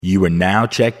You are now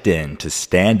checked in to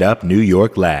Stand Up New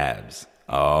York Labs.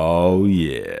 Oh,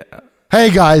 yeah. Hey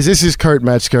guys, this is Kurt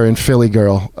Metzger and Philly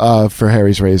Girl for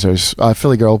Harry's Razors.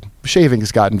 Philly Girl, shaving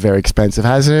has gotten very expensive,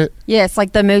 hasn't it? Yeah, it's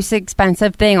like the most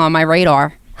expensive thing on my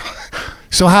radar.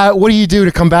 So what do you do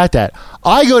to combat that?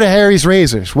 I go to Harry's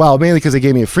Razors. Well, mainly because they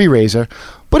gave me a free razor.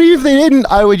 But even if they didn't,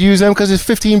 I would use them because it's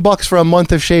 $15 for a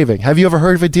month of shaving. Have you ever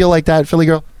heard of a deal like that, Philly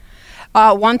Girl?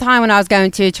 One time when I was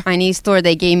going to a Chinese store,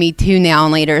 they gave me 2 nail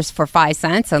enlaters for 5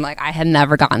 cents, and I had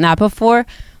never gotten that before.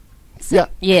 So,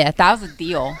 yeah, that was a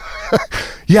deal.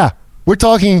 Yeah, we're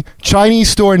talking Chinese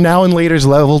store now and later's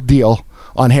level deal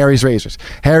on Harry's Razors.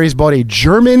 Harry's bought a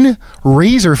German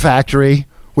razor factory,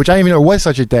 which I didn't even know was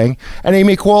such a thing, and they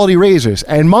make quality razors.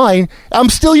 And mine, I'm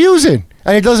still using.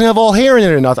 And it doesn't have all hair in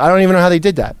it or nothing. I don't even know how they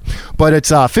did that. But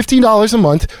it's $15 a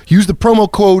month. Use the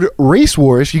promo code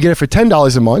RACEWARS. You get it for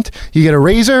 $10 a month. You get a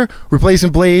razor,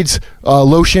 replacement blades,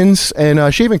 lotions,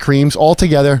 and shaving creams all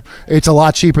together. It's a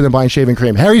lot cheaper than buying shaving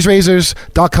cream.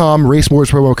 Harry'sRazors.com, RaceWars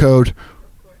promo code.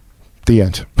 The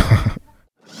end.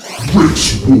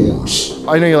 Race Wars.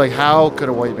 I know you're like, how could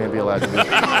a white man be allowed to be? You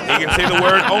can say the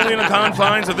word only in the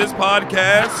confines of this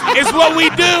podcast. It's what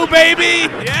we do, baby!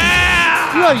 Yeah!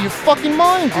 You're out of your fucking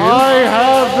mind, dude. I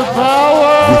have the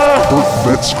power. With Kurt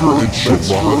Metzger and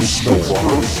Shavon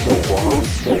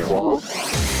Storm.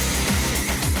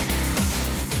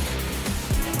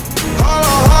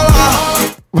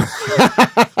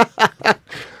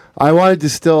 I wanted to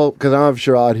still, because I don't have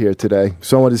Sherrod here today,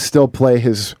 so I wanted to still play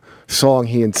his song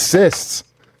he insists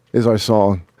is our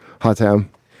song, Hatem.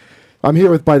 I'm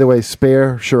here with, by the way,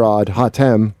 Spare, Sherrod,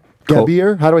 Hatem,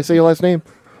 Gebier. How do I say your last name?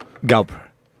 Gauper.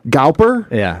 Gauper?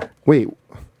 Yeah. Wait,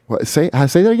 what? Say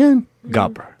that again?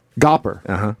 Gauper. Gopper.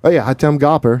 Uh-huh. Oh, yeah, Hatem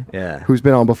Gopper. Yeah. Who's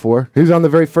been on before. He was on the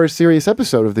very first serious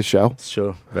episode of the show. It's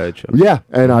true. Very true. Yeah,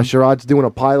 and Sherrod's doing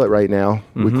a pilot right now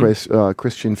with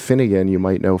Christian Finnegan, you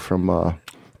might know from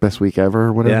Best Week Ever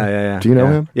or whatever. Yeah. Do you know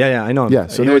him? Yeah, I know him. Yeah,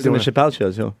 so he they're was in the doing Chappelle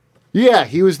show, too. Yeah,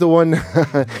 he was the one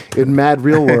in Mad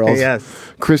Real World. Yes.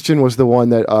 Christian was the one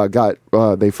that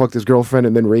they fucked his girlfriend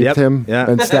and then raped him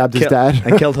and stabbed his dad.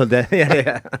 And killed her dad.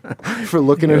 Yeah. For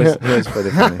looking at him. It was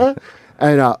pretty funny.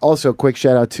 And also, quick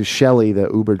shout out to Shelly, the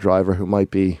Uber driver, who might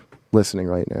be listening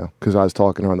right now, because I was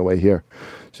talking to her on the way here.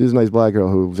 She's a nice black girl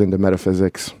who's into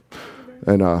metaphysics.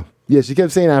 And she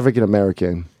kept saying African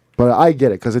American, but I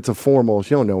get it, because it's a formal,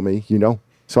 she don't know me, you know?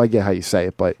 So I get how you say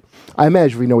it, but I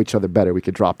imagine if we know each other better, we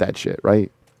could drop that shit, right?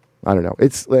 I don't know.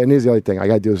 And here's the other thing. I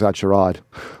got to do this out Sherrod,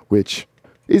 which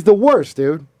is the worst,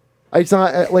 dude. It's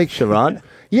not like... Sherrod?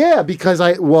 Yeah, because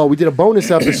we did a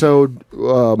bonus episode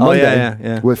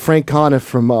Monday with Frank Conniff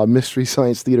from Mystery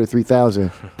Science Theater 3000.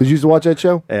 Did you used to watch that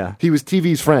show? Yeah. He was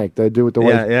TV's Frank, that dude with the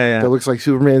white that looks like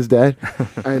Superman's dad.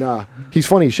 And he's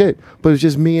funny as shit. But it's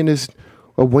just me and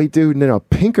a white dude and then a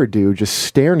pinker dude just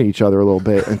staring at each other a little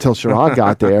bit until Sherrod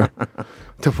got there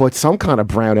to put some kind of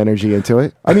brown energy into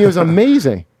it. I mean, it was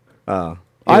amazing. It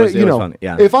was funny.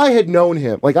 Yeah. If I had known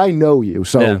him, like I know you,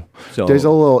 so there's it's a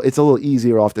little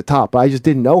easier off the top. But I just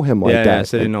didn't know him like that. Yeah,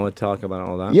 so I didn't know what to talk about and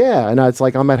all that. Yeah, and it's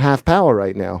like I'm at half power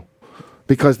right now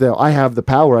because I have the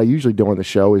power I usually do on the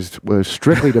show was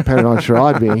strictly dependent on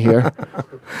Sherrod being here.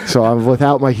 So I'm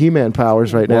without my He-Man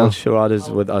powers right now. Sherrod is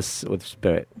with us with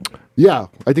Spirit. Yeah,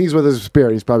 I think he's with his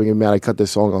Spirit. He's probably gonna be mad I cut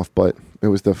this song off, but it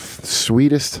was the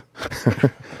sweetest.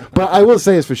 But I will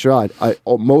say this for Sherrod,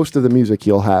 most of the music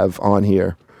he'll have on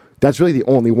here, that's really the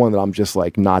only one that I'm just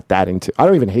like not that into. I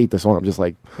don't even hate the song. I'm just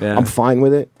like, I'm fine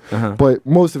with it. But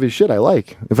most of his shit I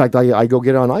like. In fact, I go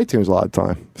get it on iTunes a lot of the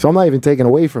time. So I'm not even taking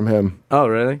away from him. Oh,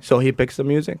 really? So he picks the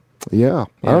music? Yeah.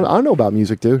 I don't know about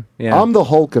music, dude. Yeah. I'm the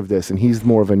Hulk of this, and he's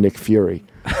more of a Nick Fury.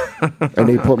 And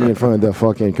they put me in front of the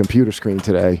fucking computer screen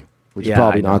today, which is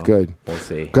probably not good. We'll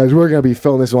see. Because we're going to be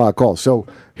filling this a lot of calls. So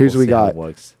here's what we got.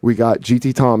 We got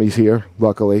GT Tommy's here,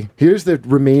 luckily. Here's the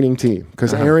remaining team,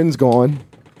 because Erin's gone.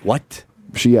 What?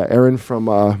 Erin from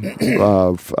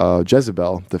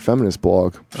Jezebel, the feminist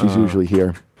blog. She's usually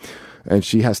here. And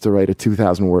she has to write a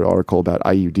 2,000-word article about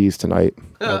IUDs tonight.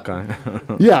 Okay.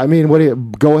 Yeah, I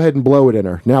mean, go ahead and blow it in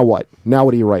her. Now what? Now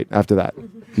what do you write after that?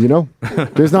 You know?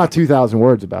 There's not 2,000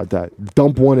 words about that.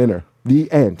 Dump one in her.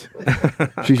 The end.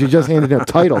 She should just hand in a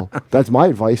title. That's my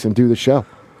advice, and do the show.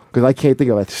 Because I can't think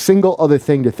of a single other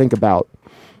thing to think about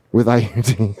with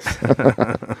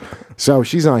IUDs. So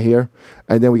she's not here.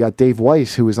 And then we got Dave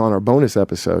Weiss, who was on our bonus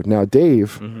episode. Now,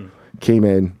 Dave came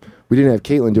in. We didn't have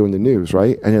Caitlin doing the news,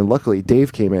 right? And then luckily,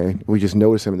 Dave came in. We just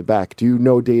noticed him in the back. Do you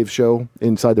know Dave's show,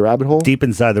 Inside the Rabbit Hole? Deep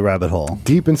Inside the Rabbit Hole.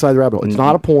 Deep Inside the Rabbit Hole. It's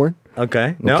not a porn.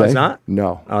 Okay. No, it's not?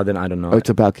 No. Oh, then I don't know. It's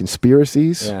about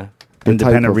conspiracies. Yeah.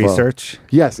 Independent research?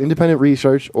 Yes, independent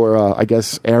research, or I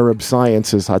guess Arab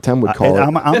science, as Hatem would call it.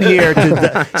 I'm here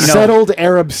to... Settled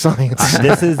Arab science.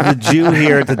 This is the Jew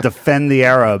here to defend the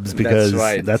Arabs, because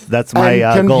that's my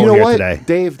goal you know here what, today.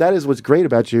 Dave, that is what's great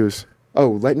about Jews. Oh,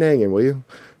 let Nang in, will you?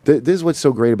 This is what's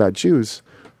so great about Jews.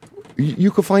 You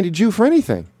could find a Jew for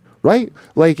anything, right?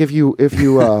 Like if you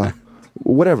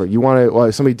whatever, you want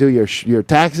to somebody do your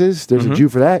taxes, there's a Jew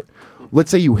for that. Let's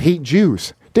say you hate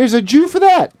Jews. There's a Jew for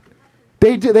that.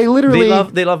 They literally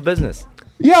they love business.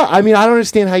 Yeah, I mean, I don't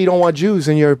understand how you don't want Jews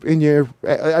in your.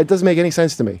 It doesn't make any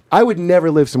sense to me. I would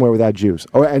never live somewhere without Jews.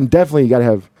 And definitely, you got to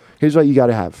have. Here's what you got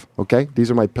to have. Okay,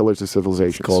 these are my pillars of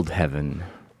civilization. It's called heaven.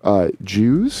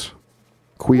 Jews,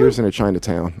 queers, and a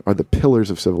Chinatown are the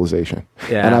pillars of civilization.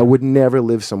 Yeah. And I would never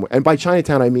live somewhere. And by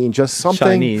Chinatown, I mean just something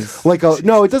Chinese. like a.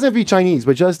 No, it doesn't have to be Chinese,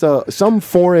 but just some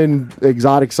foreign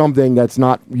exotic something that's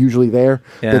not usually there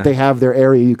that they have their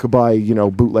area you could buy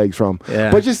bootlegs from.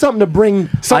 Yeah. But just something to bring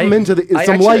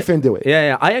something life into it.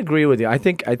 Yeah, I agree with you. I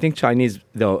think Chinese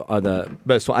though are the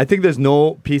best one. I think there's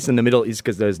no peace in the Middle East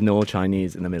because there's no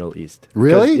Chinese in the Middle East.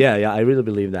 Really? Yeah, I really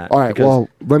believe that. All right. Well,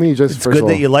 let me just. It's good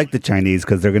that you like the Chinese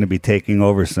because they're going to be taking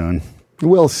over soon.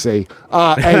 We'll see.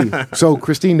 Hey, so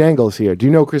Christine Dangle's here. Do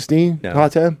you know Christine? No.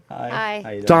 Hatem?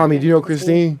 Hi. Tommy, do you know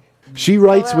Christine? She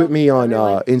writes with me on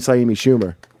Inside Amy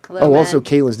Schumer. Hello, also man.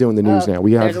 Caitlin's doing the news now.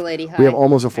 We there's have a lady. we have Hi.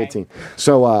 almost a full team.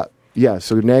 So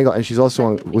so Dangle, and she's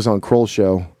also was on Kroll's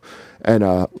show. And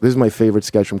this is my favorite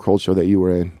sketch from Kroll's show that you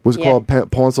were in. Was it called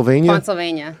Pennsylvania?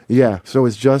 Pennsylvania. Yeah. So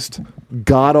it's just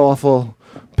god awful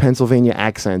Pennsylvania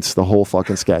accents, the whole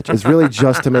fucking sketch. It's really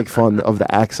just to make fun of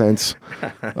the accents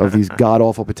of these god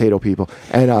awful potato people.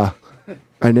 And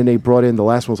then they brought in, the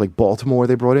last one was like Baltimore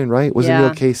they brought in, right? Wasn't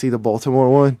Neil Casey the Baltimore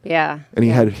one? Yeah. And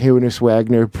he had Heunis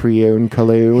Wagner, Prion,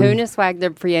 Cologne. Heunis Wagner,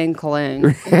 Prion,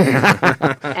 Cologne.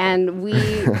 And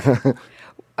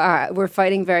we're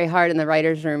fighting very hard in the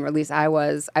writer's room, or at least I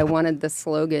was. I wanted the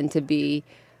slogan to be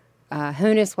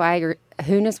Heunis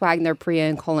Wagner,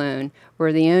 Prion, Cologne,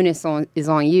 where the onus is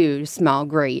on you to smell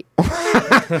great.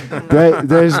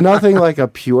 There's nothing like a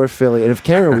pure Philly. And if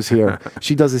Karen was here,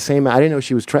 she does the same. I didn't know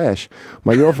she was trash.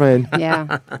 My girlfriend,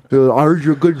 Yeah. I heard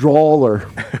you're a good drawer.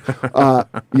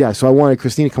 So I wanted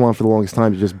Christine to come on for the longest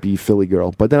time to just be Philly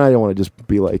girl. But then I didn't want to just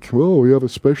be like, oh, we have a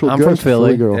special I'm guest from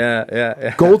Philly. girl.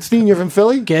 Yeah. Goldstein, you're from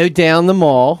Philly? Go down the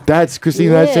mall. That's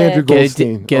Christine. That's Andrew Go,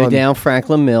 Goldstein. go down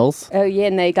Franklin Mills. Oh, yeah,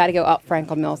 and they got to go up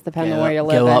Franklin Mills, depending on where you're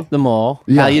living. Go up the mall.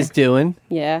 Yeah. How you's doing?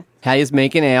 Yeah. How you's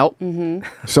making out?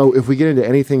 So if we get into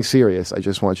anything serious, I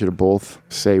just want you to both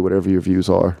say whatever your views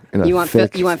are. In a You want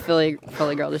thick, Philly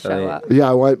girl to show up. Yeah,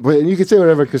 I want, but you can say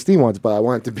whatever Christine wants, but I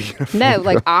want it to be. No,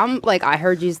 I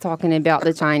heard you talking about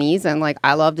the Chinese, and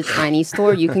I love the Chinese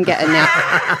store. You can get a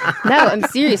now. No, I'm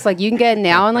serious. You can get a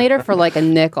now and later for a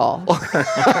nickel.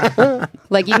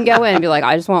 You can go in and be like,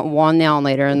 I just want one now and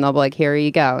later, and they'll be like, here you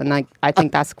go. And I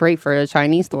think that's great for the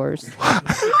Chinese stores.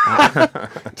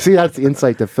 See, that's the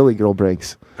insight that Philly girl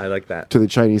brings. I like that. To the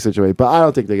Chinese situation, but I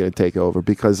don't think they're going to take over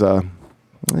because I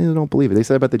don't believe it. They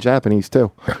said about the Japanese too.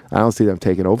 I don't see them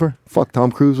taking over. Fuck,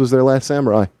 Tom Cruise was their last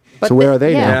samurai. So where are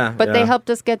they now? But they helped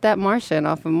us get that Martian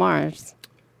off of Mars.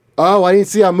 Oh, I didn't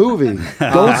see that movie.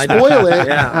 Don't spoil it.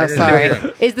 Oh,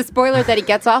 sorry. Is the spoiler that he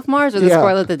gets off Mars, or the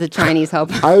spoiler that the Chinese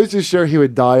help him? I was just sure he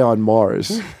would die on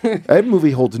Mars. That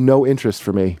movie holds no interest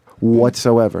for me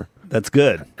whatsoever. That's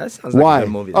good. That sounds like Why? a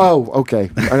good movie. Oh, okay.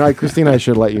 And Christina, I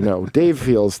should let you know. Dave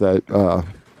feels that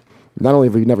not only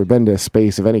have we never been to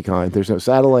space of any kind, there's no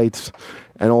satellites,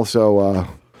 and also,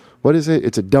 what is it?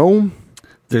 It's a dome?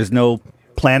 There's no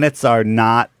planets are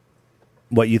not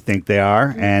what you think they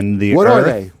are, and the What Earth,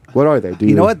 are they? What are they?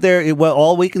 You know what?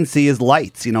 All we can see is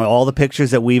lights. All the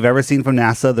pictures that we've ever seen from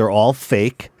NASA, they're all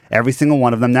fake. Every single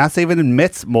one of them. NASA even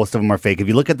admits most of them are fake. If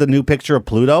you look at the new picture of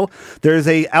Pluto, there's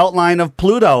a outline of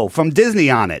Pluto from Disney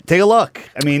on it. Take a look.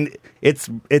 I mean,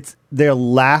 they're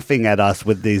laughing at us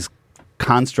with these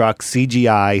constructs,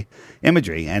 CGI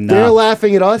imagery, and they're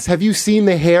laughing at us. Have you seen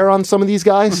the hair on some of these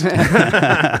guys? Wait,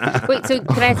 so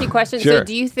can I ask you a question? Sure. So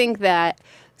do you think that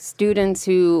students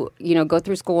who go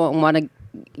through school and want to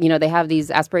they have these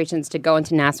aspirations to go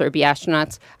into NASA or be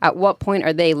astronauts, at what point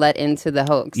are they let into the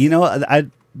hoax?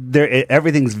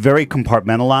 Everything's very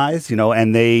compartmentalized,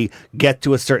 and they get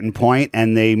to a certain point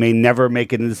and they may never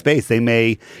make it into space. They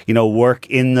may, work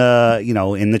in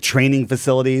the training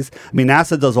facilities. I mean,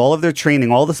 NASA does all of their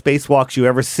training, all the spacewalks you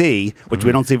ever see, which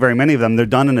we don't see very many of them. They're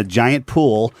done in a giant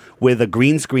pool with a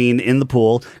green screen in the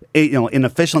pool. In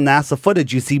official NASA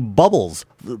footage, you see bubbles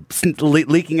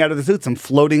leaking out of the suits and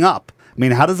floating up. I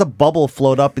mean, how does a bubble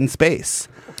float up in space?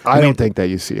 I mean, don't think that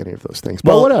you see any of those things.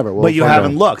 But whatever. We'll but you find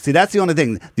haven't out. looked. See, that's the only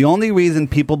thing. The only reason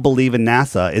people believe in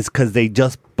NASA is because they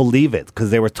just believe it, because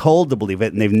they were told to believe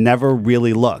it, and they've never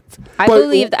really looked. I But-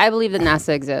 believe that NASA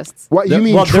exists. What you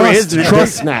mean? Well, trust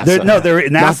trust NASA? NASA.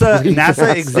 believe NASA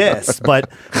NASA. exists, but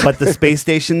the space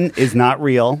station is not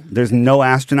real. There's no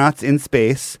astronauts in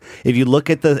space. If you look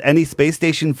at any space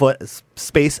station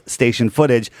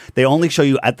footage, they only show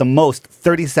you at the most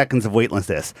 30 seconds of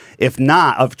weightlessness, if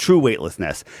not of true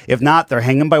weightlessness. If not, they're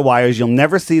hanging by wires. You'll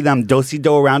never see them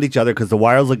do-si-do around each other because the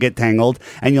wires will get tangled,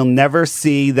 and you'll never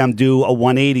see them do a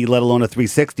 180, let alone a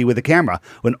 360 with a camera.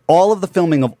 When all of the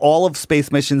filming of all of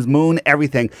space missions, moon,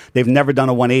 everything, they've never done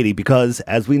a 180 because,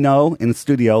 as we know in the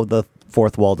studio, the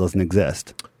fourth wall doesn't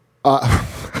exist.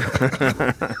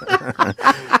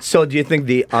 So do you think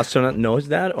the astronaut knows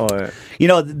that, or You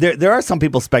know, there are some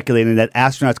people speculating that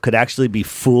astronauts could actually be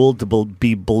fooled to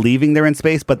be believing they're in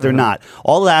space, but they're not.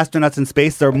 All the astronauts in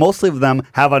space, mostly of them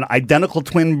have an identical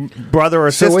twin brother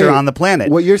or So sister wait, on the planet.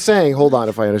 What you're saying? Hold on,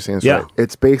 if I understand this Yeah. right,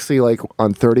 it's basically like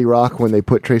on 30 Rock when they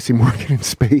put Tracy Morgan in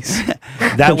space.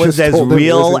 That and was just as told him he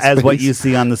real was in as what space. you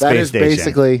see on the That space is station.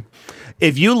 basically.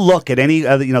 If you look at any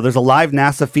other, there's a live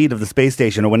NASA feed of the space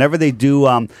station, or whenever they do,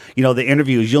 the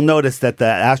interviews, you'll notice that the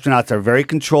astronauts are very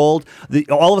controlled.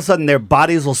 All of a sudden, their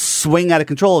bodies will swing out of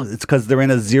control. It's because they're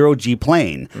in a zero-G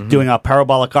plane doing a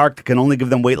parabolic arc that can only give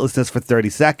them weightlessness for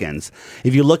 30 seconds.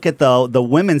 If you look at the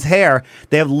women's hair,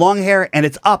 they have long hair and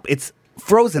it's up. It's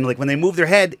frozen. Like when they move their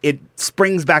head, it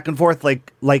springs back and forth like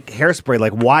hairspray,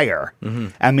 like wire.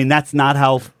 I mean, that's not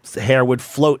how hair would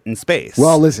float in space.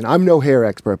 Well, listen, I'm no hair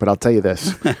expert, but I'll tell you this: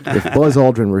 if Buzz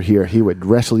Aldrin were here, he would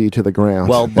wrestle you to the ground.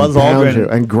 Well, Buzz and pound Aldrin you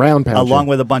and ground pound along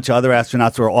you. with a bunch of other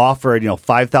astronauts, were offered,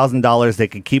 $5,000. They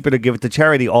could keep it or give it to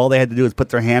charity. All they had to do is put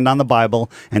their hand on the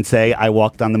Bible and say, "I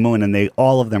walked on the moon," and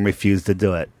all of them refused to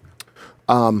do it.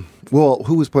 Well,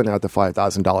 who was putting out the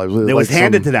 $5,000? It was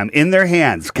handed to them in their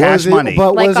hands, cash money.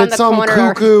 But Like was on it the some corner.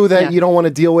 cuckoo that Yeah. you don't want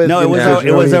to deal with? No, it was because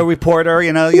it was a reporter. What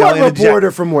in a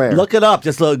reporter from where? Look it up.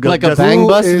 Just look. Like a just, Bang Who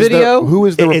Bus is the- video? who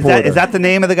is the reporter? Is that the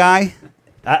name of the guy?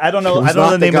 I don't know. Who's I don't know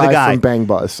not the name of the guy. from Bang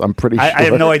Bus. I'm pretty sure. I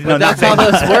have no idea. No, not That's how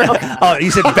Bang those Bus. Oh, you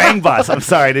said Bang Bus. I'm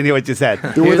sorry. I didn't hear what you said.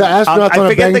 Were the astronauts on I a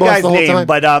forget Bang the Bus guy's the whole name, time?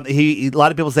 but a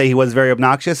lot of people say he was very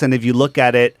obnoxious. And if you look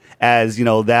at it as, the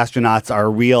astronauts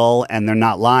are real and they're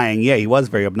not lying, yeah, he was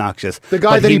very obnoxious. The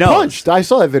guy But that he knows. punched. I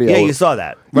saw that video. Yeah, you saw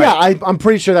that. Yeah, Right. I'm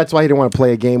pretty sure that's why he didn't want to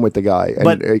play a game with the guy. And,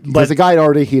 But- because the guy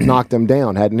he knocked him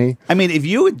down, hadn't he? I mean, if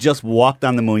you had just walked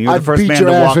on the moon, you were I'd the first beat man your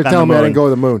to ass walk for on the telling moon. me I didn't go to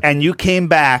the moon. And you came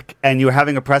back and you were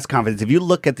having a press conference. If you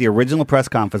look at the original press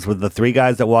conference with the three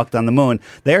guys that walked on the moon,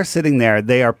 they're sitting there.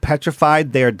 They are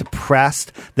petrified. They are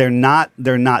depressed. They're not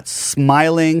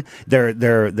smiling. They're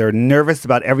nervous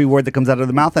about every word that comes out of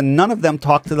their mouth, and none of them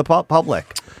talk to the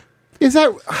public. Is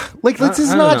that this is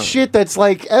I don't not know. shit that's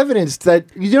like evidence that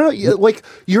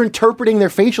you're interpreting their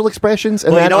facial expressions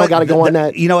and Well, I got to go on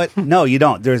that. You know what? No, you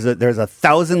don't. There's a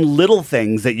thousand little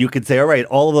things that you could say, all right,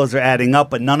 all of those are adding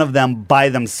up, but none of them by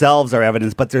themselves are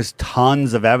evidence, but there's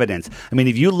tons of evidence. I mean,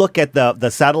 if you look at the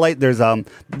satellite, there's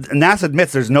NASA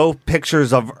admits there's no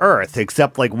pictures of Earth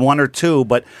except like one or two,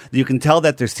 but you can tell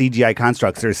that there's CGI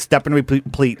constructs. There's step and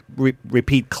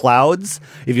repeat clouds.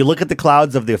 If you look at the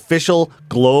clouds of the official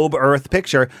globe Earth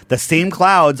picture, the same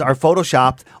clouds are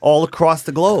photoshopped all across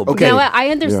the globe. Okay. You know what? I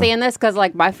understand this because,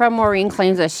 like, my friend Maureen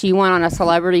claims that she went on a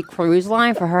celebrity cruise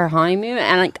line for her honeymoon,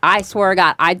 and like, I swear to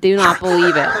God, I do not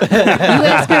believe it. You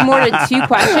ask her more than 2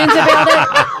 questions about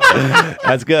it,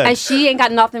 That's good. and she ain't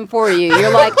got nothing for you.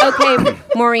 You're like, okay,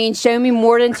 Maureen, show me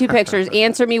more than 2 pictures.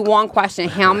 Answer me one question.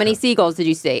 How many seagulls did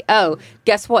you see? Oh,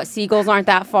 guess what? Seagulls aren't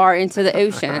that far into the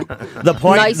ocean. The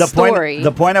point, Nice the story. point,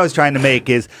 the point I was trying to make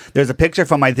is there's a picture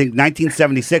from I think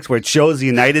 1976 where it shows the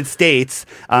United States,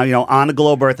 on a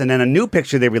globe Earth, and then a new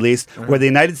picture they released where the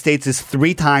United States is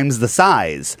 3 times the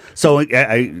size. So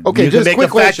you Okay, can just make quick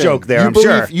a fat question. joke there. You I'm believe,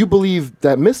 sure. you believe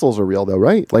that missiles are real, though,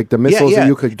 right? Like the missiles yeah. that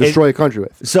you could destroy a country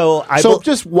with. So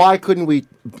just why couldn't we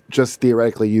just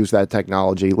theoretically use that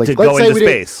technology? Like, To go into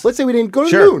Let's space. say we didn't go to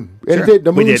Sure, the moon, and sure.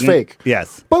 the We moon's didn't. fake.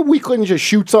 Yes. But we couldn't just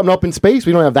shoot something up in space.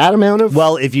 We don't have that amount of.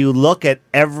 Well, if you look at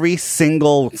every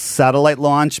single satellite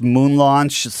launch, moon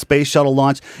launch, space shuttle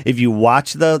launch, if you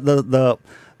watch the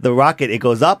rocket, it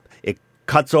goes up, it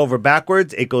cuts over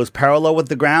backwards, it goes parallel with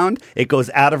the ground, it goes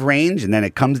out of range, and then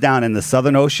it comes down in the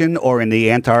Southern Ocean or in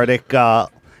the Antarctic,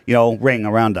 ring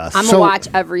around us. I'm So- gonna watch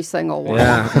every single one.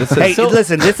 Hey,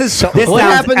 listen, this what sounds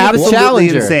happened to the absolutely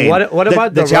Challenger? insane. What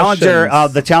about the Challenger?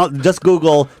 Russians? Just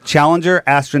Google Challenger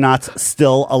astronauts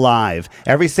still alive.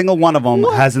 Every single one of them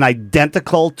has an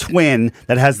identical twin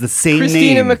that has the same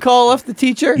Christina name. McAuliffe, the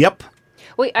teacher? Yep.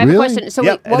 Wait, I have Really? a question. So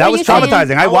Yeah, wait, what that were was you saying?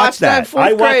 traumatizing. I watched that. fourth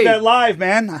I watched grade. that live,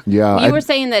 man. Yeah. You were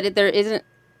saying that there isn't,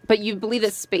 but you believe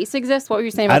that space exists. What were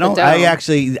you saying about I don't. the dome?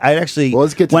 I actually. well,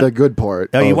 let's get to when- the good part.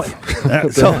 Oh, you of-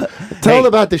 want, so Tell hey, them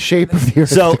about the shape of the Earth.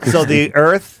 So the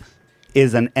Earth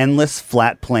is an endless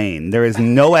flat plane. There is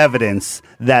no evidence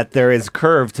that there is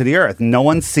curve to the Earth. No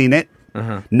one's seen it.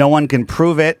 No one can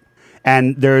prove it.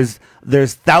 And there's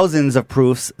thousands of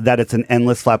proofs that it's an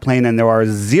endless flat plane, and there are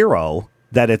zero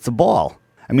that it's a ball.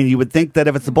 I mean, you would think that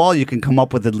if it's a ball, you can come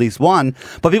up with at least one.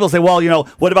 But people say, well,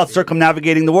 what about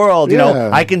circumnavigating the world? Yeah.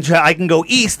 I can go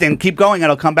east and keep going, and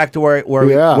I'll come back to where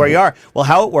Yeah. you are. Well,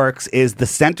 how it works is the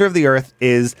center of the Earth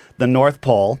is the North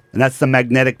Pole, and that's the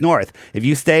magnetic north. If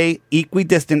you stay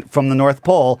equidistant from the North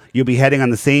Pole, you'll be heading on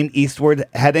the same eastward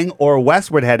heading or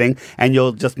westward heading, and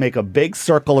you'll just make a big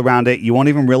circle around it. You won't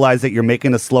even realize that you're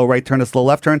making a slow right turn, a slow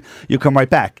left turn. You come right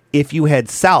back. If you head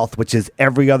south, which is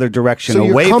every other direction So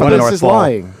your away from the compass North is Pole,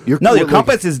 lying. Your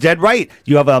compass is dead right.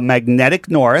 You have a magnetic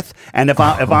north, and if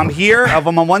I'm here, if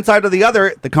I'm on one side or the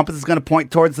other, the compass is going to point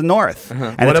towards the north. And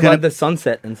What it's about gonna, the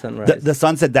sunset and sunrise? the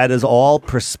sunset? That is all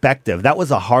perspective. That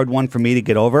was a hard one for me to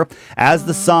get over. As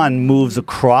the sun moves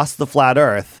across the flat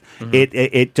Earth,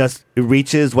 it just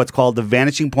reaches what's called the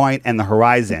vanishing point and the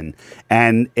horizon,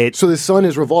 and So the sun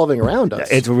is revolving around us.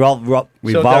 it's there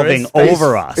revolving is space.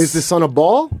 over us. Is the sun a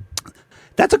ball?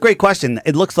 That's a great question.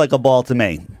 It looks like a ball to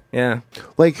me. yeah.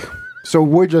 Like, so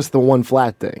we're just the one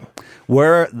flat thing.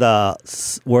 We're the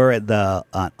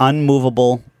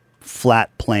unmovable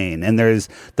flat plane, and there's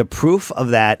the proof of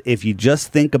that if you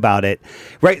just think about it.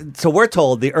 Right. So we're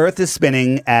told the Earth is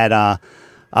spinning at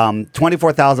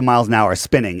 24,000 miles an hour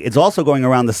spinning. It's also going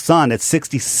around the sun at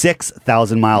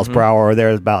 66,000 miles per hour or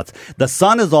thereabouts. The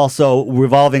sun is also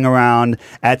revolving around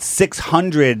at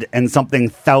 600 and something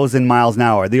thousand miles an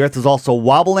hour. The Earth is also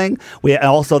wobbling.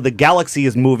 The galaxy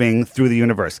is moving through the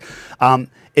universe.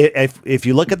 If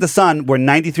you look at the sun, we're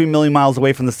 93 million miles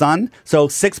away from the sun. So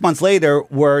 6 months later,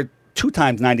 we're 2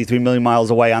 times 93 million miles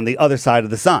away on the other side of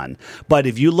the sun. But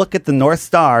if you look at the North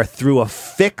Star through a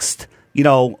fixed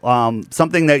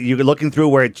something that you're looking through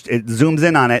where it zooms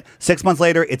in on it, 6 months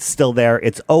later, it's still there.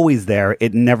 It's always there.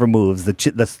 It never moves.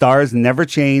 The stars never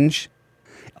change.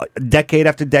 Decade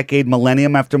after decade,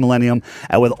 millennium after millennium.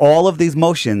 And with all of these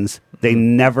motions, they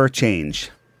never change.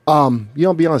 You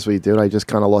know, be honest with you, dude. I just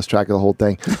kind of lost track of the whole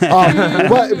thing.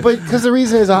 But because the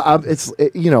reason is,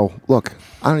 look,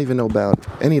 I don't even know about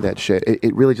any of that shit.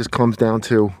 It really just comes down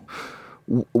to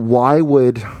why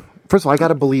would. First of all, I got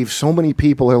to believe so many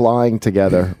people are lying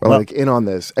together, or like in on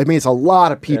this. I mean, it's a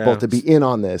lot of people to be in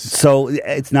on this. So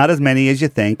it's not as many as you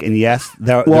think. And yes,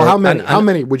 there. Well, there how many? How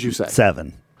many would you say?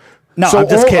 7. No, So I'm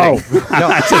just kidding.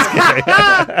 No, just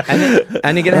kidding.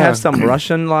 And you're gonna have some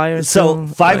Russian liars. So too?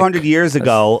 500 years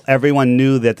ago, everyone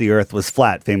knew that the Earth was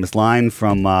flat. Famous line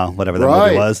from whatever that Right.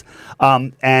 movie was.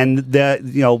 And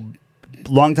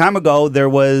long time ago, there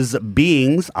was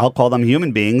beings, I'll call them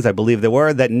human beings, I believe they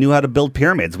were, that knew how to build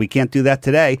pyramids. We can't do that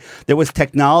today. There was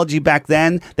technology back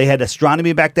then. They had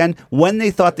astronomy back then. When they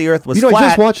thought the Earth was I flat,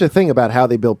 just watched a thing about how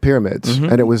they built pyramids,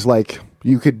 and it was like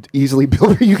you could easily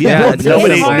build. You could Yeah, build it's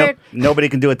nobody, It's hard. nobody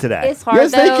can do it today. It's hard.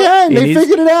 Yes, they though. can. They needs-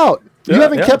 figured it out. You Yeah,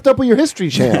 haven't yeah. kept up with your History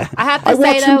Channel. I have to I say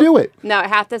watched though, them do it. No, I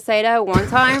have to say though, one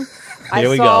time Here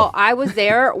we go. I was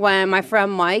there when my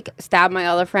friend Mike stabbed my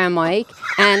other friend Mike,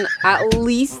 and at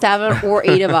least 7 or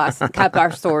 8 of us kept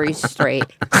our stories straight.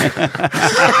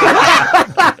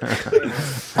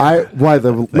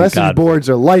 The message God. boards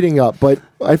are lighting up, but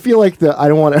I feel like I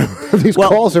don't want to. These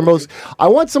calls are I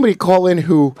want somebody to call in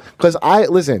because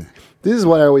listen. This is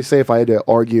what I always say if I had to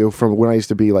argue from when I used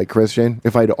to be like Christian.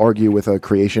 If I had to argue with a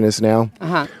creationist now,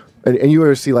 and you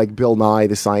ever see like Bill Nye,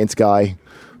 the science guy,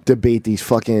 debate these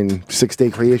fucking 6-day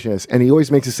creationists, and he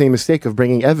always makes the same mistake of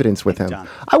bringing evidence with him. John.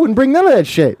 I wouldn't bring none of that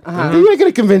shit. You're not going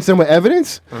to convince them with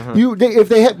evidence. If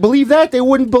they believe that, they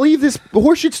wouldn't believe this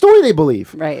horseshit story they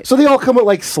believe. Right. So they all come with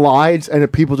like slides, and the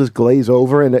people just glaze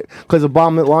over, and because the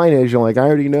bottom line is, you're like, I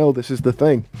already know this is the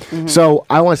thing. So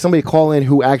I want somebody to call in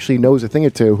who actually knows a thing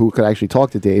or two, who could actually talk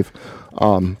to Dave.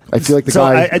 I feel like the So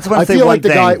guy. I just wanna say feel one like the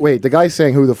thing. guy. Wait, the guy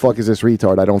saying "Who the fuck is this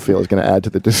retard?" I don't feel is going to add to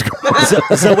the discourse.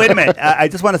 So wait a minute. I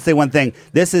just want to say one thing.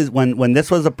 This is when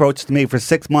this was approached to me for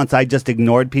 6 months. I just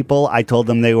ignored people. I told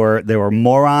them they were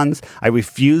morons. I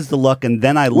refused to look, and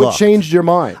then I What looked. changed your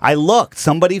mind? I looked.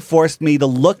 Somebody forced me to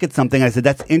look at something. I said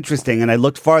that's interesting, and I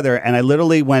looked farther, and I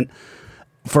literally went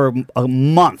for a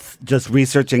month just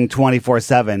researching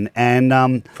 24/7,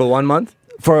 and for 1 month.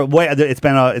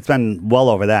 it's been well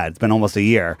over that. It's been almost a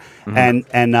year, and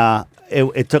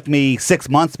it took me 6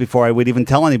 months before I would even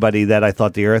tell anybody that I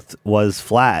thought the Earth was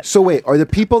flat. So wait, are the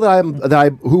people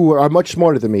who are much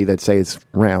smarter than me that say it's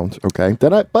round? Okay,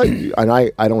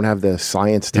 I don't have the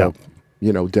science to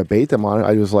debate them on it.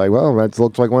 I was like, well, that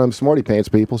looks like one of them smarty pants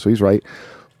people, so he's right.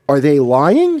 Are they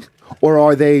lying? Or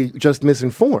are they just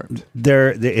misinformed?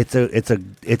 It's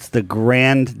the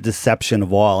grand deception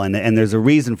of all, and there's a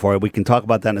reason for it. We can talk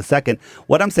about that in a second.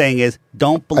 What I'm saying is,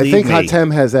 don't believe me. I think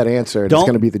Hatem has that answer. And it's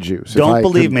going to be the Jews. Don't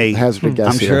believe me. I'm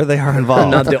sure they are involved. I'm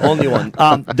not the only one.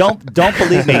 Don't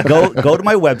believe me. Go to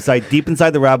my website,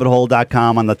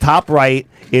 deepinsidetherabbithole.com. On the top right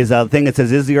is a thing that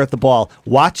says, "Is the Earth a ball?"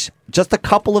 Watch just a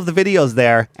couple of the videos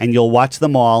there, and you'll watch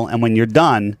them all. And when you're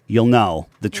done, you'll know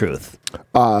the truth.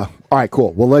 All right,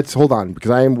 cool. Well, let's hold on because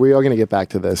we are going to get back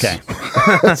to this. Okay.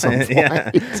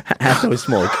 After we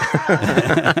smoke.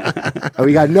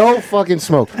 We got no fucking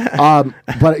smoke.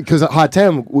 But because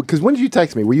Hatem, because when did you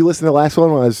text me? Were you listening to the last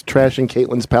one when I was trashing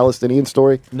Caitlin's Palestinian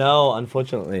story? No,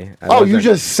 unfortunately. You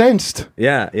just sensed.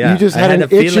 Yeah. You just I had an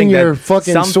itch in your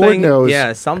fucking sword nose.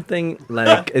 Yeah, something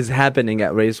like is happening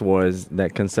at Race Wars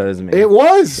that concerns me. It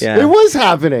was. Yeah. It was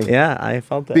happening. Yeah, I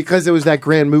felt that. Because it was that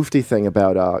Grand Mufti thing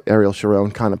about Ariel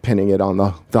Sharon kind of pinning it on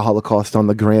the Holocaust on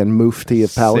the Grand Mufti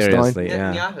of Palestine. Seriously,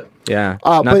 yeah.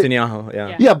 Netanyahu,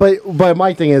 yeah. Yeah, but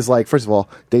my thing is, like, first of all,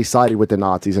 they sided with the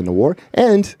Nazis in the war.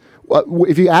 And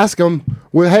if you ask them,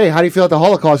 well, hey, how do you feel about the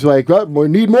Holocaust? You're like, we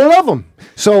need more of them.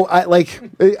 So, Hitler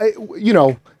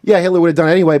would have done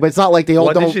it anyway, but it's not like they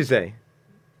all don't. What did she say?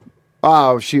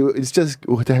 Oh, it's just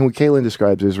when Caitlin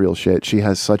describes Israel shit, she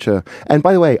has such a... And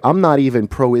by the way, I'm not even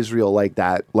pro-Israel like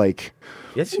that, like...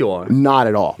 Yes, you are. Not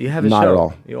at all. You have a not show. At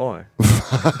all. You are.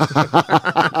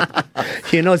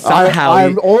 Somehow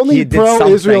I'm only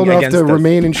pro-Israel enough to us.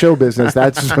 remain in show business.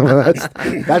 That's correct.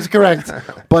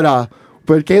 But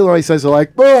Caitlin always says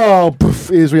like, oh,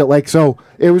 poof, Israel. Like, so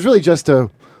it was really just to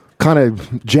kind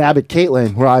of jab at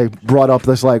Caitlin where I brought up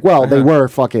this like, well, they were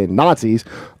fucking Nazis.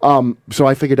 So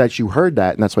I figured that you heard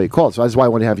that, and that's why you called. So that's why I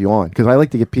wanted to have you on, because I like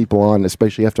to get people on,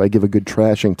 especially after I give a good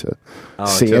trashing to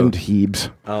Sand Heebs.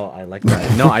 Oh, I like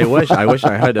that. No, I wish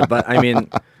I heard it, but I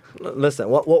mean, listen,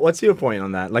 what's your point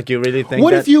on that? Like, you really think?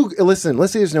 What if you listen?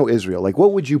 Let's say there's no Israel. Like,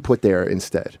 what would you put there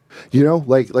instead? You know,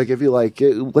 like if you like,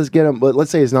 let's get them. Let's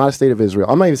say it's not a state of Israel.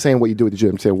 I'm not even saying what you do with the Jews.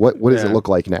 I'm saying what does it look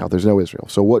like now? There's no Israel.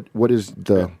 So what is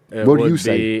the? What do you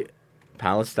say?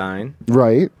 Palestine,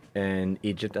 right? And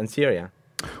Egypt and Syria.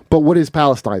 But what is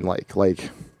Palestine like?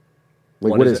 Like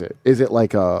what is it? Is it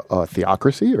like a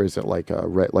theocracy, or is it like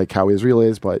like how Israel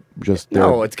is, but just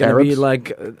no? It's gonna Arabs? be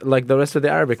like the rest of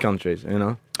the Arabic countries. You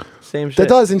know, same shit. That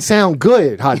doesn't sound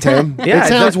good, Hatem. Yeah, it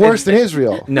sounds worse than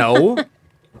Israel. No.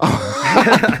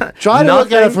 Try to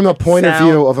look at it from the point of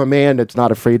view of a man that's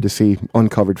not afraid to see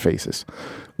uncovered faces.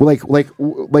 But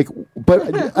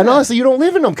and honestly, you don't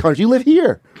live in them countries. You live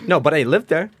here. No, but I lived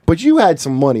there. But you had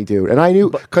some money, dude. And I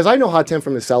knew, because I know Hatem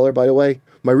from the cellar, by the way.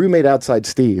 My roommate Outside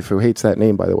Steve, who hates that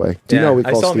name, by the way. Do you know we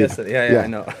call I saw Steve? him yesterday. Yeah, I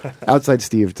know. Outside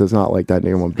Steve does not like that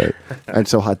name one bit. And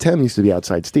so Hatem used to be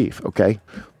Outside Steve, okay?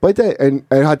 But and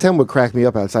Hatem would crack me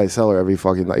up outside the cellar every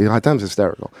fucking night. Hatem's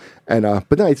hysterical. And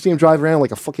but then I'd see him drive around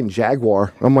like a fucking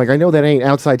Jaguar. I'm like, I know that ain't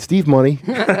Outside Steve money.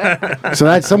 So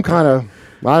that's some kind of...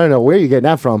 I don't know where you're getting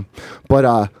that from, but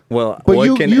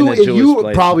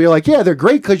you probably are like, yeah, they're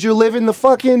great because you live in the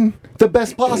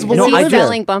best possible. He's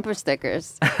selling bumper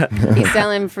stickers. He's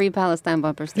selling free Palestine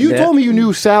bumper stickers. You told me you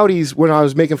knew Saudis when I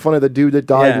was making fun of the dude that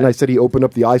died, and I said he opened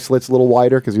up the eye slits a little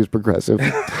wider because he was progressive.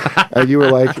 And you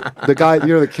were like, the guy,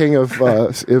 you're the king of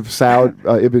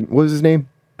Saud Ibn. What was his name?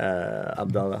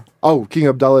 Abdullah. Oh, King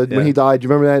Abdullah. When he died, do you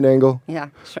remember that angle? Yeah,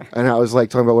 sure. And I was like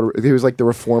talking about he was like the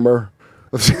reformer.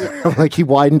 Like he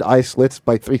widened eye slits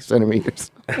by 3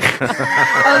 centimeters.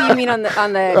 Oh, you mean on the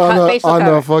facial on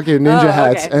cover? the fucking ninja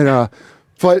hats, okay. and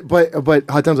but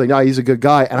Hatem's like, nah, he's a good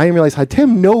guy, and I didn't realize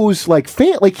Hatem knows like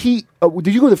he.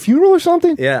 Did you go to the funeral or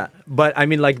something? Yeah, but I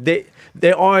mean, like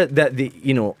they are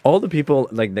that all the people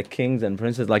like the kings and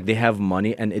princes, like they have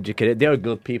money and educated. They are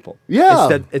good people.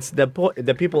 Yeah, it's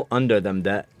the people under them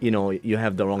that you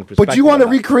have the wrong perspective. But you want to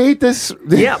recreate this?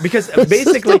 Yeah, because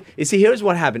basically, you see, here's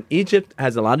what happened. Egypt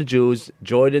has a lot of Jews.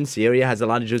 Jordan, Syria has a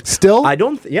lot of Jews. Still,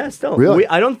 still. Really?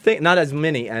 I don't think not as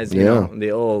many as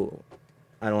they all.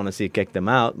 I don't want to see kick them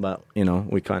out, but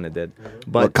we kind of did.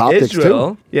 But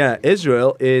Israel,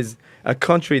 Israel is a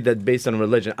country that's based on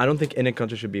religion. I don't think any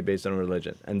country should be based on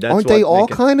religion, and that's aren't they all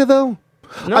kind of though?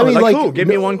 No, I mean, like who? Give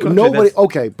me one country. Nobody.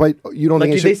 Okay, but you don't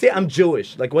like think they say I'm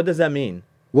Jewish. Like, what does that mean?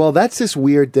 Well, that's this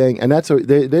weird thing, and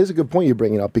there's a good point you're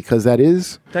bringing up because that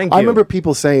is. Thank I you. remember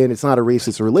people saying it's not a race,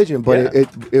 it's a religion, but Yeah.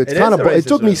 it's It kind is of. a racist It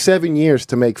took me religion. 7 years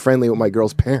to make friendly with my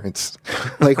girl's parents,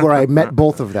 like where I met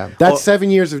both of them. That's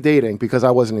 7 years of dating because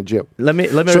I wasn't a Jew. Let me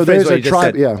So rephrase there's what a you just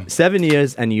tribe- said. yeah. 7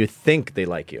 years, and you think they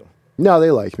like you. No,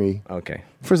 they like me. Okay.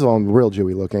 First of all, I'm real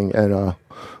Jewy looking, and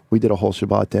we did a whole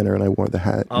Shabbat dinner, and I wore the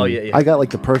hat. Oh, and yeah. I got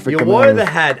like the perfect. You amount wore of- the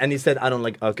hat, and he said, "I don't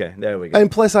like." Okay, there we go.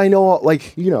 And plus, I know,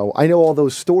 I know all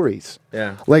those stories.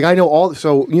 Yeah. Like I know all,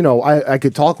 so I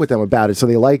could talk with them about it, so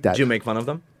they like that. Did you make fun of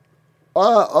them?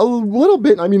 A little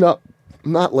bit. I mean,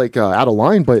 not like out of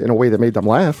line, but in a way that made them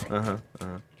laugh.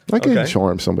 I can Okay.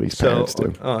 charm somebody's parents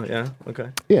too. Oh yeah. Okay.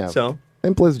 Yeah. So.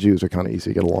 And plus, Jews are kind of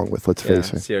easy to get along with. Let's Yeah,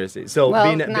 face it. seriously. So Well,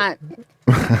 being not.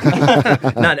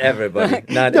 not everybody.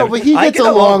 Not No, every- but he I gets get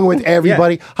along with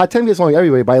everybody. Yeah. Hatem gets along with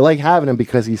everybody, but I like having him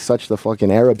because he's such the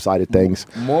fucking Arab side of things.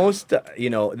 Most,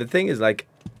 the thing is like,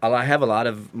 I have a lot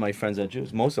of my friends are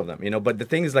Jews, most of them, but the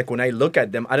thing is like when I look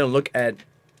at them, I don't look at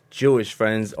Jewish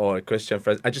friends or Christian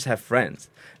friends. I just have friends.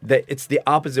 It's the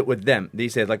opposite with them. They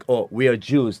say like, oh, we are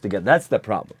Jews together. That's the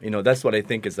problem. That's what I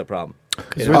think is the problem.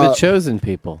 Because we're the chosen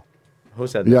people. Who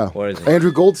said that? Yeah. Where is he?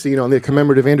 Andrew Goldstein on the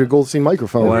commemorative Andrew Goldstein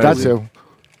microphone. Where That's is he? who.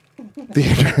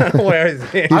 Where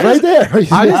is he? He's right there. I just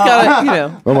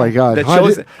gotta, Oh my God. The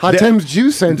chosen- Hatem's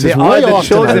Jew sense They is are way the off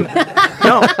chosen. tonight.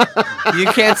 No, you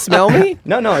can't smell me?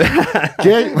 no.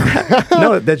 Get,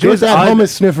 No, the get Jews that are hummus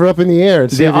sniffer up in the air.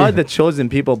 And see they if are he- the chosen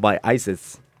people by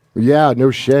ISIS. Yeah,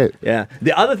 no shit. Yeah.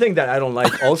 The other thing that I don't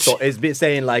like also is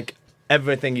saying like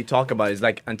everything you talk about is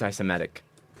like anti-Semitic.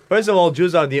 First of all,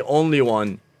 Jews are the only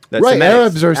one that's Right, Semitic.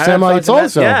 Arabs are Semites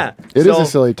also. Yeah. It is a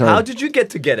silly term. How did you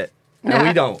get it? And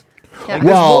we don't. Like,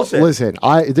 Well, that's bullshit.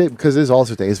 listen, because there's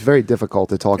also thing. It's very difficult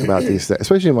to talk about these things,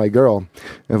 especially my girl.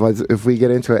 If we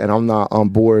get into it and I'm not on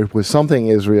board with something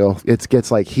Israel, it gets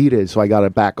like heated, so I got to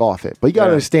back off it. But you got to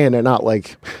Yeah. understand,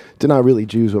 they're not really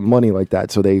Jews with money like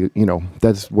that. So they,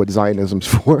 that's what Zionism's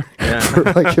for. For,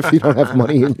 like if you don't have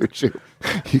money and you're Jew,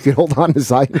 you can hold on to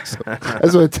Zionism.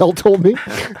 That's what Attell told me.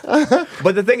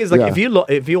 But the thing is, like, Yeah.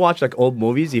 if you watch like old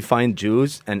movies, you find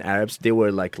Jews and Arabs. They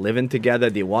were like living together.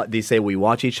 They say we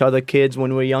watch each other kids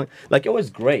when we were young. Like it was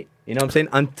great. You know what I'm saying?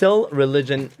 Until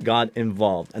religion got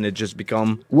involved and it just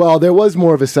become. Well, there was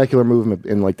more of a secular movement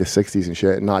in like the 60s and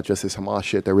shit, and not just this Hamas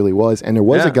shit. There really was. And there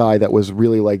was Yeah. a guy that was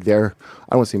really like I don't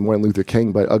want to say Martin Luther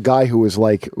King, but a guy who was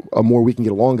like a more we can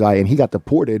get along guy, and he got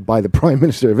deported by the Prime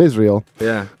Minister of Israel.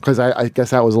 Yeah. Because I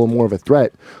guess that was a little more of a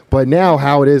threat. But now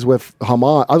how it is with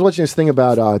Hamas. I was watching this thing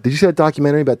about, did you see that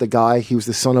documentary about the guy? He was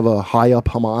the son of a high up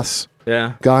Hamas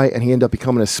Yeah. guy, and he ended up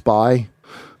becoming a spy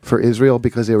for Israel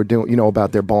because they were doing,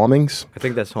 about their bombings. I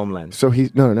think that's Homeland. So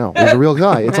no. It was a real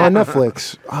guy. It's on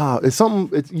Netflix. It's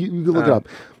something. You can look it up.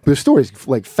 But the story's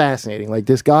like fascinating. Like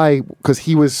this guy, because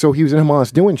he was in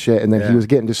Hamas doing shit, and then he Yeah. was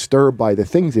getting disturbed by the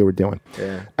things they were doing.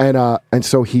 Yeah. And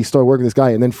so he started working with this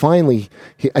guy, and then finally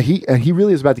he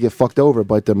really was about to get fucked over,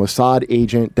 but the Mossad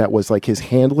agent that was like his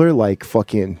handler, like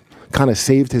fucking kind of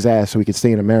saved his ass so he could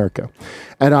stay in America.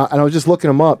 And I was just looking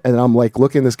him up, and I'm like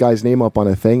looking this guy's name up on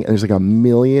a thing, and there's like a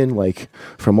million like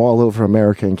from all over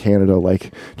America and Canada,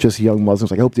 like just young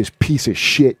Muslims. Like, I hope this piece of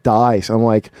shit dies. I'm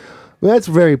like, well, that's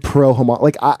very pro Hamas.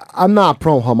 Like, I'm not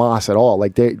pro Hamas at all.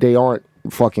 Like, they aren't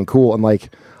fucking cool, and like,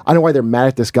 I don't know why they're mad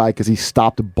at this guy because he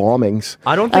stopped bombings.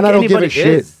 I don't think and I don't anybody give a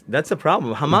shit. is. That's the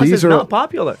problem. Hamas These is are- not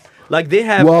popular. Like they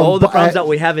have all the but, problems that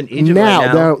we have in Egypt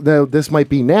now, right now. this might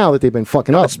be now that they've been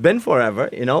fucking up. It's been forever,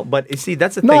 But you see,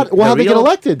 that's the Not thing. well. How The they get real-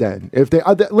 elected then? If they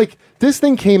like this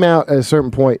thing came out at a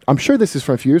certain point. I'm sure this is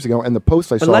from a few years ago, and the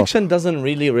post I saw. Election doesn't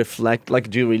really reflect. Like,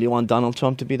 do you really want Donald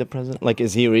Trump to be the president? Like,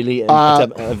 is he really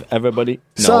everybody?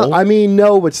 No. So I mean,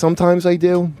 no, but sometimes I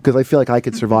do because I feel like I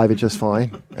could survive it just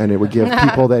fine, and it would give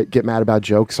people that get mad about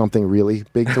jokes something really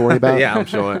big to worry about. yeah, I'm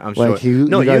sure. Like, you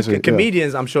guys are-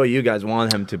 comedians. I'm sure you guys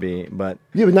want him to be, but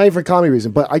Yeah, but not even for comedy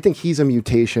reason. But I think he's a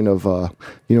mutation of,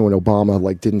 when Obama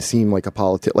like didn't seem like a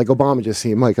politician. Like Obama just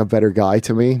seemed like a better guy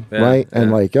to me, Yeah, right? And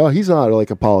yeah. like, oh, he's not like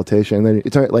a politician. And then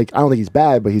it's like I don't think he's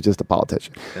bad, but he's just a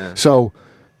politician. Yeah. So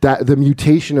that the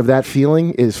mutation of that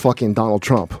feeling is fucking Donald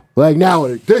Trump. Like now,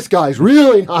 this guy's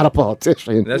really not a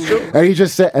politician. That's true. And he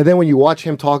just said, and then when you watch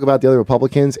him talk about the other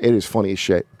Republicans, it is funny as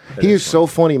shit. He is so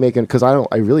funny making because I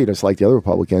really just like the other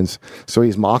Republicans. So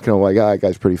he's mocking them like, that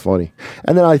guy's pretty funny.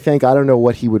 And then I don't know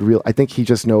what he would I think he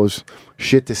just knows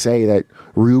shit to say that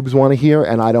rubes want to hear.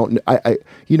 And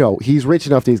he's rich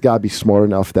enough that he's got to be smart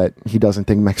enough that he doesn't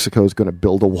think Mexico's going to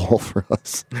build a wall for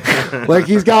us. Like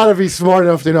he's got to be smart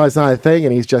enough to know it's not a thing,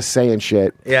 and he's just saying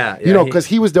shit. Yeah, because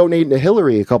he was donating to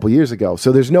Hillary a couple couple years ago.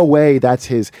 So there's no way that's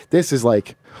his. This is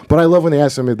like. But I love when they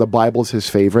ask him if the Bible's his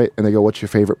favorite, and they go, "What's your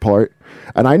favorite part?"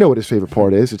 And I know what his favorite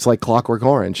part is. It's like Clockwork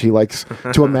Orange. He likes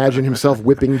to imagine himself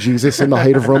whipping Jesus in the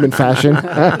height of Roman fashion.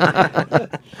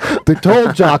 The toe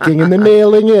jocking and the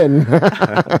nailing in.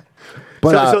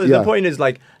 But so the point is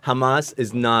like Hamas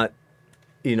is not,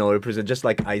 represent just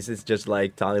like ISIS, just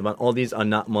like Taliban. All these are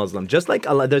not Muslim. Just like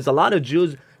there's a lot of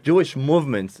Jewish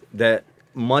movements that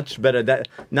much better. That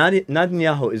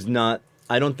Netanyahu is not.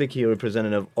 I don't think he's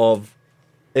representative of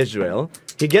Israel.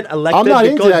 He get elected. I'm not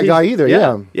into that guy either.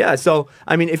 Yeah. So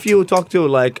I mean, if you talk to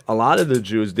like a lot of the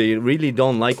Jews, they really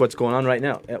don't like what's going on right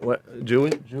now.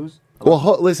 Jews.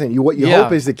 Well, listen. What you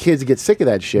hope is the kids get sick of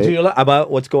that shit. Do you about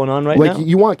what's going on right now?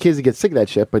 You want kids to get sick of that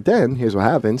shit, but then here's what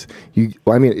happens. In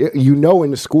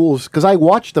the schools, because I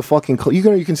watched the fucking.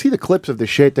 You can see the clips of the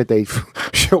shit that they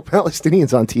show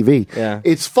Palestinians on TV. Yeah,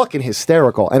 it's fucking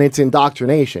hysterical, and it's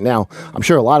indoctrination. Now, I'm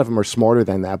sure a lot of them are smarter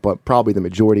than that, but probably the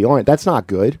majority aren't. That's not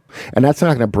good, and that's not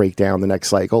going to break down the next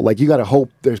cycle. Like you got to hope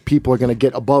there's people are going to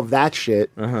get above that shit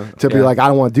to be like, I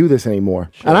don't want to do this anymore.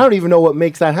 Sure. And I don't even know what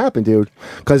makes that happen, dude.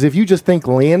 Because if you just think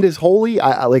land is holy,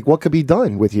 I like what could be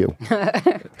done with you?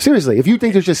 Seriously, if you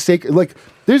think there's just sacred, like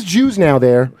there's Jews now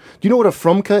there. Do you know what a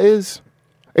frumka is?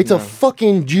 It's a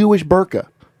fucking Jewish burqa.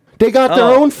 They got their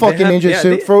own fucking ninja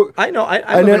suit. I know.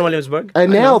 I live in Williamsburg.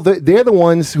 And now they're the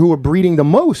ones who are breeding the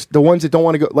most. The ones that don't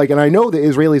want to go. Like, and I know the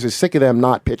Israelis are sick of them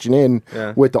not pitching in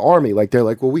with the army. Like, they're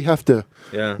like, well, we have to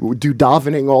do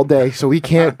davening all day, so we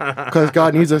can't because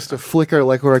God needs us to flicker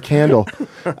like we're a candle.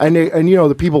 and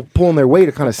the people pulling their weight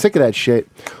are kind of sick of that shit.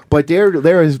 But they're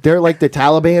like the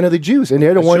Taliban of the Jews, and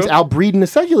they're the ones outbreeding the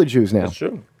secular Jews now. That's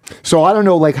true. So I don't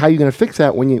know, like, how you're going to fix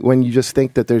that when you just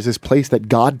think that there's this place that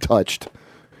God touched.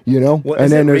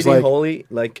 And then there's really holy.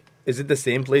 Like, is it the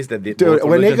same place that they? Dude,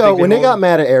 when they got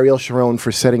mad at Ariel Sharon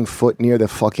for setting foot near the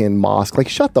fucking mosque, like,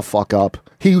 shut the fuck up.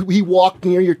 He walked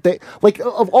near your thing, like,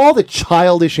 of all the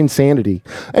childish insanity.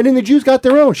 And then the Jews got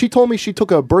their own. She told me she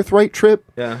took a birthright trip.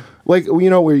 Yeah. Like,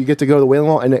 where you get to go to the Wailing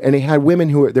Wall, and they had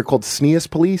women they're called sneeze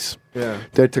police. Yeah.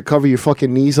 To cover your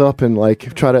fucking knees up and like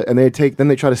they try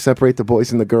to separate the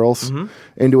boys and the girls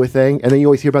into a thing. And then you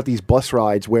always hear about these bus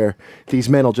rides where these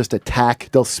men will just attack,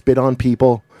 they'll spit on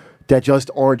people that just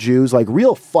aren't Jews, like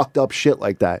real fucked up shit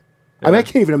like that. Yeah. I mean, I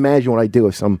can't even imagine what I'd do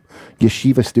if some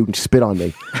yeshiva student spit on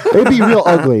me. It'd be real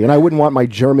ugly, and I wouldn't want my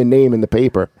German name in the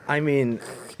paper. I mean,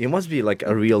 you must be like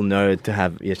a real nerd to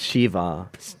have yeshiva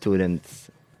students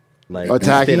like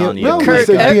attacking on you. No,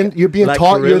 you're being like,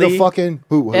 taught really? You're the fucking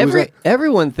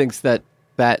everyone thinks that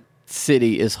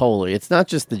city is holy. It's not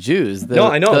just the Jews. No,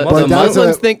 I know. The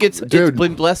Muslims think it's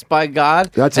been blessed by God,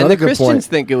 and the Christians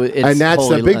think it's and that's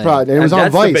the big problem. And it was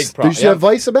on Vice. Did you see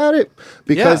Vice about it?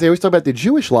 Because they always talk about the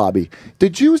Jewish lobby. The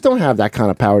Jews don't have that kind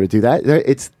of power to do that.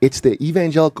 It's the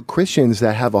evangelical Christians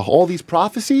that have all these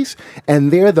prophecies,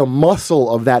 and they're the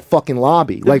muscle of that fucking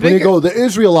lobby. Like when you go the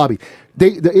Israel lobby.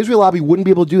 The Israel lobby wouldn't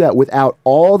be able to do that without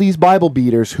all these Bible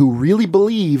beaters who really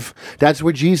believe that's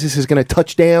where Jesus is going to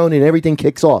touch down and everything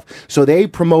kicks off. So they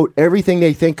promote everything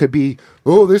they think could be,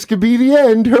 this could be the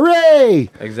end. Hooray!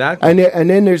 Exactly. And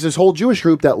then there's this whole Jewish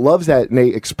group that loves that, and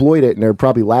they exploit it, and they're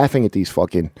probably laughing at these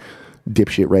fucking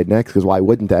dipshit rednecks, because why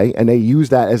wouldn't they? And they use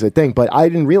that as a thing. But I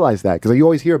didn't realize that, because you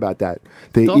always hear about that.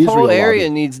 The whole area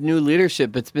needs new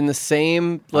leadership. It's been the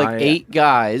same 8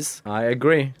 guys. I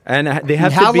agree. And they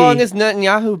have How long has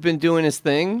Netanyahu been doing his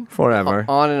thing? Forever.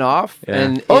 On and off. Yeah.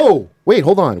 And wait,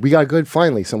 hold on. We got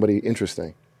finally somebody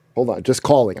interesting. Hold on, just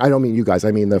calling. I don't mean you guys.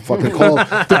 I mean the fucking call.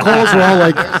 The calls were all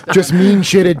like just mean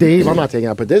shit at Dave. I'm not taking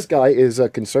out. But this guy is a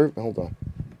conservative. Hold on.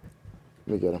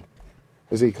 Let me get him.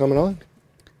 Is he coming on?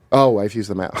 Oh, I've used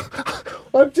them out.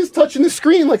 I'm just touching the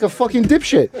screen like a fucking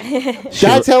dipshit.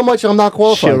 That's how much I'm not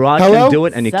qualified. Sherrod can do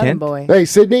it, and he can't. Boy. Hey,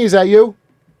 Sydney, is that you?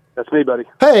 That's me, buddy.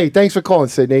 Hey, thanks for calling,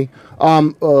 Sydney.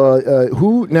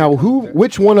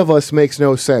 Which one of us makes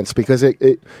no sense? Because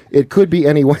it could be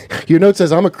anyone. Your note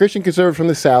says, I'm a Christian conservative from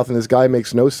the South, and this guy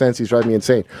makes no sense. He's driving me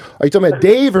insane. Are you talking about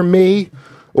Dave or me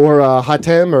or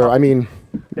Hatem or,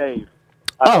 Dave.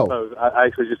 I suppose. I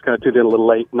actually just kind of tuned in a little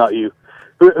late, not you.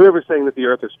 Whoever's saying that the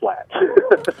Earth is flat.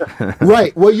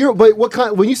 Right. Well, but what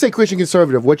kind? When you say Christian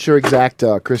conservative, what's your exact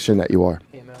Christian that you are?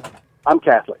 I'm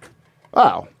Catholic.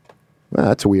 Oh, well,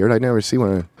 that's weird. I never see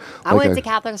one. I went to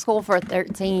Catholic school for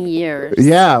 13 years.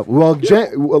 Yeah. Well,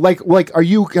 are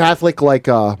you Catholic? Like,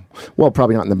 well,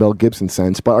 probably not in the Mel Gibson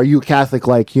sense, but are you Catholic?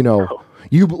 Like, you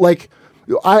like.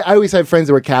 I always had friends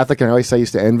that were Catholic, and I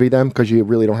used to envy them because you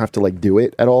really don't have to do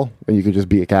it at all, and you could just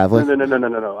be a Catholic.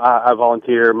 No. I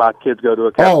volunteer. My kids go to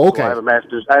a Catholic school. I have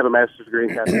a master's degree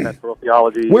in Catholic pastoral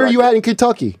theology. Where are you at in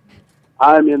Kentucky?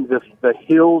 I'm in the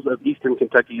hills of eastern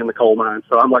Kentucky in the coal mines,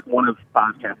 so I'm like one of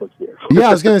 5 Catholics here. Yeah,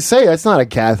 I was going to say, that's not a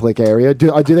Catholic area.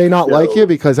 Do they not like you?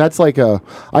 Because that's like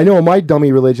I know in my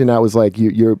dummy religion that was like,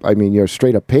 you're a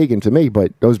straight up pagan to me,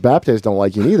 but those Baptists don't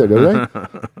like you neither, do they?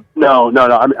 No.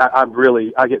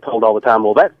 I get told all the time,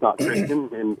 well, that's not Christian,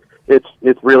 and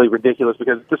it's really ridiculous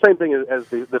because it's the same thing as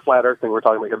the flat earth thing we're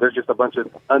talking about. There's just a bunch of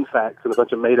unfacts and a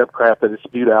bunch of made up crap that is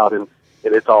spewed out, and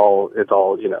it's all,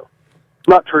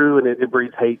 not true, and it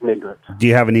breeds hate and ignorance. Do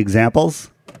you have any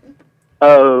examples?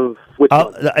 Of which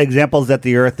examples that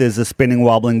the Earth is a spinning,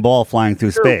 wobbling ball flying through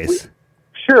space?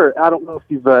 Sure. I don't know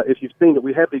if you've seen it.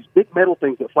 We have these big metal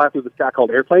things that fly through the sky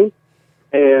called airplanes.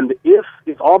 And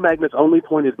if all magnets only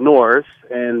pointed north,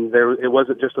 and it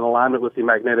wasn't just in alignment with the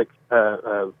magnetic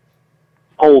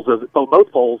poles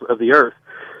both poles of the Earth,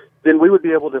 then we would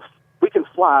be able to. We can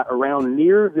fly around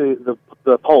near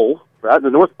the pole, right, the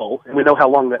North Pole, and we know how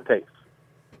long that takes.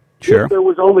 Sure. If there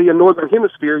was only a northern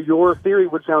hemisphere, your theory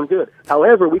would sound good.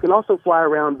 However, we can also fly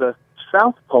around the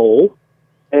South Pole,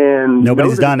 and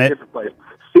nobody's done it.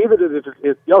 See that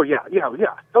it's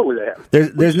totally they have.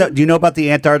 There's no. Do you know about the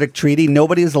Antarctic Treaty?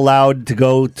 Nobody is allowed to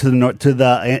go to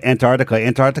the Antarctica.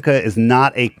 Antarctica is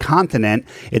not a continent.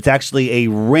 It's actually a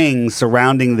ring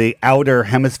surrounding the outer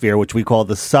hemisphere, which we call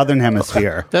the southern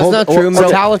hemisphere. That's not true.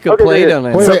 Metallica played on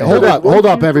it. Wait, hold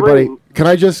up, everybody. Can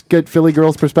I just get Philly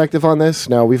Girl's perspective on this?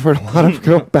 Now, we've heard a lot of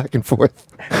going back and forth.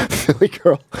 Philly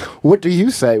Girl, what do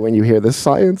you say when you hear this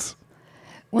science?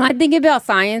 When I think about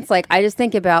science, like I just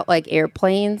think about like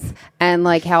airplanes and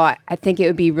like how I think it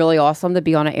would be really awesome to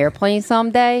be on an airplane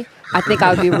someday. I think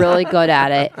I would be really good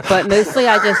at it. But mostly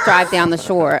I just drive down the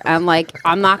shore. And like,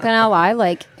 I'm not going to lie,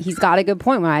 like he's got a good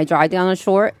point. When I drive down the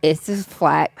shore, it's just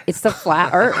flat. It's the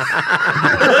flat earth.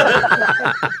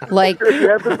 Like, you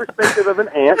have the perspective of an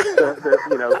ant.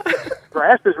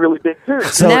 Grass is really big too.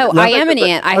 So, no, I am an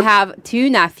ant. I have 2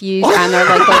 nephews and they're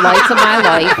like the lights of my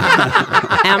life.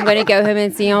 And I'm going to go home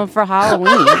and see them for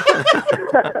Halloween.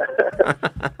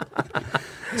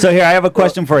 So here, I have a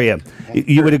question for you.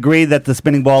 You would agree that the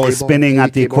spinning ball is spinning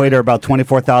at the equator about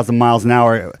 24,000 miles an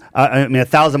hour.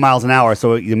 1,000 miles an hour,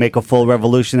 so you make a full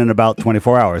revolution in about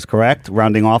 24 hours, correct?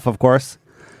 Rounding off, of course?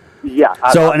 Yeah.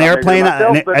 So an airplane...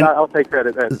 I'll take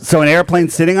credit. So an airplane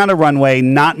sitting on a runway,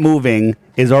 not moving,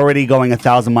 is already going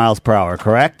 1,000 miles per hour,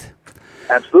 correct?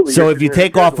 Absolutely. So if you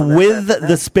take off with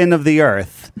the spin of the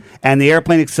Earth and the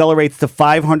airplane accelerates to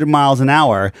 500 miles an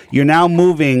hour, you're now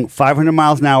moving 500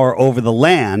 miles an hour over the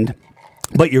land,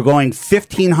 but you're going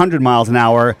 1,500 miles an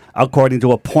hour according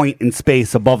to a point in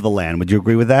space above the land. Would you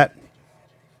agree with that?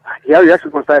 Yeah, you're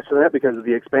actually going faster than that because of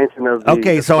the expansion of the...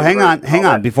 Okay, so hang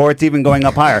on, before it's even going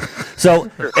up higher.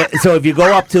 So if you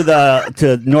go up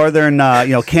to northern,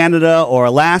 Canada or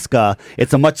Alaska,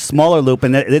 it's a much smaller loop,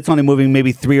 and it's only moving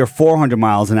maybe 300 or 400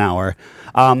 miles an hour.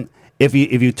 If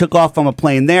you took off from a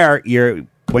plane there,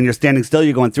 when you're standing still,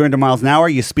 you're going 300 miles an hour.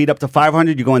 You speed up to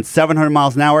 500, you're going 700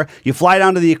 miles an hour. You fly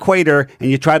down to the equator,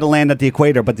 and you try to land at the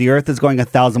equator, but the Earth is going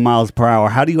 1,000 miles per hour.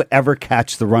 How do you ever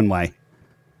catch the runway?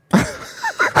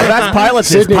 I've asked pilots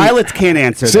this. Pilots can't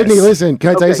answer this. Sydney, listen, can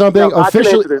I tell you something? No, I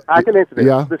can answer this.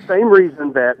 Yeah. The same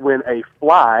reason that when a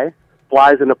fly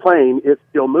flies in a plane, it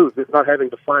still moves. It's not having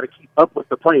to fly to keep up with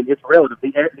the plane. It's relative.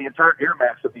 The entire air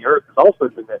mass of the Earth is also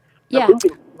doing that. Yeah.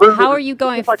 How are you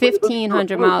going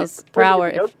 1,500 miles per hour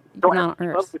if you're not on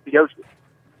Earth?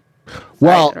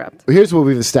 Well, here's what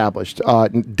we've established.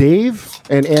 Dave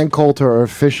and Ann Coulter are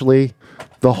officially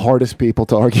the hardest people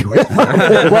to argue with.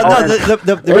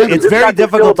 It's very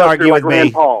difficult to argue with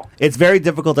me. It's very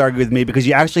difficult to argue with me because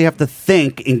you actually have to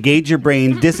think, engage your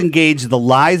brain, disengage the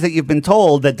lies that you've been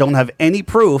told that don't have any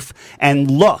proof, and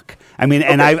look. I mean,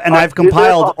 and I've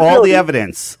compiled all the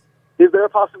evidence. Is there a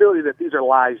possibility that these are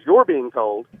lies you're being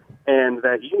told, and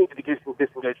that you need to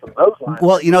disengage from those lies?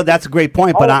 Well, that's a great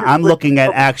point, but I'm looking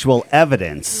at actual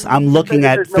evidence. I'm looking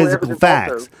at physical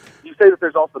facts. You say that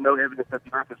there's also no evidence that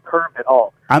the Earth is curved at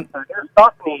all.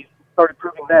 Aristophanes started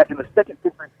proving that in the 2nd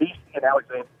century BC in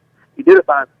Alexandria. He did it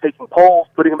by taking poles,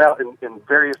 putting them out in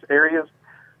various areas.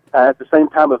 At the same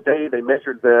time of day, they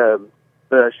measured the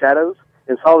shadows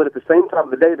and saw that at the same time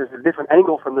of the day, there's a different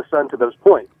angle from the sun to those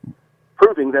points,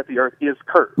 proving that the Earth is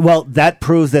curved. Well, that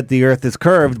proves that the Earth is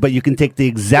curved, but you can take the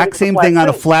exact same thing on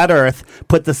a flat Earth,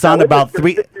 put the sun about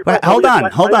 3... Hold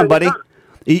on, buddy.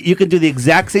 You can do the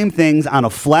exact same things on a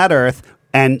flat Earth,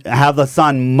 and have the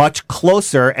sun much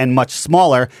closer and much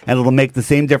smaller, and it'll make the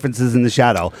same differences in the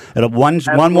shadow. One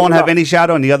won't have any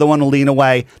shadow, and the other one will lean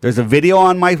away. There's a video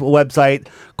on my website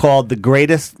called "The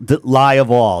Greatest Lie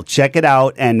of All." Check it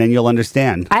out, and then you'll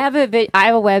understand. I have a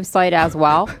website as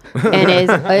well, and it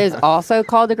is also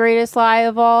called "The Greatest Lie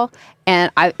of All."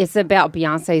 And it's about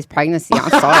Beyonce's pregnancy.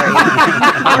 I'm sorry.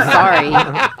 I'm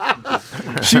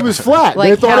sorry. She was flat.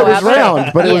 Like, they thought it was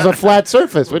round, but it was a flat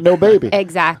surface with no baby.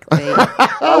 Exactly.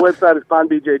 Our website is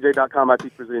findbjj.com. I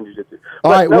teach Brazilian Jiu-Jitsu.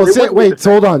 All right.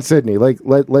 Hold on, Sydney. Let's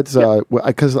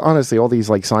because honestly, all these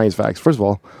science facts. First of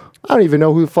all, I don't even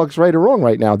know who the fuck's right or wrong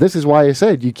right now. This is why I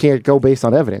said you can't go based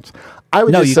on evidence. I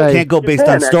would just say can't go based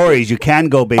on stories. You can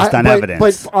go based on evidence.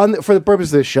 But for the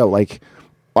purpose of this show,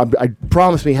 I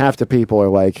promise me half the people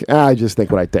are I just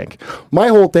think what I think. My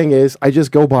whole thing is I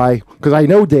just go by, because I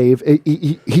know Dave,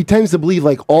 he tends to believe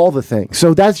all the things.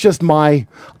 So that's just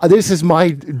this is my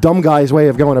dumb guy's way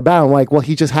of going about. I'm well,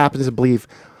 he just happens to believe.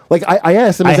 I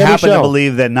asked him, I happen to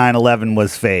believe that 9/11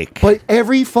 was fake. But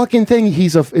every fucking thing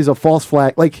is a false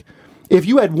flag. If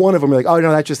you had one of them, you're oh,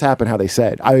 no, that just happened how they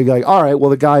said. I would be all right, well,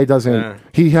 the guy doesn't,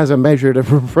 he has a measured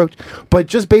approach. But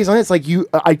just based on it, it's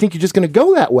I think you're just going to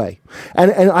go that way.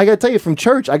 And I got to tell you, from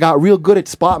church, I got real good at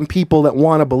spotting people that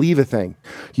want to believe a thing.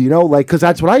 Because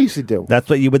that's what I used to do. That's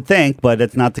what you would think, but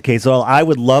it's not the case at all. I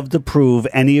would love to prove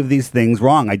any of these things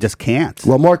wrong. I just can't.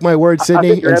 Well, mark my words,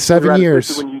 Sydney, in 7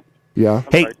 years. Especially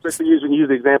when you use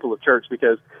the example of church,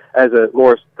 because as a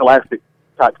more scholastic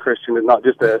type Christian and not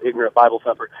just an ignorant Bible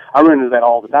thumper, I run into that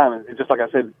all the time. And just like I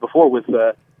said before, with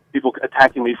people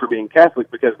attacking me for being Catholic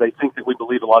because they think that we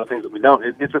believe a lot of things that we don't.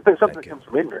 It's something that comes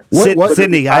from ignorance.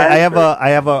 Sydney, I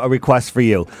have a request for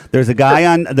you. There's a guy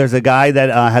that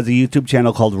has a YouTube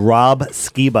channel called Rob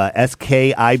Skiba,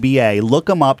 Skiba. Look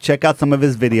him up, check out some of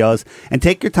his videos, and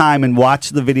take your time and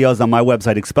watch the videos on my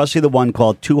website, especially the one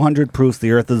called 200 Proofs the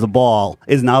Earth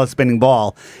is not a spinning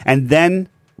ball, and then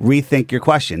rethink your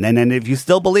question. And then if you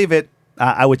still believe it,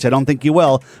 which I don't think you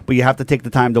will, but you have to take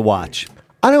the time to watch.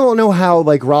 I don't know how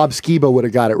Rob Skiba would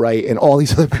have got it right, and all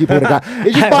these other people would have got it.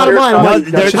 It's just bottom line.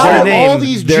 All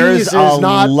these geniuses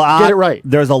not get it right.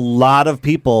 There's a lot of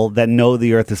people that know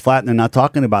the Earth is flat, and they're not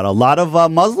talking about it. A lot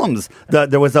of Muslims.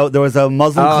 There was a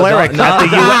Muslim cleric at the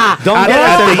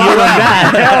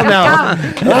Hell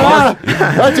no.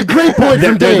 That's a great point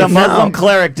from Dave. There's a Muslim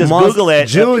cleric. Just Google it.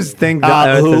 Jews think the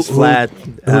Earth is flat.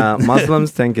 Muslims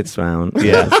think it's round.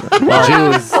 Yes.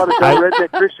 Jews.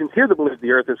 Redneck Christians here that believe the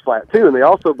Earth is flat too, and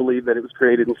they also believe that it was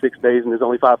created in 6 days and is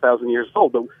only 5,000 years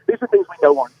old. But these are things we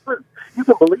know aren't true. You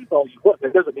can believe all you want,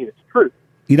 that doesn't mean it's true.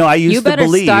 I used to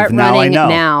believe. You better start now running I know.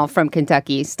 now from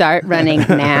Kentucky. Start running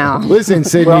now. Listen,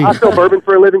 Sydney. Well, I sell bourbon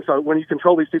for a living, so when you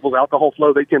control these people's alcohol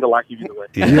flow, they tend to like you either way.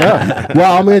 Yeah.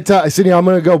 Well, I'm going to tell Sydney, I'm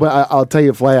going to go, but I'll tell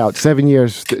you flat out. 7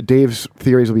 years, Dave's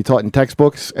theories will be taught in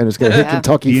textbooks, and it's going to hit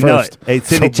Kentucky first. Hey,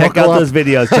 Sydney, check out those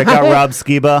videos. Check out Rob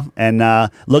Skiba, and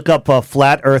look up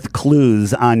Flat Earth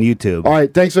Clues on YouTube. All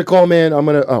right. Thanks for the call, man.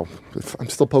 I'm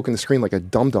still poking the screen like a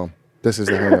dum-dum. This is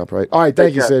the hang-up, right? All right.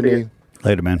 Thank you, Sydney.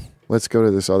 Later, man. Let's go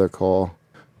to this other call.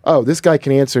 Oh, this guy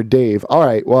can answer Dave. All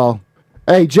right, well,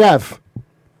 hey, Jeff.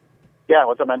 Yeah,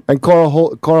 what's up, man? And Carl,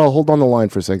 hold on the line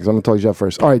for a second, 'cause I'm going to talk to Jeff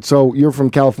first. All right, so you're from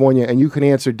California, and you can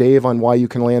answer Dave on why you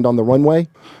can land on the runway?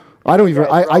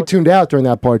 I tuned out during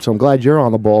that part, so I'm glad you're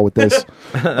on the ball with this.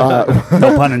 No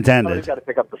pun intended. Somebody's got to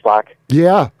pick up the slack.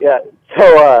 Yeah. Yeah,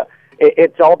 so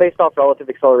it's all based off relative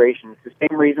acceleration. It's the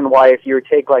same reason why if you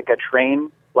take a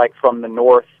train, from the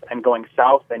north and going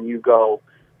south, and you go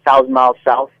 1,000 miles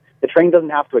south, the train doesn't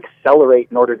have to accelerate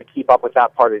in order to keep up with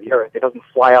that part of the Earth. It doesn't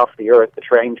fly off the Earth. The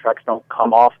train tracks don't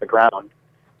come off the ground.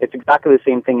 It's exactly the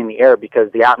same thing in the air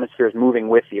because the atmosphere is moving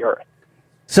with the Earth.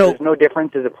 So there's no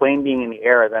difference as a plane being in the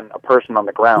air than a person on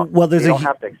the ground. Well, there's you don't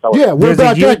have to accelerate. Yeah, what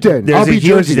about that then? There's a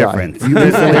huge difference.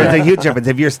 There's a huge difference.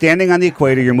 If you're standing on the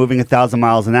equator, you're moving 1,000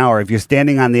 miles an hour. If you're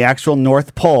standing on the actual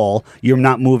North Pole, you're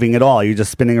not moving at all. You're just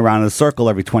spinning around in a circle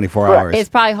every 24 hours. It's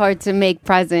probably hard to make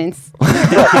presents.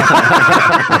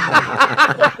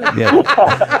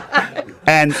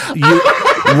 And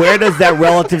where does that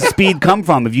relative speed come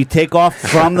from? If you take off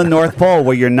from the North Pole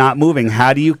where you're not moving,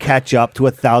 how do you catch up to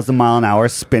 1,000 mile an hour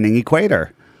spinning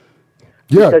equator?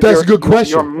 Yeah, that's a good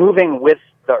question. You're moving with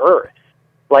the Earth.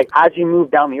 like as you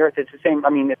move down the Earth, it's the same. I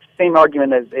mean, it's the same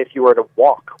argument as if you were to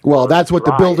walk. Well, that's what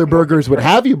the Bilderbergers would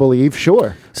have you believe.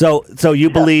 Sure. So you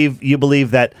believe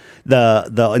that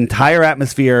the entire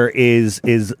atmosphere is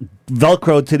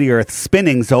velcroed to the Earth,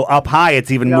 spinning. So up high,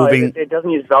 it's even moving. It doesn't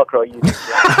use Velcro. It uses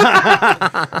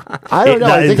I don't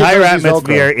know. The entire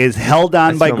atmosphere Velcro. is held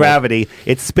on by gravity.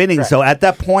 It's spinning. Correct. So at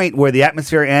that point where the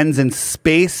atmosphere ends and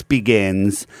space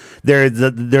begins, there's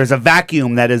a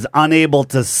vacuum that is unable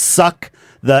to suck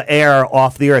the air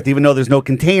off the Earth, even though there's no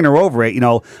container over it,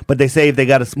 but they say if they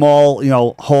got a small,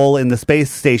 hole in the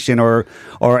space station or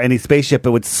any spaceship,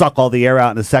 it would suck all the air out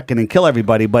in a second and kill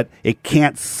everybody, but it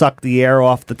can't suck the air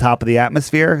off the top of the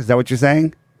atmosphere. Is that what you're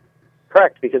saying?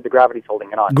 Correct, because the gravity's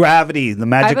holding it on. Gravity, the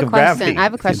magic of gravity. I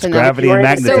have a question. It's gravity and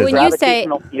magnetism. So when you say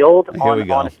field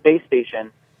on a space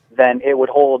station, then it would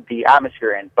hold the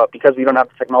atmosphere in. But because we don't have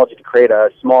the technology to create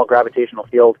a small gravitational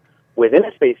field within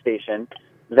a space station,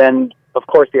 then of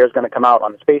course the air is going to come out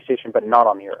on the space station, but not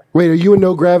on the Earth. Wait, are you a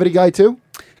no gravity guy too?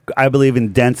 I believe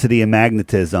in density and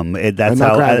magnetism. That's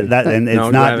not how gravity. and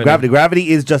it's not gravity. Gravity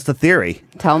is just a theory.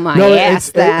 Tell my No,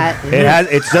 ass that.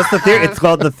 It's just a theory. It's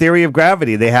called the theory of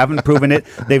gravity. They haven't proven it.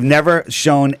 They've never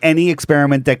shown any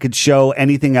experiment that could show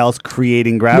anything else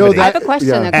creating gravity. I have a question.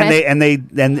 Yeah. Okay? And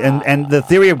the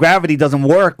theory of gravity doesn't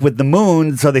work with the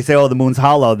moon, so they say, oh, the moon's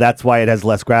hollow. That's why it has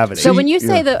less gravity. So when you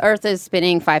say the Earth is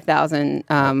spinning 5,000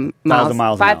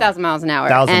 miles, 5,000 miles an hour,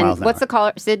 1,000 and miles an what's hour. the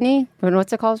caller? Sydney?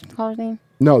 What's the caller's name?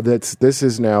 No, this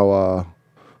is now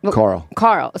Carl.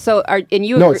 Carl. So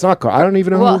you? No, agree- it's not Carl. I don't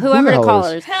even know. Well, who whoever the the hell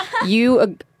caller is. is,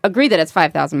 you agree that it's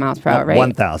 5,000 miles per hour, right?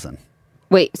 1,000.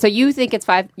 Wait, so you think it's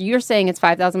You're saying it's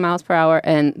 5,000 miles per hour,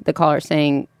 and the caller is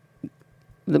saying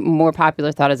the more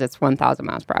popular thought is it's 1,000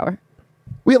 miles per hour.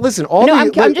 Wait, listen.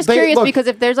 I'm just curious look, because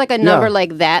if there's like a number Yeah.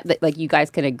 like that like you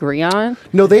guys can agree on,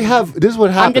 No, they have. This is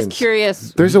what happens. I'm just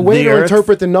curious. There's a way The to Earth-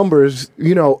 interpret the numbers.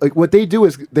 Like what they do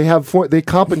is they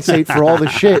compensate for all the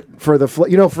shit for the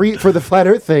for the flat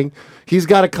Earth thing. He's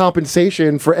got a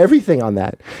compensation for everything on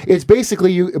that. It's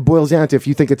basically it boils down to if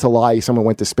you think it's a lie, someone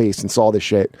went to space and saw this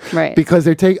shit, Right. Because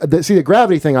they the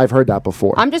gravity thing. I've heard that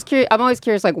before. I'm just curious. I'm always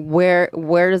curious, like where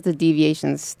does the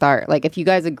deviation start? Like if you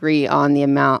guys agree on the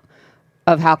amount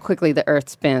of how quickly the Earth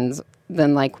spins,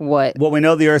 then like what? Well, we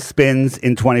know the Earth spins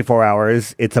in 24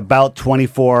 hours. It's about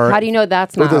 24. How do you know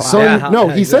that's But not the a lie?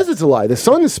 sun. He says it's a lie. The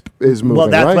sun is moving. Well,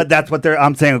 right? that's what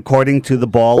I'm saying according to the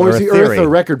ball Or Earth is the theory. Earth a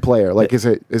record player? Like, is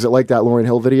it like that Lauryn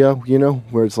Hill video?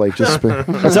 Where it's like just spin.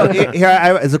 So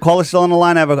here, is the caller still on the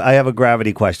line? I have a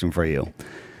gravity question for you.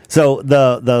 So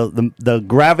the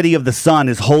gravity of the sun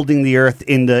is holding the Earth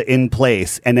in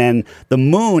place, and then the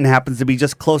moon happens to be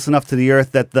just close enough to the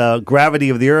Earth that the gravity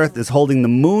of the Earth is holding the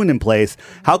moon in place.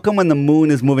 How come when the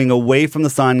moon is moving away from the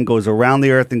sun, goes around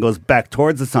the Earth, and goes back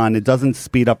towards the sun, it doesn't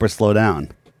speed up or slow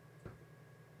down?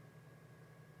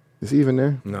 Is he even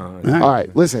there? No. All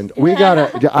right, listen. We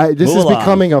gotta. This Move is along.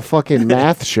 becoming a fucking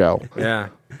math show. Yeah.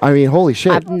 I mean, holy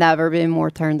shit. I've never been more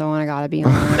turned on. I gotta be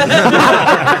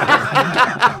honest.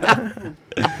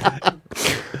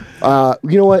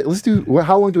 You know what? Let's do.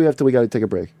 How long do we have till we got to take a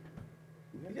break?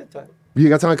 You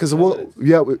got time? Because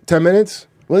 10 minutes.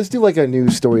 Let's do like a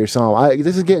news story or something.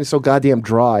 This is getting so goddamn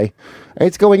dry.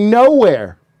 It's going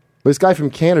nowhere. This guy from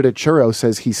Canada, Churro,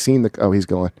 says he's seen the. Oh, he's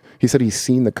going. He said he's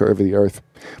seen the curve of the Earth,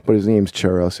 but his name's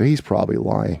Churro, so he's probably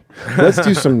lying. Let's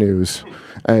do some news.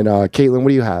 And Caitlin, what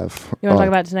do you have? You want to talk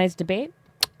about tonight's debate?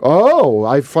 Oh,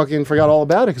 I fucking forgot all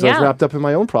about it because I was Yeah. wrapped up in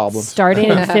my own problems. Starting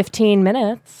in 15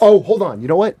 minutes. Oh, hold on. You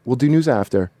know what? We'll do news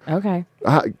after. Okay.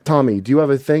 Tommy, do you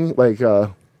have a thing like?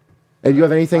 And do you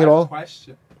have anything at all?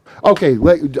 Question. Okay,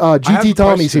 GT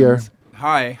Tommy's here.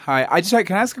 Hi.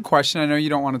 Can I ask a question? I know you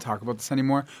don't want to talk about this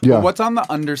anymore. Yeah. But what's on the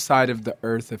underside of the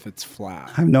Earth if it's flat?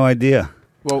 I have no idea.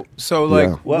 Well, so like,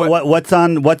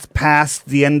 Yeah. What's past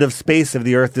the end of space if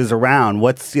the Earth is around?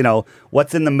 What's in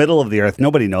the middle of the Earth?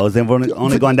 Nobody knows. They've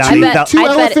only gone down. Two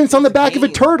elephants on the back of a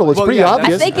turtle. It's Well, pretty yeah,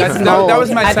 obvious. I think it's that mold.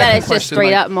 was my I second bet it's just question,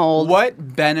 straight like, up mold.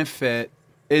 What benefit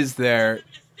is there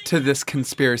to this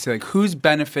conspiracy? Like, who's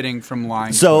benefiting from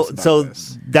lying? So to us about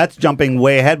this? that's jumping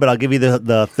way ahead, but I'll give you the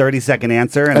 30-second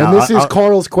answer. And this is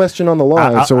Carl's question on the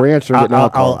line, so we're answering it now.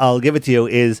 Carl. I'll give it to you.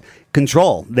 Is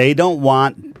control. They don't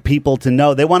want people to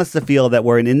know. They want us to feel that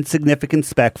we're an insignificant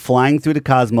speck flying through the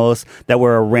cosmos, that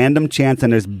we're a random chance,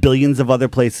 and there's billions of other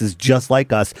places just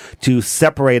like us to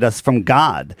separate us from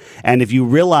God. And if you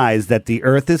realize that the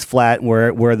Earth is flat,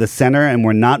 we're the center, and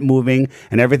we're not moving,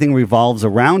 and everything revolves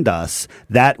around us,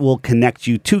 that will connect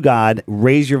you to God,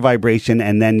 raise your vibration,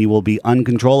 and then you will be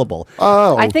uncontrollable.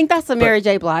 Oh, I think that's the Mary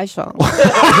J. Blige song.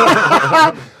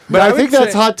 But I think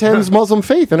that's Hot 10's Muslim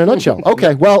faith in a nutshell.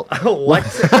 Okay, well, What?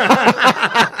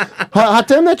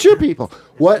 Hatem, that's your people.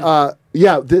 What?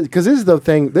 Yeah, because this is the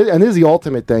thing, and this is the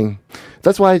ultimate thing.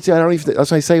 That's why I don't even.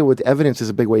 That's why I say with evidence is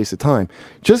a big waste of time.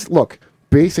 Just look.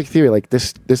 Basic theory, like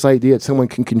this idea that someone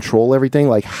can control everything.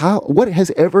 Like have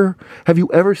you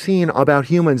ever seen about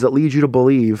humans that leads you to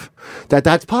believe that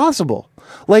that's possible?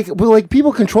 Like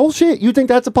people control shit. You think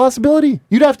that's a possibility?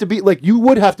 You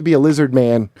would have to be a lizard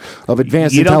man of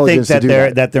advanced intelligence. You don't think to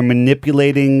do that they're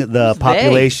manipulating the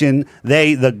population?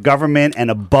 The government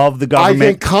and above the government. I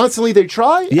think constantly they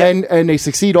try and they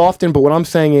succeed often. But what I'm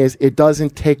saying is it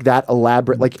doesn't take that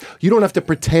elaborate. Like you don't have to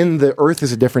pretend the Earth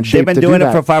is a different shape. They've been doing it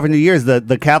for 500 years.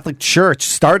 The Catholic Church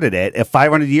started it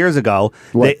 500 years ago.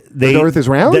 The Earth is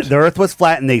round. The Earth was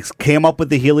flat, and they came up with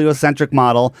the heliocentric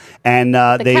model. And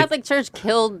the Catholic Church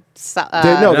killed.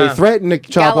 They threatened to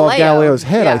chop off Galileo's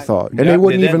head. I thought, and they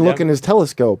wouldn't even look in his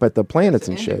telescope at the planets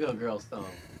and shit. Girls don't.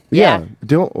 Yeah.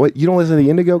 You don't listen to the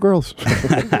Indigo Girls?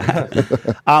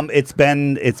 It's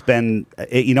been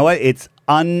you know what? It's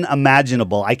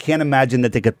unimaginable. I can't imagine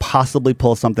that they could possibly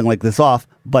pull something like this off.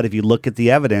 But if you look at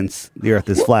the evidence, the Earth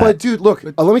is flat. But dude, look,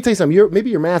 let me tell you something. Maybe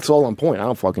your math's all on point. I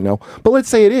don't fucking know. But let's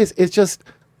say it is. It's just.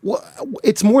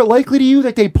 It's more likely to you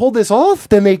that they pulled this off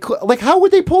than they could. Like, how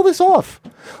would they pull this off?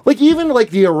 Like, even like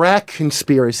the Iraq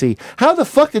conspiracy. How the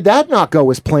fuck did that not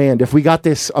go as planned if we got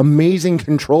this amazing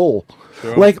control?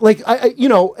 Sure.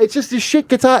 It's just this shit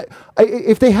gets out.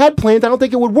 If they had planned, I don't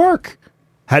think it would work.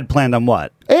 Had planned on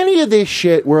what? Any of this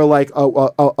shit where like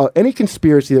any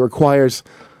conspiracy that requires.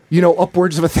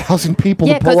 Upwards of 1,000 people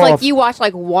to pull off. Yeah, because like you watch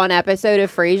like one episode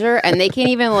of Frasier, and they can't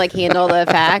even like handle the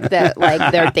fact that like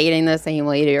they're dating the same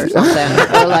lady or something,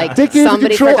 or like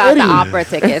somebody forgot the opera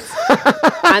tickets,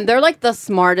 and they're like the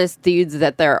smartest dudes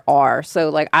that there are. So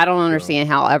like I don't understand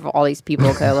how all these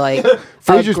people could like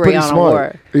Frasier's agree pretty on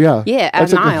smart. a war. Yeah,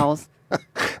 Ed Niles.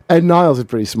 Ed Niles is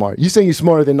pretty smart. You saying he's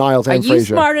smarter than Niles and Frasier? Are you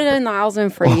smarter than Niles and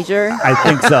Frasier? I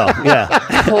think so. Yeah.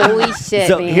 Holy shit,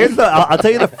 so man. I'll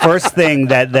tell you the first thing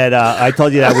that I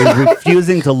told you that I was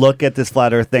refusing to look at this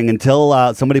flat Earth thing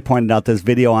until somebody pointed out this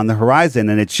video on the horizon,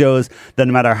 and it shows that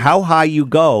no matter how high you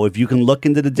go, if you can look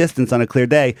into the distance on a clear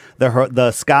day,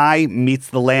 the sky meets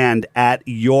the land at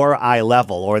your eye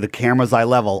level or the camera's eye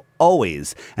level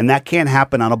always, and that can't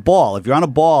happen on a ball. If you're on a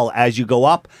ball, as you go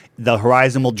up, the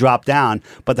horizon will drop down,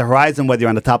 but the horizon, whether you're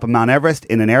on the top of Mount Everest,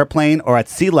 in an airplane, or at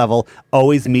sea level,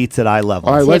 always meets at eye level.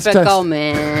 All right, let's Typical,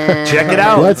 man. Check it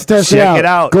out. Let's test it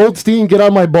out. Goldstein, get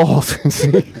on my balls and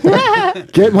see.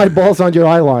 Get my balls on your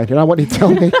eye line, and I want you to tell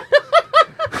me.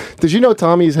 Did you know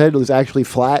Tommy's head was actually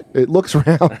flat? It looks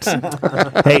round.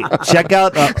 Hey, check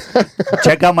out my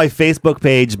Facebook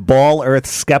page, Ball Earth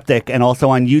Skeptic, and also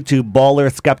on YouTube, Ball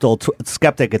Earth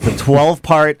Skeptic. It's a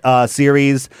 12-part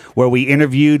series where we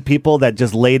interviewed people that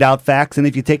just laid out facts, and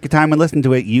if you take your time and listen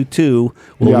to it, you too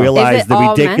will realize the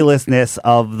ridiculousness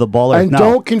of the Ball Earth. And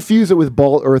don't confuse it with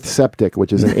Ball Earth Septic,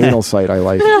 which is an anal site I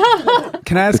like.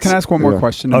 Can I ask one more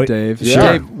question of Dave? Sure.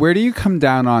 Dave, where do you come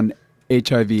down on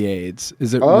HIV/AIDS?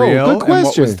 Is it Oh, real? good question. And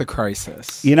what was the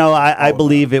crisis? I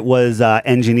believe it was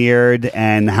engineered,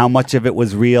 and how much of it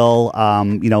was real,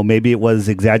 maybe it was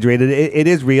exaggerated. It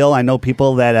is real. I know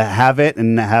people that have it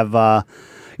and have, but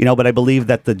I believe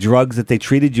that the drugs that they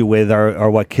treated you with are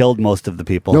what killed most of the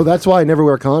people. No, that's why I never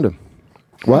wear a condom.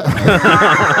 What?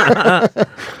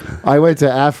 I went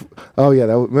to Oh yeah,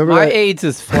 remember My that? AIDS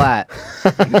is flat.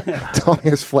 Tommy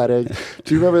has flat egg.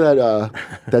 Do you remember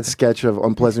that sketch of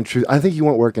Unpleasant Truth? I think you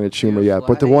weren't working at Schumer yet,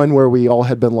 but the one where we all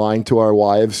had been lying to our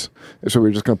wives, so we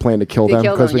were just going to plan to kill them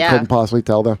because we couldn't possibly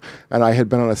tell them. And I had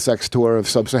been on a sex tour of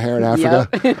sub-Saharan Africa,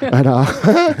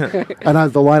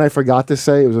 and the line I forgot to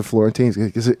say, it was a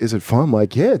Florentine. Is it fun? I'm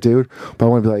like, yeah, dude. But I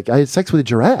want to be like, I had sex with a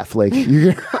giraffe. Like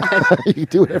you can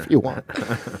do whatever you want.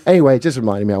 Anyway, it just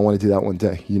reminded me I want to do that one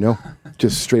day.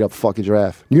 Just straight up fuck a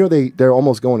giraffe. They're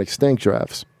almost going extinct,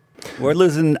 giraffes. We're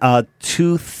losing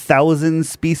 2,000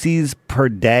 species per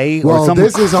day, well, or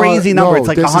some crazy number. It's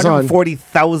like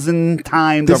 140,000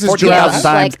 times or 40,000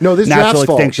 times. No, this is natural giraffes'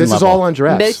 extinction fault. This is all on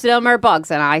giraffes. Most of them are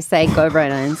bugs, and I say go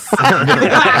rodents.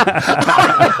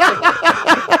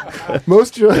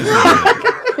 Most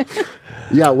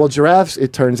yeah, well, giraffes,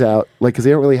 it turns out, because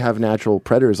they don't really have natural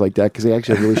predators like that, because they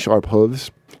actually have really sharp hooves,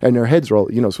 and their heads are all,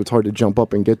 so it's hard to jump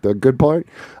up and get the good part.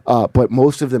 But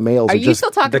most of the males are you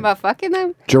still talking about fucking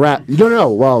them? Giraffe?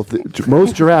 No. Well,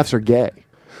 most giraffes are gay,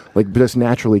 just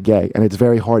naturally gay, and it's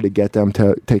very hard to get them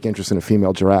to take interest in a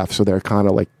female giraffe, so they're kind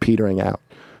of petering out.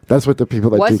 That's what the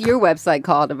people that What's do. your website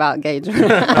called about gay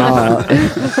giraffes?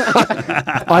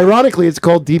 Ironically, it's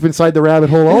called Deep Inside the Rabbit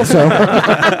Hole also.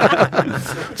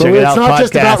 But it's not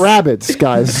just about rabbits,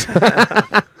 guys.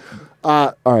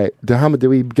 All right. How do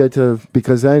we get to?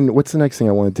 Because then, what's the next thing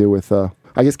I want to do with? I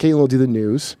guess Caitlin will do the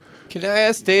news. Can I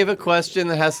ask Dave a question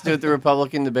that has to do with the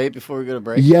Republican debate before we go to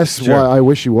break? Yes. Sure. Well, I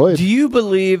wish you would. Do you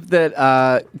believe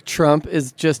that Trump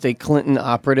is just a Clinton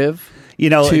operative?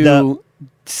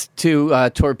 To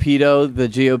torpedo the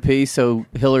GOP, so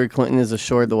Hillary Clinton is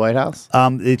assured the White House.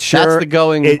 It sure That's the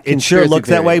going. It sure looks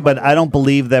that way, but I don't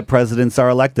believe that presidents are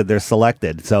elected; they're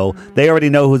selected. So they already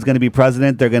know who's going to be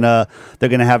president. They're gonna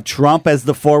have Trump as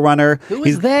the forerunner. Who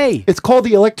is they? It's called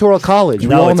the Electoral College.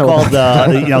 No, it's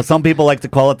called some people like to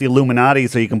call it the Illuminati,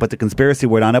 so you can put the conspiracy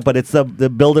word on it. But it's the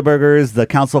Bilderbergers, the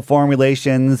Council of Foreign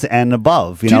Relations, and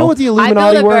above. Do you know what the Illuminati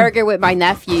I built a were? burger with my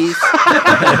nephews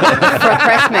for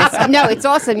Christmas. No, it's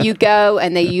awesome. You go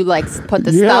and you like put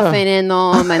the stuff in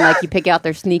them, and like you pick out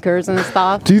their sneakers and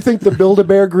stuff. Do you think the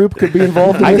Build-A-Bear group could be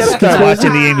involved in I this? gotta start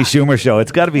watching the Amy Schumer show.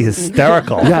 It's got to be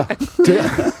hysterical. Yeah.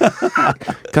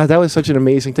 God, that was such an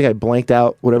amazing thing. I blanked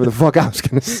out whatever the fuck I was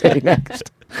going to say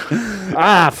next.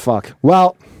 Fuck.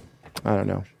 Well, I don't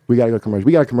know. We got to go commercial.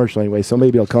 We got a commercial anyway, so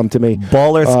maybe it'll come to me.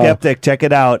 Baller Skeptic, check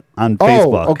it out on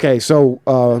Facebook. Oh, okay. So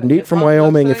Nate from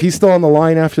Wyoming, if he's still on the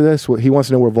line after this, he wants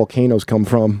to know where volcanoes come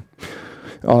from.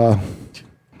 Are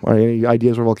any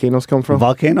ideas where volcanoes come from?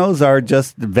 Volcanoes are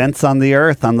just vents on the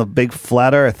earth, on the big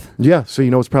flat earth. Yeah, so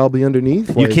it's probably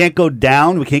underneath. You can't go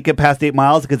down. We can't get past 8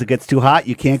 miles because it gets too hot.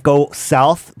 You can't go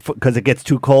south because it gets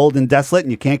too cold and desolate.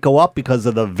 And you can't go up because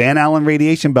of the Van Allen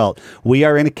radiation belt. We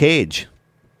are in a cage.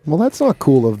 Well, that's not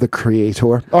cool of the creator.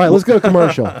 All right, let's go to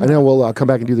commercial, and then we'll come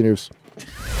back and do the news.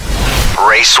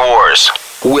 Race Wars.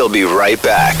 We'll be right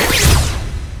back.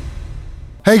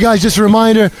 Hey, guys, just a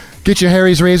reminder. Get your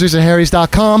Harry's razors at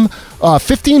harrys.com.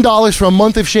 $15 for a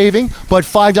month of shaving, but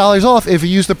 $5 off if you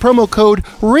use the promo code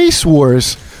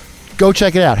RACEWARS. Go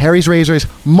check it out. Harry's Razors,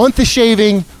 month of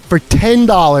shaving for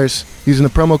 $10 using the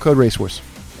promo code RACEWARS.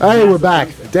 Hey, we're back.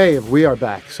 Dave, we are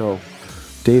back. So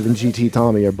Dave and GT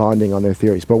Tommy are bonding on their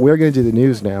theories. But we're going to do the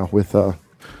news now with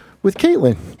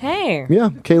Caitlin. Hey. Yeah,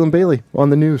 Caitlin Bailey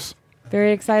on the news.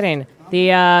 Very exciting.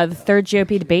 The third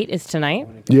GOP debate is tonight.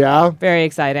 Yeah. Very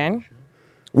exciting.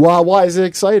 Well, why is it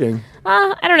exciting?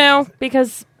 I don't know,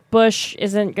 because Bush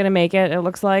isn't going to make it, it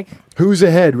looks like. Who's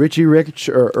ahead, Richie Rich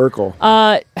or Urkel?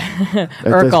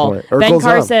 Urkel. Ben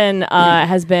Carson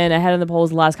has been ahead in the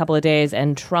polls the last couple of days,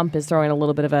 and Trump is throwing a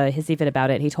little bit of a hissy fit about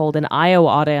it. He told an Iowa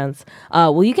audience,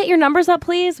 will you get your numbers up,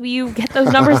 please? Will you get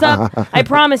those numbers up? I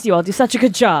promise you, I'll do such a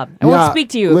good job. I won't speak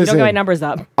to you if you don't get my numbers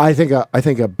up. I think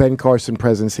a Ben Carson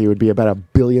presidency would be about 1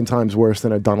 billion times worse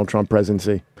than a Donald Trump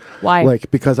presidency. Why?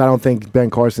 Because I don't think Ben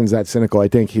Carson's that cynical. I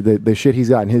think the shit he's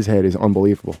got in his head is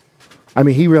unbelievable. I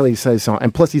mean, he really says something.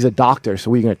 And plus, he's a doctor,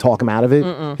 so we're going to talk him out of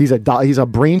it. He's a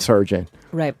brain surgeon.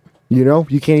 Right. You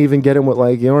can't even get him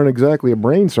with, you aren't exactly a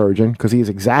brain surgeon, because he's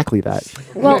exactly that.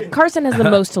 Well, Carson has the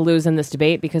most to lose in this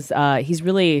debate because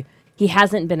he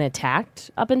hasn't been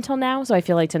attacked up until now. So I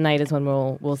feel like tonight is when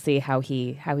we'll see how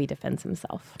he defends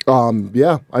himself.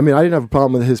 Yeah. I mean, I didn't have a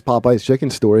problem with his Popeye's chicken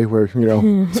story where,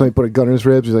 somebody put a gun in his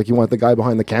ribs. He's like, you want the guy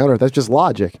behind the counter? That's just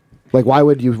logic. Like, why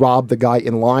would you rob the guy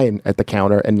in line at the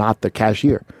counter and not the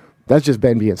cashier? That's just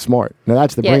Ben being smart. Now,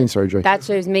 that's the brain surgery. That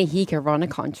shows me he can run a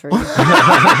country. That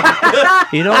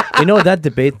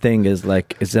debate thing is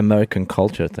it's an American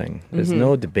culture thing. There's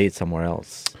no debate somewhere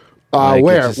else.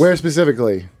 Where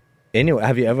specifically? Anyway,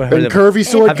 have you ever heard of curvy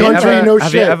sword country?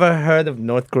 Have you ever heard of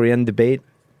North Korean debate?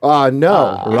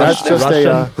 No. That's just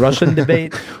Russian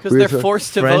debate. Because they're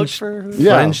forced to vote for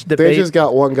French debate. They just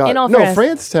got one guy. No,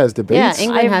 France has debates. Yeah,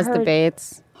 England has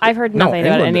debates. I've heard nothing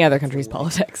about any other country's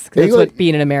politics. That's what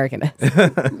being an American is.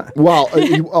 Well,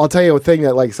 I'll tell you a thing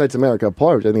that sets America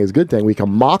apart, which I think is a good thing. We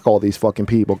can mock all these fucking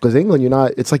people because England,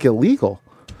 it's illegal.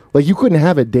 You couldn't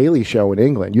have a Daily Show in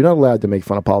England. You're not allowed to make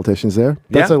fun of politicians there.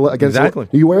 That's exactly.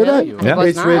 You aware of that? Yeah.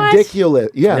 It's ridiculous.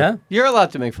 Yeah. You're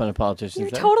allowed to make fun of politicians.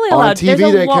 You're totally allowed. On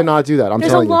TV, they cannot do that. I'm telling you.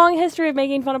 There's a long history of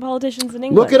making fun of politicians in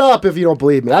England. Look it up if you don't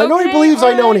believe me. Nobody believes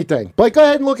I know anything. But go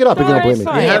ahead and look it up if you don't believe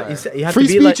me. You have Free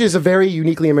speech is a very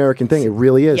uniquely American thing. It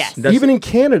really is. Yes. Even in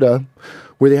Canada,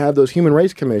 where they have those human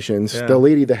rights commissions,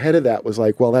 the head of that was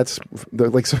like, well,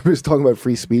 somebody was talking about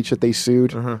free speech that they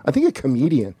sued. I think a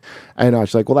comedian. And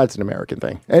she's like, well, that's an American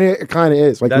thing. And it kind of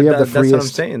is. We have the freest that's what I'm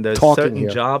saying. There's certain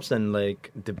here. jobs and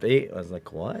debate. I was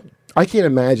like, what? I can't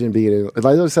imagine being, as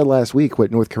I said last week with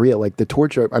North Korea, the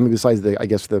torture, I mean, besides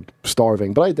the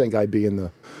starving, but I think I'd be in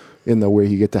the where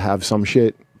you get to have some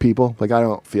shit people. I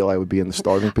don't feel I would be in the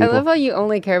starving people. I love how you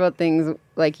only care about things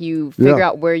you figure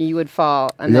out where you would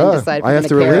fall and then decide if I have to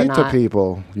care relate or to not.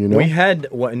 people, We had,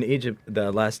 in Egypt,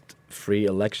 the last free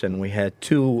election, we had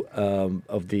two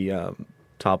of the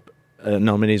top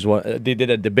nominees. They did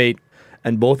a debate,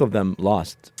 and both of them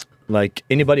lost. Like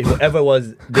anybody, whoever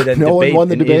did a no debate. one won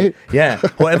the debate? Yeah.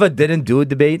 Whoever didn't do a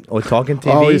debate or talk on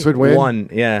TV always would win? won.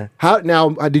 Yeah.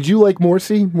 Did you like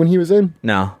Morsi when he was in?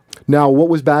 No. Now, what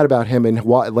was bad about him and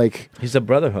what, like... He's a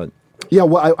brotherhood. Yeah,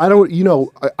 well, I don't,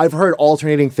 I've heard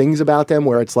alternating things about them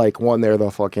where it's like, one, they're the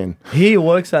fucking... He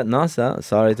works at NASA.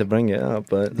 Sorry to bring it up,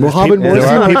 but... Mohammed Morsi?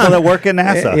 There are people that work at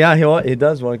NASA. Yeah, he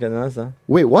does work at NASA.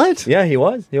 Wait, what? Yeah, he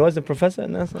was. He was a professor at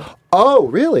NASA. Oh,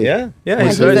 really? Yeah.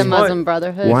 He's a Muslim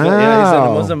Brotherhood. Wow. Yeah, he's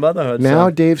in the Muslim Brotherhood. Now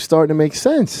Dave's starting to make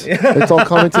sense. It's all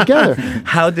coming together.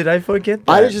 How did I forget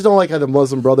that? I just don't like how the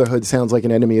Muslim Brotherhood sounds like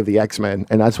an enemy of the X-Men,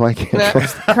 and that's why I can't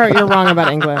trust them. Kurt, you're wrong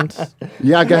about England.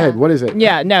 Yeah, go ahead. What is it?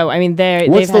 Yeah, no, I mean,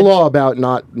 What's the law about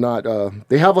not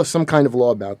they have some kind of law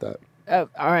about that. All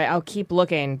right, I'll keep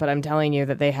looking, but I'm telling you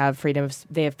that they have freedom of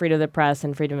the press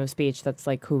and freedom of speech. That's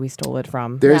like who we stole it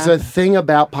from. There's a thing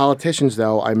about politicians,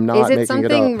 though. I'm not making it up. Is it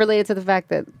something related to the fact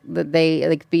that they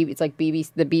like it's like the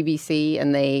BBC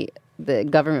and the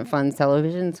government funds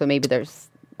television, so maybe there's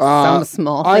some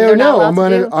small thing I don't know. I'm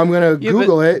gonna Yeah,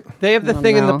 Google it. They have the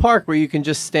thing in the park where you can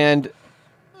just stand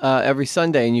every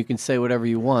Sunday and you can say whatever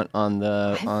you want on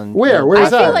the Where? Where's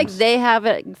that? I feel like they have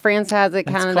it. France has it.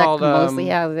 Canada called, mostly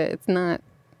has it. It's not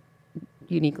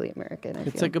uniquely American.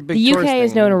 It's like a big. The UK tourist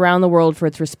is thing. known around the world for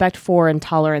its respect for and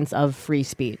tolerance of free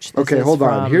speech. This Okay, is hold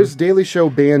on. from- Here's Daily Show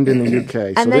banned in the UK.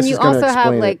 And so then this you is gonna also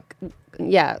have explain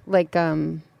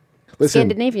it. Listen,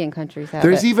 Scandinavian countries have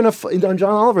There's it. even on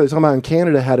John Oliver, they're talking about in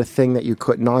Canada had a thing that you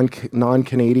could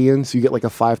non-Canadians, you get like a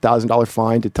 $5,000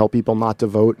 fine to tell people not to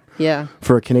vote Yeah.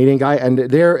 for a Canadian guy, and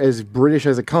they're as British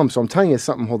as it comes. So I'm telling you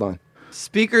something. Hold on.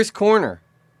 Speaker's Corner.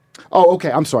 Oh,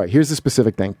 okay. I'm sorry. Here's the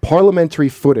specific thing. Parliamentary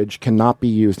footage cannot be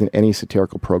used in any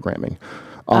satirical programming.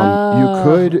 You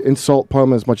could insult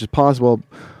Parliament as much as possible,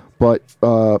 but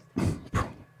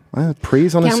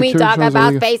praise on a Can we satirical talk show is about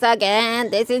illegal. space again?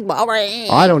 This is boring.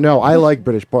 I don't know. I like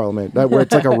British Parliament. Where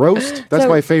it's like a roast. That's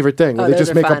my favorite thing. Where they those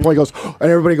just are make fun. a point, goes, and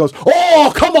everybody goes,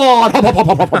 "Oh, come on!"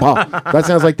 That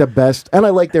sounds like the best. And I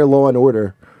like their Law and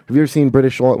Order. Have you ever seen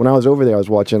British Law? When I was over there, I was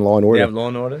watching Law and Order. They have Law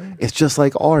and Order? It's just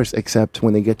like ours, except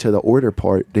when they get to the order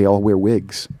part, they all wear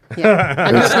wigs. Yeah.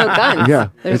 And there's no guns. Yeah,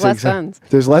 There's it's less guns.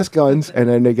 There's less guns, and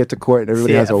then they get to court, and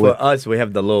everybody has a for wig. us, we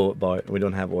have the law, but we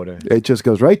don't have order. It just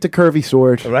goes right to curvy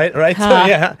sword. Right. So,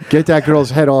 yeah. Get that girl's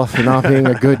head off for not being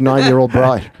a good 9-year-old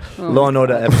bride. Law and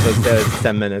Order episode there is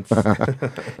 10 minutes.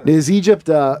 Is Egypt?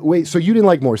 Wait, so you didn't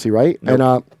like Morsi, right? Nope.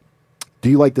 And do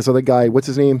you like this other guy? What's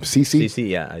his name? Sisi? CC,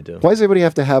 yeah, I do. Why does everybody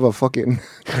have to have a fucking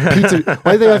pizza?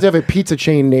 Why do they have to have a pizza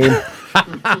chain name?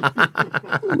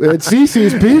 It's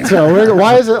Sisi's Pizza.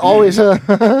 Why is it always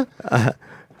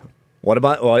What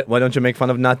about why don't you make fun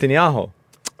of Netanyahu?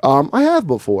 I have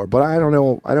before, but I don't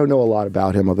know. I don't know a lot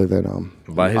about him other than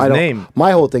By his I don't- name.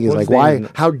 My whole thing is What's like, his why? name?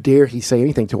 How dare he say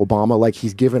anything to Obama? Like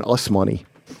he's giving us money.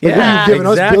 Like, Yeah, what are you giving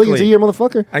us billions a year,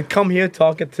 motherfucker? I come here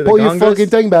talking to the Pull your Congress. fucking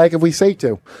thing back if we say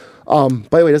to. By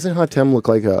the way, doesn't Hatem look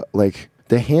like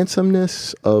the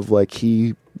handsomeness of like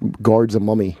he guards a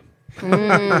mummy?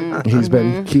 He's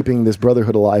been keeping this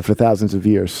brotherhood alive for thousands of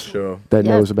years. Sure. That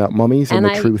Yeah. knows about mummies and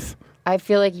the I, truth. I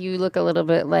feel like you look a little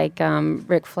bit like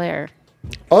Ric Flair,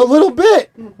 A little bit.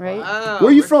 right? Where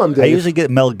are you from, Dave? I usually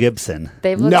get Mel Gibson.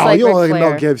 Dave looks No, like you don't Ric look like Flair.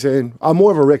 Mel Gibson. I'm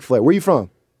more of a Ric Flair. Where are you from?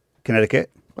 Connecticut.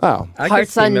 Oh, I can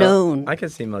Parts see unknown. I can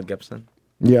see Mel Gibson.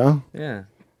 yeah.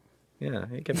 Yeah,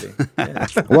 he can be. Yeah.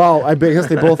 Well, I guess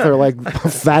they both are like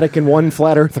Vatican I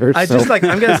flat earthers. I so. just like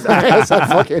I'm gonna That's not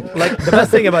fucking. like the best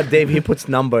thing about Dave. He puts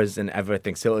numbers in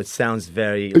everything, so it sounds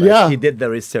very. Like, Yeah. he did the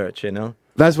research, you know.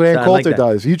 That's what Ann So I like Coulter that.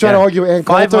 does. You try to argue with Ann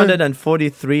Coulter?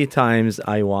 543 times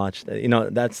I watched. You know,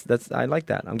 that's I like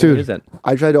that. I'm gonna use Dude, it.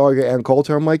 I tried to argue Ann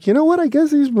Coulter. I'm like, you know what? I guess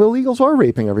these illegals are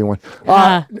raping everyone.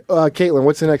 Caitlin,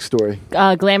 what's the next story?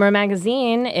 Glamour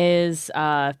magazine is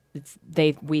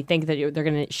we think that they're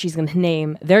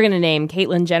gonna name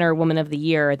Caitlyn Jenner Woman of the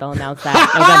Year. They'll announce that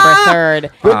November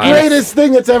 3rd. The greatest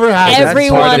thing that's ever happened.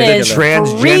 Everyone is freaking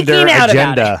Transgender out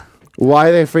agenda. about it. Why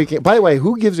are they freaking? By the way,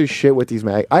 who gives a shit with these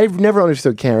I've never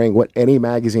understood caring what any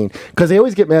magazine, because they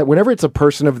always get mad whenever it's a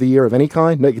person of the year of any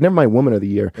kind. Like, never mind woman of the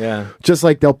year. Yeah. Just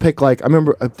like they'll pick like I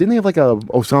remember didn't they have like a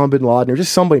Osama bin Laden or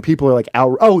just somebody? People are like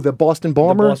out. Oh, the Boston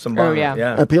bomber. Boston Bomber,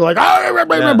 yeah. And people are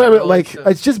like, like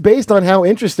it's just based on how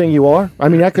interesting you are. I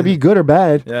mean, that could be good or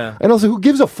bad. Yeah. And also, who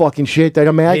gives a fucking shit that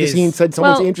a magazine He's- said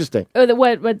someone's Well, interesting?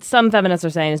 What some feminists are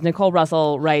saying is Nicole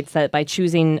Russell writes that by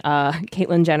choosing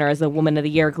Caitlyn Jenner as the Woman of the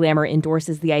Year, Glamour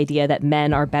endorses the idea that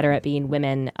men are better at being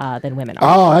women than women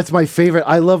are. Oh, that's my favorite.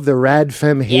 I love the rad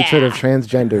femme hatred of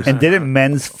transgenders. And didn't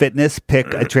Men's Fitness pick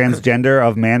a transgender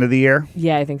of Man of the Year?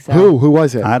 Yeah, I think so. Who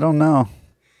was it? I don't know.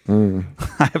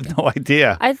 I have no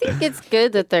idea. I think it's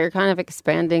good that they're kind of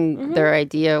expanding their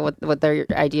idea, what their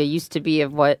idea used to be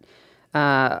of what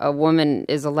a woman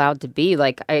is allowed to be.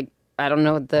 Like, I don't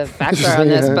know what the facts are on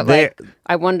this, but like,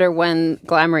 I wonder when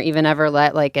Glamour even ever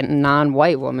let like a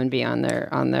non-white woman be on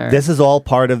their. This is all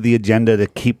part of the agenda to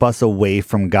keep us away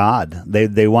from God.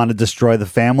 They want to destroy the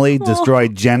family, destroy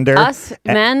gender. Us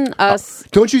men, us.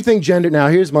 Don't you think gender? Now,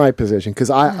 here's my position,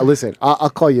 because listen, I'll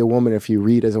call you a woman if you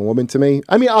read as a woman to me.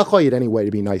 I mean, I'll call you it anyway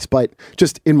to be nice, but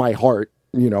just in my heart.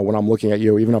 You know, when I'm looking at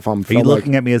you, even if I'm... Are you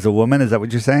looking at me as a woman? Is that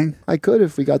what you're saying? I could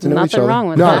if we got to know each other. Nothing wrong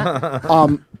with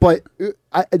that. But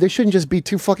there shouldn't just be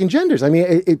two fucking genders. I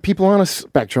mean, people are on a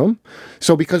spectrum.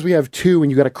 So because we have two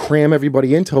and you got to cram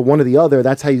everybody into one or the other,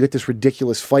 that's how you get this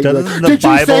ridiculous fight. Doesn't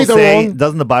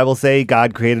the Bible say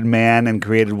God created man and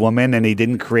created woman and he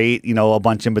didn't create, a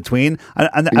bunch in between?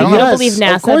 I don't believe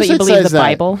NASA, but you believe the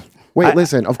Bible. Wait,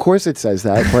 listen, of course it says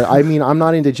that, but I mean, I'm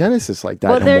not into Genesis like that.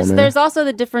 Well, there's also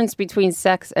the difference between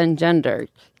sex and gender.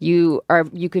 You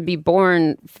could be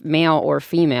born male or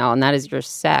female, and that is your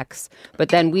sex. But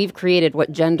then we've created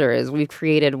what gender is. We've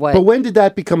created what... But when did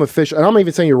that become official? And I'm not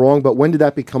even saying you're wrong, but when did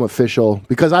that become official?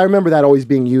 Because I remember that always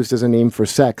being used as a name for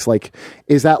sex. Like,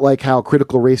 is that like how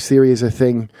critical race theory is a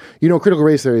thing? Critical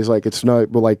race theory is like, it's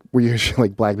not, like, where you're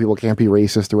like, black people can't be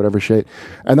racist or whatever shit.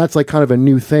 And that's like kind of a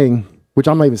new thing. Which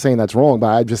I'm not even saying that's wrong, but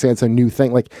I'm just saying it's a new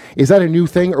thing. Like, is that a new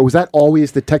thing, or was that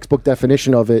always the textbook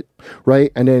definition of it,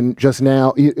 right? And then just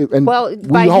now, we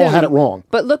all had it wrong.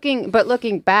 But looking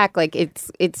back, like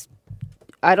it's.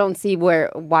 I don't see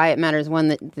why it matters when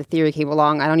the theory came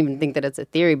along. I don't even think that it's a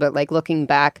theory, but like looking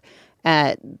back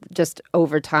at just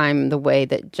over time, the way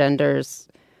that genders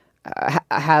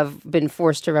have been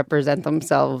forced to represent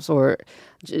themselves, or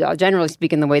generally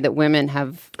speaking, the way that women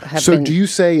have so been. Do you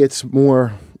say it's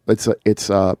more? It's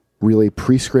really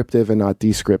prescriptive and not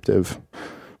descriptive.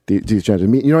 These genders.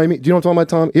 You know what I mean? Do you know what I'm talking about,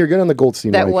 Tom? Here, get on the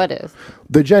Goldstein. That mic. what is?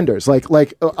 The genders. See,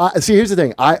 here's the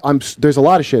thing. There's a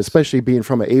lot of shit, especially being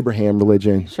from an Abraham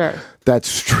religion. Sure. That's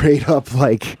straight up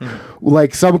like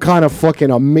some kind of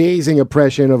fucking amazing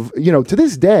oppression of, to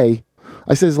this day.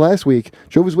 I said this last week,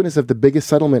 Jehovah's Witnesses have the biggest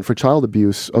settlement for child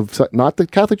abuse of not the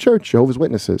Catholic Church, Jehovah's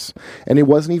Witnesses. And it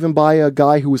wasn't even by a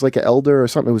guy who was like an elder or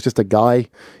something. It was just a guy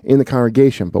in the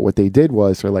congregation. But what they did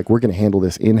was they're like, we're going to handle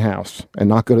this in-house and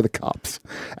not go to the cops.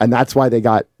 And that's why they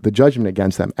got the judgment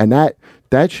against them. And that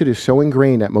shit is so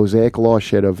ingrained, that Mosaic law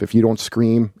shit of if you don't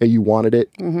scream, you wanted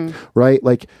it, right?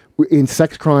 Like in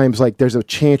sex crimes, like there's a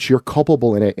chance you're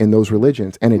culpable in it in those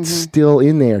religions, and it's still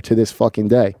in there to this fucking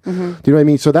day. Do you know what I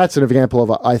mean? So that's an example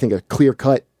of, I think, a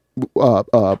clear-cut,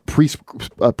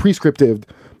 prescriptive,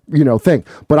 thing.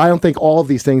 But I don't think all of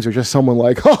these things are just someone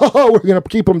like, we're going to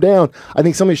keep them down. I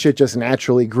think some of this shit just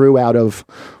naturally grew out of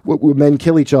men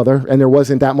kill each other, and there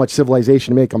wasn't that much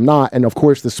civilization to make them not. And of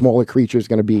course, the smaller creature is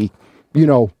going to be,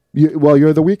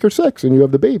 you're the weaker sex and you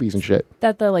have the babies and shit.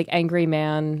 That the like angry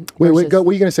man. Wait, what are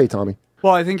you going to say, Tommy?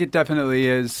 Well, I think it definitely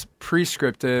is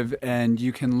prescriptive, and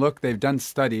you can look, they've done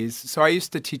studies. So I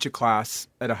used to teach a class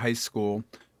at a high school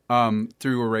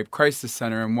through a rape crisis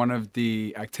center, and one of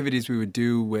the activities we would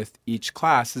do with each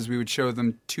class is we would show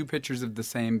them two pictures of the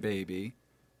same baby.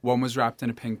 One was wrapped in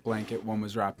a pink blanket, one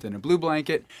was wrapped in a blue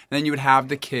blanket, and then you would have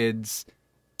the kids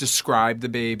describe the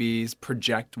babies,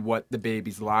 project what the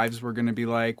babies' lives were going to be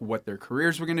like, what their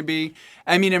careers were going to be.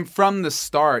 I mean, and from the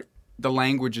start, the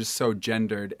language is so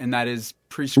gendered, and that is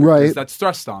prescriptive. That's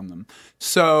thrust on them.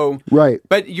 So,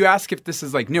 but you ask if this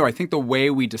is like new. I think the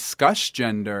way we discuss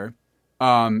gender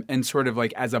and sort of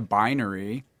like as a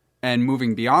binary and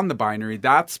moving beyond the binary,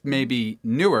 that's maybe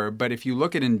newer. But if you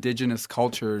look at indigenous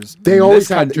cultures, they always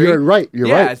had that. You're right.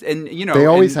 And they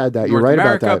always had that. You're right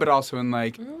America, about that. But also in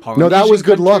like Polynesian no, that was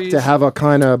good countries. luck to have a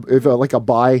kind of like a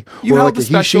bi you or like a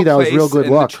he she. That was real good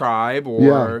in luck. The tribe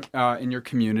or in your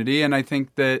community, and I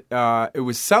think that it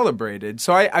was celebrated.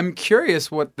 So I'm curious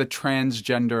what the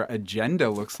transgender agenda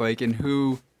looks like and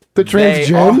who. The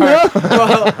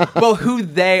transgender? well, who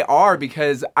they are,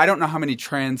 because I don't know how many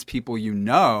trans people you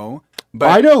know, but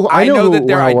I know that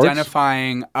they're how it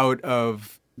identifying out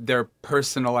of their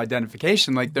personal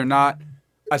identification. Like they're not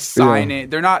assigning,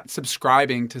 they're not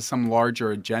subscribing to some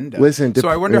larger agenda. Listen, so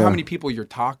I wonder how many people you're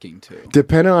talking to.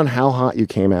 Depending on how hot you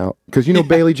came out. Because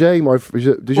Bailey J. Did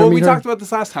you meet her? We talked about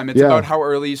this last time. It's about how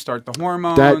early you start the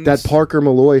hormones. That Parker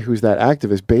Malloy, who's that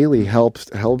activist, Bailey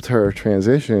helped her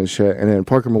transition and shit. And then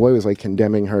Parker Malloy was like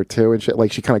condemning her too and shit.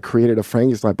 Like she kind of created a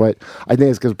Frankenstein. But I think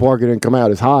it's because Parker didn't come out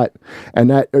as hot. And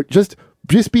that just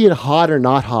just being hot or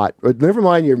not hot, or never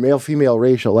mind your male, female,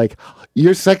 racial, like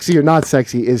you're sexy or not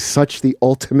sexy is such the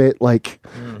ultimate like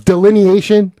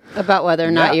delineation about whether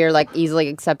or not you're like easily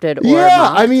accepted or yeah,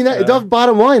 not. I mean, the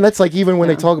bottom line, that's like even when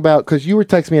they talk about, because you were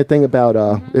texting me a thing about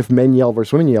if men yell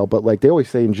versus women yell, but like they always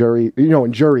say in jury,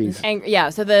 in juries. And, yeah,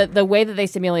 so the way that they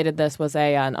simulated this was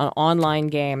an online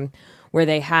game where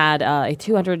they had a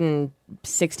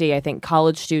 260, I think,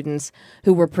 college students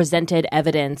who were presented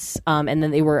evidence, and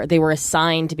then they were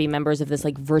assigned to be members of this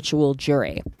like virtual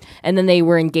jury, and then they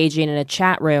were engaging in a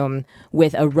chat room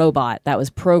with a robot that was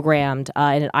programmed,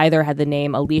 and it either had the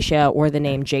name Alicia or the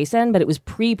name Jason, but it was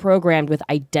pre-programmed with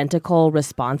identical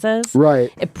responses. Right.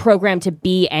 It programmed to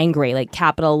be angry, like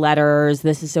capital letters,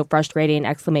 "This is so frustrating!"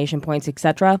 exclamation points,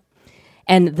 etc.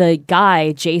 And the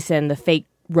guy, Jason, the fake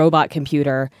robot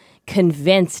computer,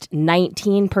 convinced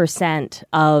 19%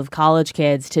 of college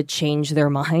kids to change their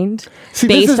mind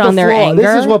based on their anger.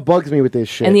 This is what bugs me with this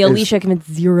shit. And the Alicia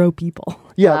convinced 0 people.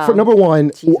 Yeah, for number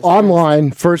one,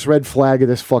 online, first red flag of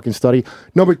this fucking study.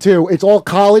 Number two, it's all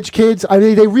college kids. I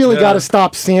mean, they really got to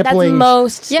stop sampling. That's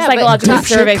most psychological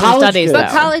surveys and studies.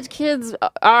 But college kids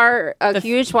are a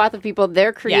huge swath of people.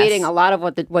 They're creating a lot of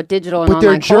what digital and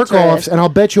online culture is. But they're jerk-offs, and I'll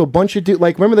bet you a bunch of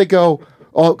like, remember they go,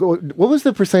 what was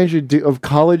the percentage of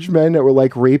college men that were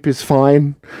like, rape is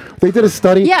fine? They did a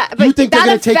study. Yeah, but you think they're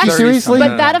going to take you seriously?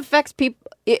 But that affects people.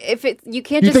 If you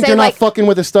can't you just think say they're like not fucking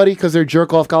with a study because they're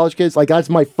jerk off college kids? Like that's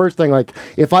my first thing. Like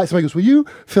if somebody goes, will you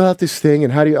fill out this thing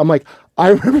and how do you? I'm like, I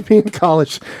remember being in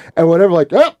college and whatever.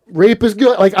 Like, rape is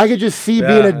good. Like I could just see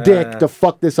being a dick to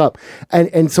fuck this up,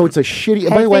 and so it's a shitty.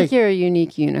 By the way, I think you're a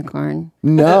unique unicorn.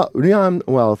 No, yeah,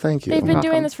 well, thank you. They've been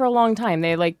doing this for a long time.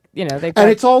 They they and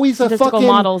it's always a fucking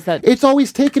models that it's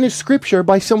always taken as scripture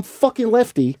by some fucking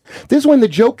lefty. This is when the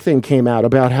joke thing came out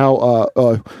about how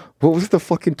what was the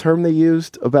fucking term they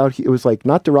used about it was like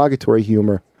not derogatory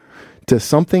humor to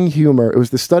something humor. It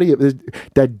was the study of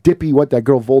that dippy that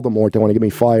girl Voldemort that want to get me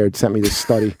fired sent me this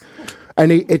study.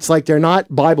 And it's like they're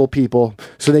not Bible people,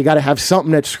 so they got to have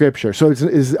something that's scripture. So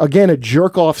it's again a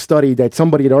jerk off study that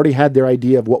somebody had already had their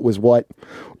idea of what was what.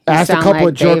 Asked a couple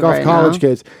of jerk off college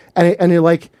kids, and they're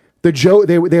like the joke.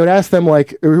 They would ask them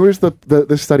like, "Where's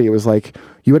the study?" It was like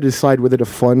you had to decide whether to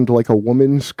fund like a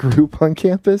woman's group on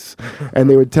campus, and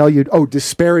they would tell you,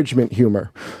 disparagement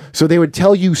humor. So they would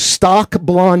tell you stock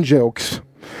blonde jokes.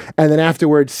 And then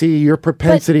afterwards, see your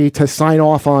propensity to sign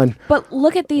off on. But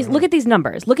look at these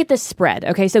numbers. Look at this spread.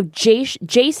 Okay, so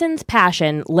Jason's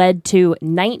passion led to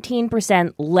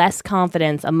 19% less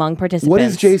confidence among participants. What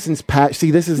is Jason's passion?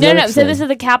 See, this is no. So this is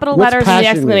the capital letters and the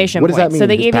exclamation point. What does that mean? So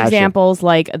they gave examples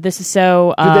like this is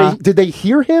so. Did they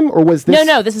hear him or was this?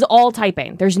 No. This is all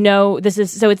typing. There's no. This is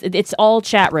so it's all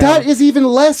chat room. That is even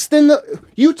less than the.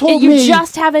 You told me you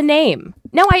just have a name.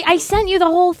 No, I sent you the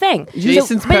whole thing.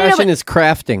 Jason's passion is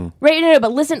crafting. Right, no,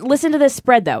 but listen to this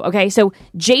spread, though, okay? So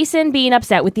Jason being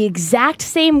upset with the exact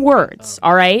same words,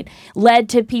 all right, led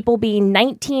to people being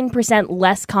 19%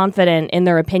 less confident in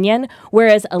their opinion,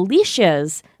 whereas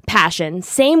Alicia's passion,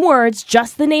 same words,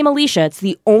 just the name Alicia, it's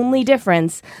the only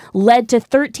difference, led to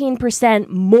 13%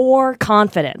 more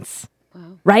confidence.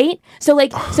 Right? So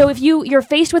if you're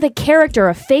faced with a character,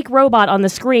 a fake robot on the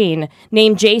screen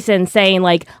named Jason saying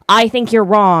like, I think you're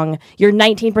wrong, you're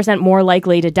 19% more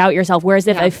likely to doubt yourself. Whereas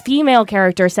if a female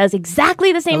character says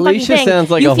exactly the same Alicia fucking thing, sounds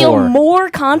like you a feel whore.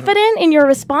 more confident in your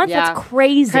response. Yeah. That's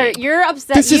crazy. Kurt, you're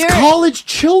upset. This is college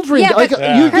children. Yeah, like, but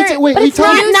it's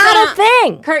not a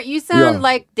thing. Kurt, you sound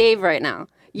like Dave right now.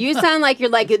 You sound like you're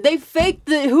like, they faked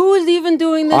who is even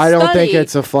doing this study? I don't think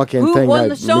it's a fucking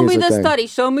thing. Show me the study.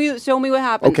 Show me what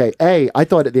happened. Okay, I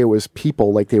thought that there was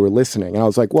people like they were listening. And I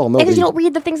was like, well, nobody. Because you don't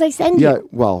read the things I send you. Yeah,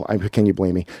 well, can you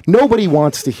blame me? Nobody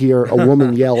wants to hear a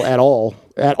woman yell at all.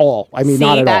 At all. I mean,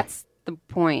 not at all. That's the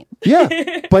point. Yeah,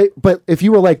 but if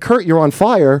you were like, Kurt, you're on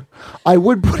fire, I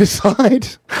would put aside.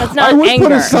 That's not I would anger.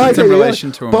 put aside it's a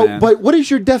relation to a man. But what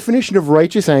is your definition of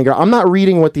righteous anger? I'm not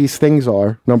reading what these things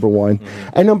are, number one.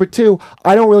 And number two,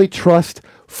 I don't really trust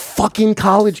fucking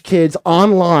college kids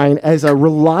online as a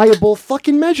reliable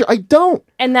fucking measure. I don't.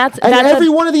 And that's every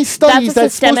one of these studies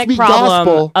that's a supposed to systemic be problem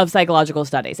gospel of psychological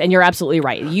studies. And you're absolutely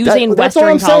right. Using that's all Western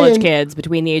I'm college saying. kids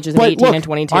between the ages of But 18 look, and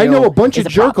 22. I know a bunch of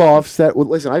is jerk problem. offs that would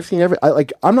listen. I've seen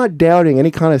I'm not doubting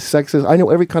any kind of sexist. I know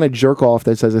every kind of jerk off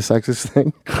that says a sexist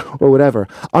thing or whatever.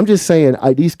 I'm just saying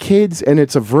these kids, and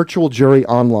it's a virtual jury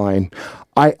online.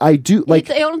 I do like.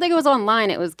 I don't think it was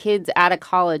online. It was kids out of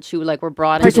college who were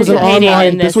brought This into was an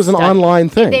online. This was an online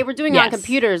thing. They were doing it on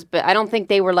computers, but I don't think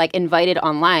they were invited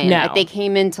online. No. Like, they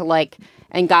came into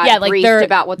and got briefed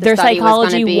about what the their study was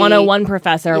psychology going to be. 101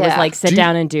 professor was sit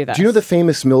down and do this. Do you know the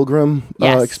famous Milgram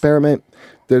experiment?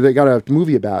 They got a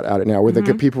movie about it now where the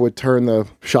people would turn the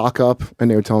shock up and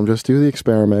they would tell them just do the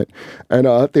experiment, and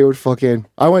they would fucking.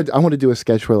 I want to do a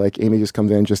sketch where like Amy just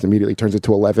comes in and just immediately turns it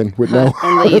to 11 with no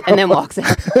and then walks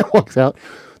out. walks out.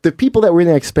 The people that were in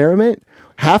the experiment,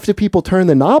 half the people turned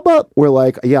the knob up were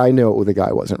like, yeah, I know the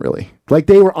guy wasn't really. Like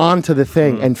they were onto the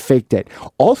thing and faked it.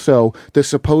 Also, the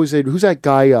supposed who's that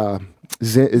guy?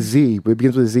 Z. It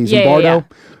begins with a Z. Zimbardo.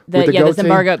 The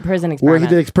Zimbardo prison experiment. Where he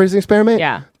did the prison experiment?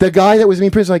 Yeah. The guy that was in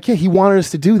prison, like, yeah, he wanted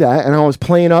us to do that. And I was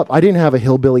playing up. I didn't have a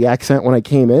hillbilly accent when I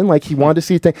came in. Like, he wanted to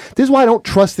see a thing. This is why I don't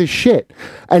trust this shit.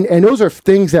 And those are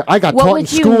things that I got taught in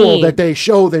school that they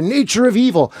show the nature of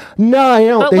evil. No, I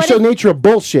don't. They show nature of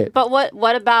bullshit. But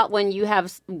what about when you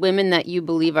have women that you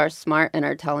believe are smart and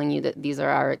are telling you that these are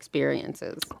our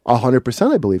experiences?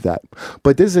 100% I believe that.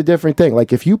 But this is a different thing.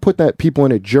 Like, if you put that people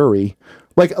in a jury...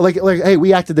 Like, hey,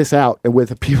 we acted this out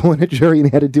with people in a jury and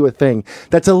they had to do a thing.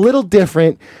 That's a little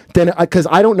different than, because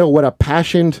I don't know what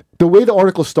the way the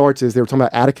article starts is they were talking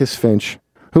about Atticus Finch.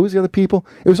 Who was the other people?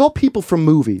 It was all people from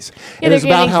movies. Yeah, they're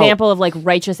giving an example of like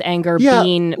righteous anger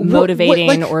being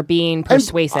motivating or being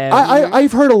persuasive.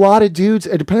 I've heard a lot of dudes,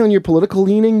 depending on your political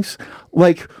leanings,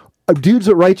 like... dudes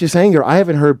with righteous anger, I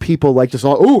haven't heard people like just,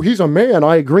 oh, he's a man,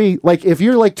 I agree. Like, if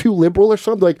you're like too liberal or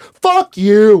something, like, fuck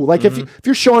you. Like, if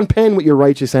you're Sean Penn with your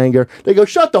righteous anger, they go,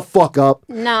 shut the fuck up.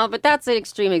 No, but that's an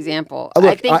extreme example. Look,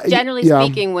 I think, generally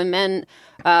speaking, when men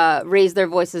raise their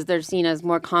voices, they're seen as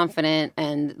more confident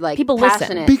and like people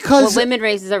passionate. listen. Because when women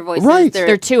raise their voices,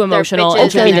 they're too emotional and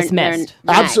should be dismissed.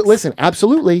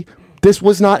 Absolutely. This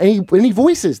was not any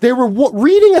voices. They were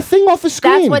reading a thing off a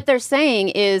screen. That's what they're saying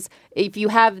is if you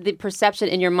have the perception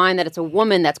in your mind that it's a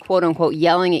woman that's quote unquote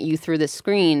yelling at you through the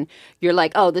screen, you're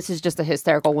like, oh, this is just a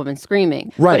hysterical woman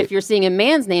screaming. Right. But if you're seeing a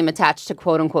man's name attached to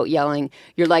quote unquote yelling,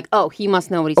 you're like, oh, he must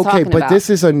know what he's talking about. Okay, but this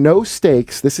is a no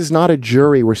stakes. This is not a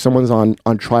jury where someone's on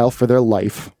trial for their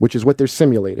life, which is what they're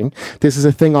simulating. This is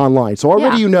a thing online. So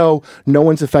already you know no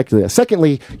one's affected this.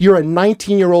 Secondly, you're a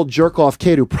 19-year-old jerk-off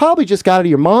kid who probably just got out of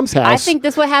your mom's house. I think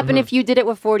this would happen if you did it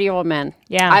with 40-year-old men.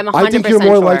 Yeah. I'm 100% I think you're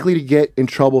more sure. likely to get in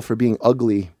trouble for being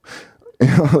ugly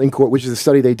in court, which is a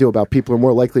study they do about people are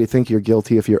more likely to think you're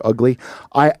guilty if you're ugly.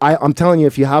 I'm telling you,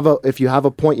 if you have a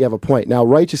point, you have a point. Now,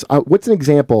 what's an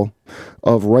example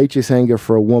of righteous anger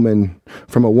from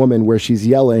a woman where she's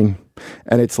yelling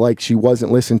and it's like she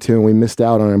wasn't listened to and we missed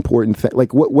out on an important thing?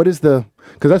 Like, what is the...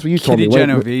 Because that's what you told me. Kitty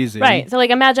Genovese. Right. So, like,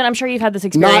 imagine, I'm sure you've had this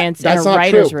experience in a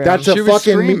writer's room. That's she a was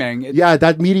fucking... screaming.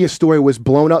 that media story was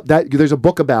blown up. There's a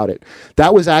book about it.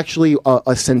 That was actually a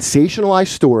sensationalized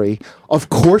story. Of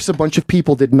course, a bunch of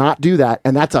people did not do that.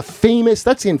 And that's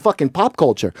that's in fucking pop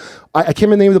culture. I can't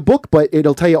remember the name of the book, but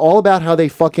it'll tell you all about how they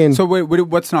fucking... So, wait,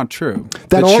 what's not true?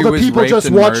 That all the people just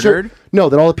watched her... No,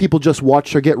 that all the people just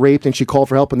watched her get raped and she called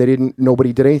for help and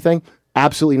nobody did anything.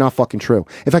 Absolutely not fucking true.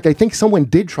 In fact, I think someone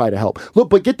did try to help. Look,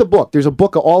 but get the book. There's a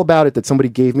book all about it that somebody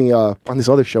gave me on this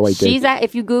other show I did.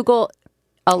 If you Google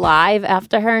Alive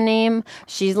after her name,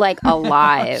 she's like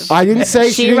alive. I didn't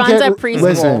say she runs didn't a preschool.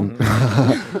 Listen,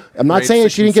 I'm not saying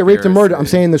she didn't get raped and murdered. I'm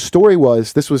saying the story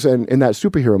was this was in that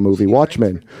superhero movie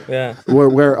Watchmen. Yeah.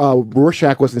 Where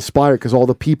Rorschach was inspired because all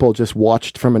the people just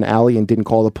watched from an alley and didn't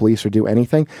call the police or do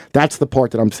anything. That's the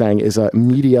part that I'm saying is a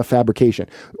media fabrication.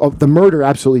 The murder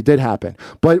absolutely did happen,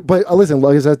 but listen,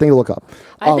 there's that thing to look up.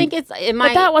 I think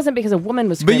but that wasn't because a woman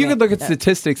was screaming. But you could look at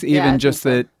statistics even just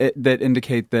that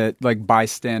indicate that like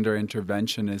bystander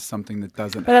intervention is something that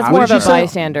doesn't But that's happen. more of a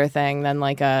bystander thing than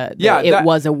like it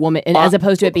was a woman, as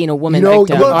opposed to it being a woman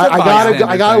victim. I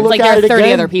gotta look like at it there are 30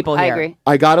 again. other people here. I agree.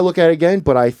 I gotta look at it again,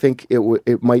 but I think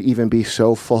it might even be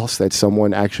so false that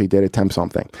someone actually did attempt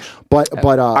something.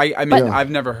 I've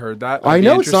never heard that. I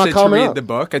know it's not common. To read the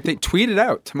book. I think tweet it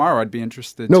out tomorrow. I'd be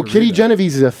interested. No, to Kitty read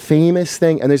Genovese is a famous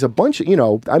thing, and there's a bunch of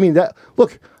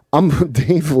look.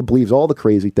 Dave believes all the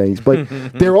crazy things, but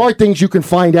there are things you can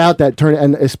find out that turn,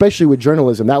 and especially with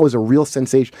journalism, that was a real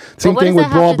sensation. Same thing with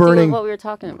bra burning. What we were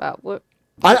talking about.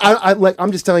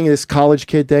 I'm just telling you this college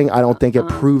kid thing. I don't think it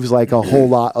proves like a whole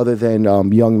lot other than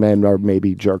young men are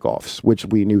maybe jerk offs, which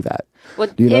we knew that.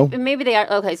 Do you know? Maybe they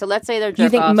are. Okay, so let's say they're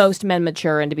jerk-offs. Do you think most men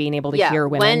mature into being able to hear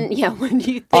women? When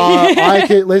do you think? I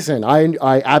can listen.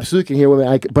 I absolutely can hear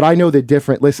women, but I know the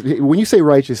different. Listen, when you say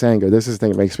righteous anger, this is the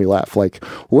thing that makes me laugh. Like,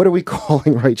 what are we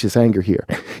calling righteous anger here?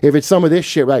 If it's some of this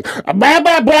shit, like blah,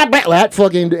 blah, blah, blah, that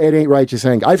fucking it ain't righteous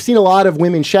anger. I've seen a lot of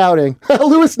women shouting.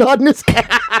 Lewis nodding his head.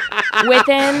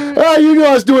 Within. Oh, you know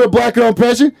I was doing a black girl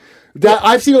impression.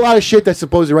 I've seen a lot of shit that's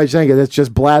supposed to righteous anger. That's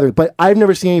just blathering. But I've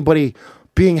never seen anybody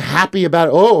being happy about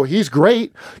it. Oh, he's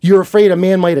great. You're afraid a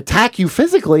man might attack you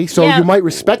physically, so you might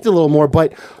respect it a little more.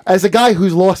 But as a guy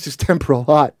who's lost his temper a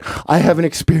lot, I have an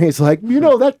experience like,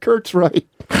 that Kurt's right.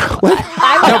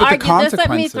 I would argue this. Let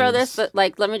me throw this.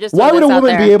 Let me just. Why would a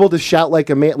woman be able to shout like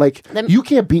a man? Like, you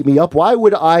can't beat me up. Why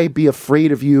would I be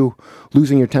afraid of you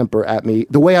losing your temper at me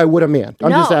the way I would a man?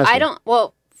 I'm just asking. I don't.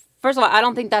 Well, first of all, I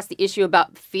don't think that's the issue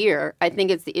about fear. I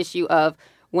think it's the issue of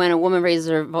when a woman raises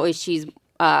her voice, she's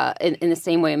in the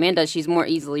same way a man does. She's more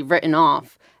easily written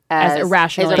off as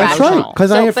irrational. That's right.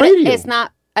 Because I'm afraid of you. It's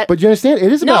not. But you understand?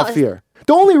 It is about fear.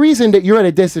 The only reason that you're at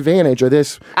a disadvantage or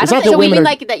this, I don't think, so we mean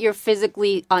like that you're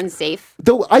physically unsafe.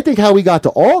 Though I think how we got to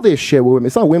all this shit with women,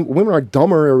 it's not women are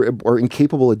dumber or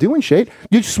incapable of doing shit.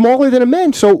 You're smaller than a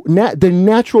man, so the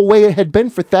natural way it had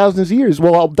been for thousands of years.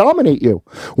 Well, I'll dominate you,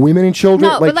 women and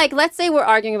children. No, but let's say we're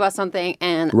arguing about something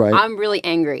and I'm really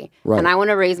angry and I want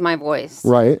to raise my voice.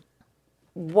 Right.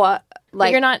 What?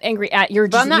 Like, you're not angry at you're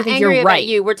just. I'm not you angry you're about right.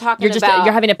 you. We're talking you're just about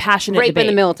you're having a passionate rape debate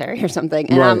in the military or something,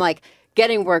 and I'm like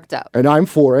getting worked up. And I'm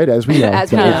for it, as we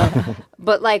know.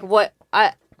 But like, what?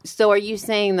 So are you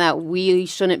saying that we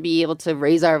shouldn't be able to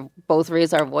raise our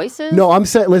voices? No, I'm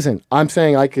saying. Listen, I'm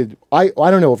saying I could. I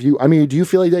don't know if you. I mean, do you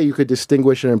feel like that you could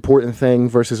distinguish an important thing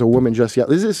versus a woman just yet?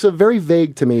 This is very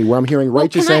vague to me. Where I'm hearing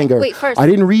righteous anger. Wait, first, I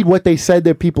didn't read what they said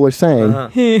that people are saying.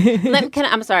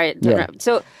 I'm sorry.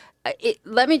 So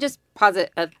let me just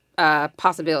posit a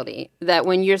possibility that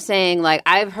when you're saying like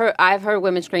I've heard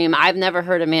women scream, I've never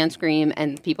heard a man scream,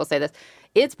 and people say this.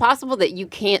 It's possible that you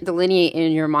can't delineate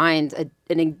in your mind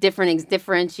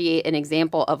differentiate an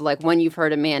example of like when you've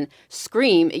heard a man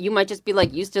scream. You might just be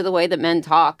like used to the way that men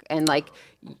talk and like,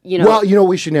 Well,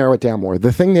 we should narrow it down more.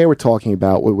 The thing they were talking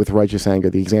about with righteous anger,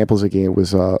 the examples again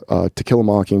was To Kill a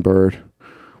Mockingbird.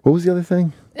 What was the other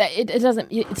thing? It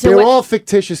doesn't. They're all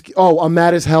fictitious. Oh, I'm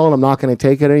mad as hell and I'm not going to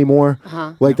take it anymore.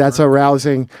 Like, that's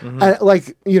arousing. And,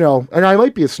 and I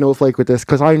might be a snowflake with this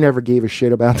because I never gave a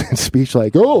shit about that speech.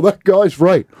 Like, oh, that guy's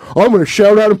right. I'm going to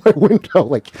shout out of my window.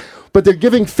 Like, but they're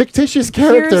giving fictitious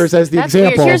characters as the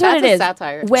example. Here's what it is.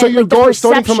 Satire. When, so you're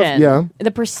starting from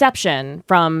the perception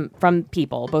from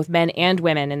people, both men and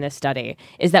women in this study,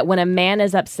 is that when a man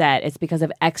is upset, it's because of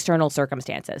external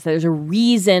circumstances. There's a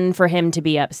reason for him to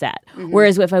be upset.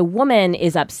 Whereas if a woman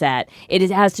is upset, it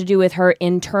has to do with her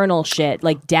internal shit,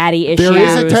 like daddy issues,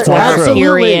 or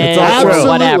periods, or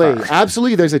whatever.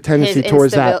 Absolutely, there's a tendency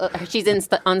towards that. She's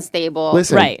unstable.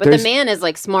 Listen, right. But the man is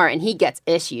like smart and he gets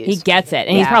issues. He gets it,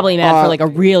 and he's probably mad for like a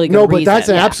really good reason. No, but that's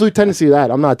an absolute tendency to that.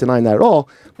 I'm not denying that at all.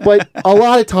 But a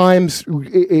lot of times,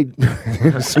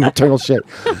 it's some internal shit.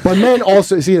 But men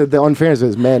also, see, the unfairness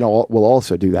is men will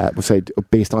also do that. We'll say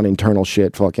based on internal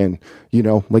shit, fucking,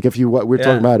 like if we're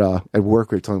talking about at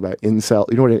work, we're talking about incel.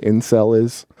 You know what an incel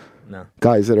is? No.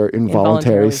 Guys that are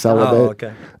involuntarily celibate. Oh,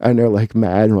 okay. And they're like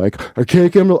mad and like, I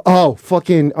can't get them. Oh,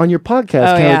 fucking, on your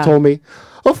podcast, Karen told me.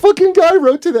 A fucking guy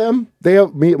wrote to them. They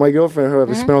have me, my girlfriend, who have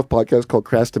a spin-off podcast called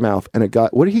Crass to Mouth, and a guy.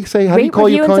 What did he say? How did he call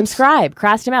you cunts? And subscribe,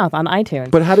 Crass to Mouth on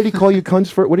iTunes. But how did he call you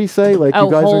cunts for? What did he say? Like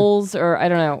you guys holes or I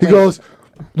don't know. He goes,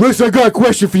 "Listen, I got a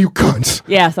question for you cunts."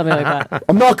 Yeah, something like that.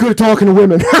 I'm not good at talking to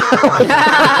women. Fix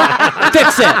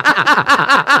it.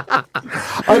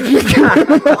 I can't get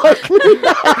women to like me.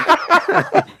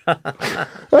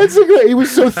 That's great. He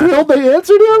was so thrilled they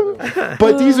answered him.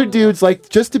 But these are dudes like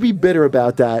just to be bitter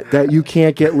about that you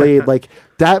can't get laid. Like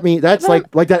that's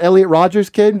like that Elliot Rodgers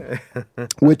kid,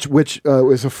 which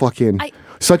was a fucking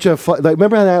such a like.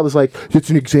 Remember how that was like? It's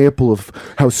an example of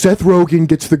how Seth Rogen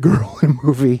gets the girl in a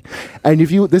movie. And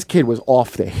this kid was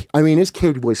off this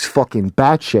kid was fucking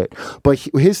batshit. But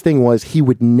his thing was he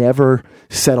would never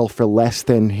settle for less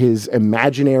than his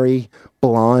imaginary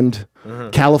blonde.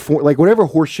 California, like whatever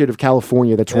horseshit of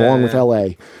California that's wrong with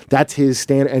LA, that's his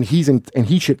standard, and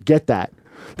he should get that.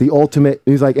 The ultimate.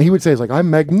 He would say,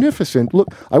 I'm magnificent. Look,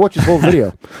 I watched his whole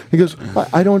video. He goes,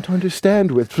 I don't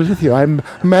understand with you. I'm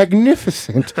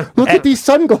magnificent. Look at these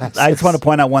sunglasses. I just want to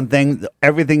point out one thing.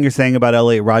 Everything you're saying about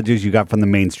Elliot Rodgers, you got from the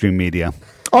mainstream media.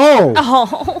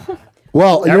 Oh.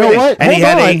 Well, you know what? And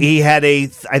he had a,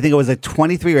 I think it was a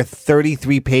 23 or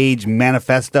 33 page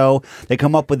manifesto. They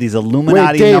come up with these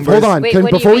Illuminati Dave, numbers. Hold on.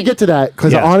 Before we get to that,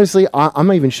 because honestly, I'm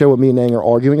not even sure what me and Nang are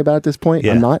arguing about at this point.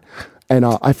 I'm not. And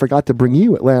I forgot to bring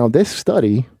you around this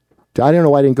study. I don't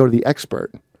know why I didn't go to the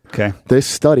expert. Okay. This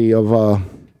study of,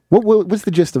 what's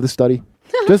the gist of the study?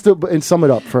 Just and sum it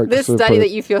up for this study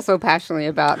that you feel so passionately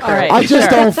about. All right, I just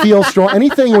don't feel strong.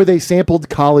 Anything where they sampled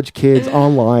college kids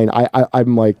online,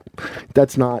 I'm like,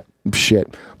 that's not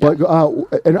shit. But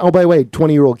and by the way,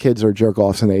 20-year-old kids are jerk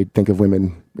offs and they think of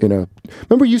women.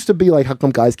 Remember, it used to be like, how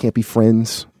come guys can't be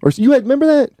friends? Or remember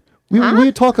that?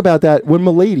 We talk about that when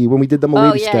we did the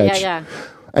Milady sketch. Yeah.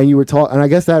 And you were talking, and I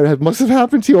guess that must have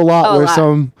happened to you a lot, where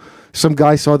some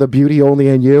guy saw the beauty only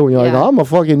in you, and you're like, I'm a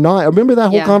fucking nut. Remember that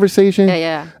whole conversation?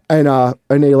 Yeah.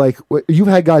 And they like, you've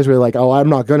had guys where like, I'm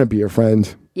not gonna be your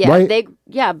friend. Yeah, right?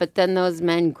 but then those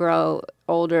men grow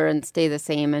older and stay the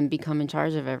same and become in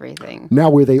charge of everything. Now,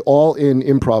 were they all in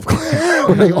improv class?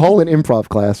 Were they all in improv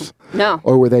class? No.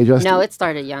 Or were they just? No, it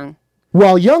started young.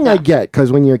 Well, young I get,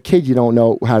 because when you're a kid, you don't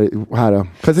know how to.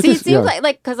 Because it seems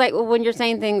like because when you're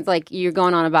saying things like you're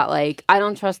going on about like I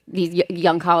don't trust these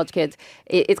young college kids.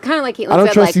 It's kind of like I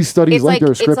don't trust these studies like they're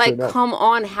scripted. It's like come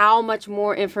on, how much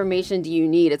more information do you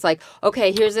need? It's like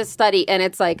okay, here's this study, and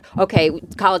it's like okay,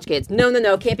 college kids.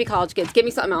 No, can't be college kids. Give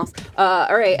me something else.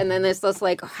 All right, and then there's just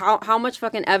like how much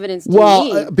fucking evidence do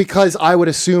you need? Because I would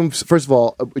assume first of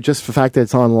all, just the fact that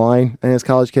it's online and it's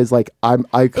college kids, like I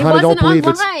kind of don't believe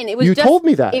online. It was told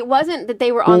me that. It wasn't that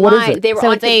they were online. They were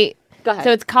so on. Go ahead.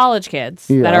 So it's college kids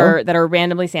that are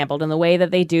randomly sampled, and the way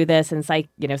that they do this in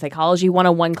psychology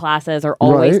 101 classes are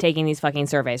always taking these fucking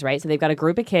surveys, right? So they've got a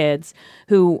group of kids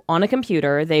who on a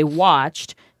computer they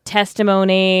watched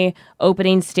testimony,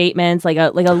 opening statements, like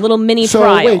a little mini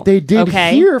trial. So wait, they did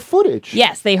hear footage.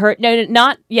 Yes, they heard. No,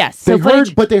 not yes. They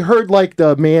heard, but they heard like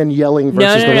the man yelling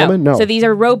versus the woman. No. So these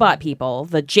are robot people.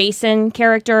 The Jason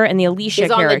character and the Alicia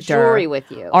character on the jury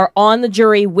with you. Are on the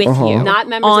jury with you, not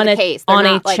members of the case. They're on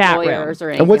not, a chat room. Or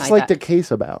anything and what's like the case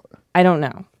about? I don't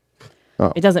know.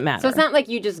 Oh. It doesn't matter. So it's not like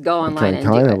you just go online and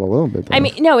kind do of a little bit. Though. I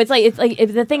mean, no. It's like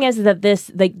the thing is that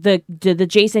this the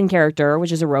Jason character,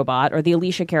 which is a robot, or the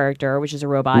Alicia character, which is a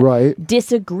robot,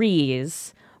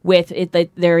 disagrees with it.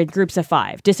 They're in groups of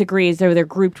 5. Disagrees. They're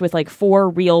grouped with like 4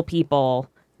 real people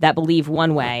that believe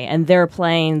one way, and they're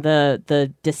playing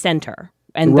the dissenter.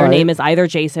 And their name is either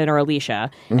Jason or Alicia,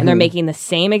 and they're making the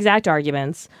same exact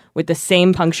arguments with the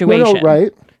same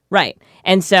punctuation. Right.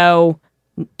 And so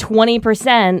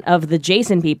 20% of the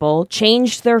Jason people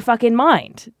changed their fucking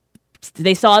mind.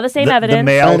 They saw the same evidence.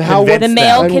 The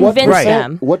male convinced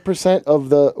them. What percent of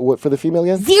for the female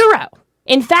again? 0.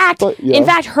 In fact,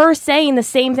 her saying the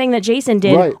same thing that Jason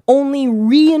did only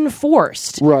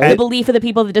reinforced the belief of the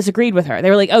people that disagreed with her. They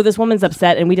were like, "Oh, this woman's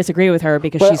upset, and we disagree with her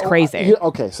because she's crazy."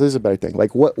 Okay, so this is a better thing.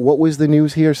 Like, what was the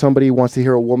news here? Somebody wants to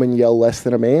hear a woman yell less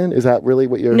than a man. Is that really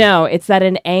what you're? No, it's that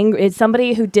it's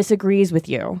somebody who disagrees with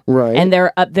you, right? And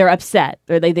they're upset.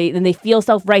 They feel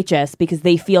self-righteous because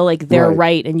they feel like they're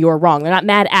right and you're wrong. They're not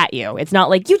mad at you. It's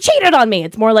not like you cheated on me.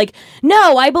 It's more like,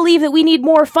 no, I believe that we need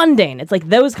more funding. It's like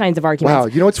those kinds of arguments. Wow,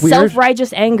 you know what's weird?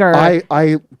 Self-righteous anger. I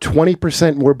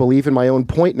 20% more believe in my own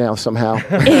point now somehow.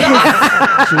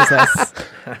 Jesus.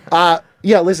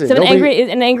 Yeah, listen. So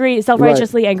an angry,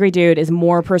 self-righteously angry dude is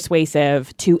more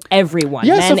persuasive to everyone,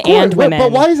 men of course. and women.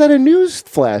 But why is that a news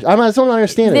flash? I don't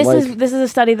understand it. This is a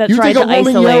study that you tried think to a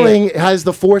woman isolate. yelling has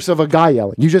the force of a guy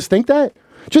yelling? You just think that?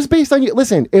 Just based on you.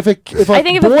 Listen, if a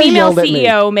female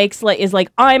CEO is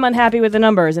like, I'm unhappy with the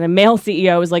numbers, and a male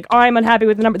CEO is like, I'm unhappy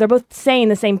with the numbers, they're both saying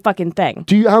the same fucking thing.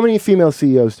 How many female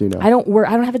CEOs do you know? I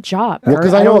don't have a job.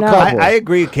 Because I know a couple. I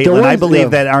agree, Caitlin. I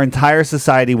believe that our entire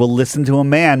society will listen to a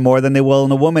man more than they will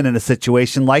in a woman in a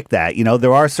situation like that. You know,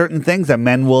 there are certain things that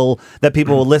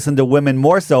people will listen to women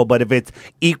more so, but if it's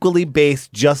equally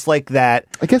based just like that,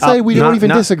 I guess we don't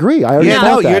even disagree.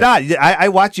 You're not. I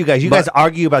watch you guys. You guys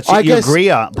argue about shit. You agree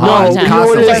on. No, you know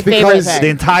what it is? Because the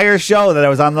entire show that I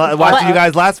was on watching you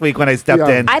guys last week when I stepped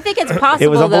in. I think it's possible. It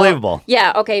was unbelievable. Though.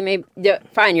 Yeah. Okay. Maybe.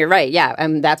 Fine. You're right. Yeah.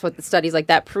 And that's what the studies like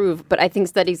that prove. But I think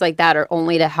studies like that are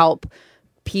only to help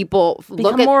people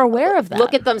become more aware of that.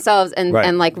 Look at themselves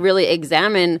and like really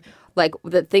examine like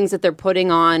the things that they're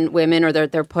putting on women or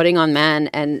they're putting on men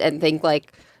and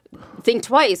think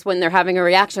twice when they're having a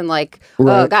reaction like,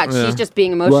 oh God, she's just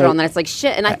being emotional, and then it's like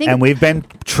shit. And I think, and we've been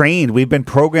trained, we've been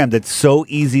programmed. It's so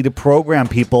easy to program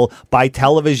people by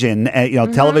television,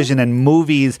 television and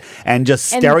movies, and just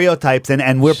stereotypes,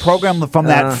 and we're programmed from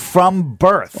that from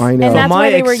birth. I know. And from my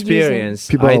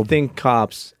experience, I think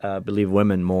cops believe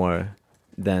women more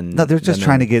than. No, they're just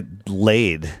trying to get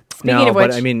laid. Speaking of which,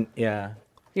 but I mean, yeah.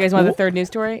 You guys want the third news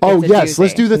story? Oh, yes.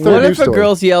 Let's do the third news story. What if a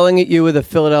girl's yelling at you with a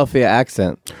Philadelphia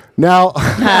accent? Now,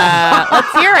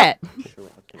 let's hear it.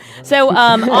 So,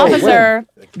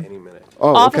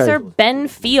 Officer Ben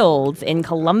Fields in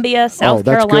Columbia, South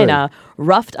Carolina,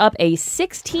 roughed up a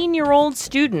 16-year-old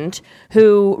student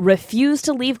who refused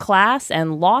to leave class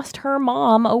and lost her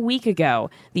mom a week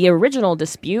ago. The original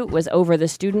dispute was over the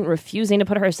student refusing to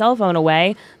put her cell phone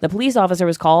away. The police officer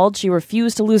was called. She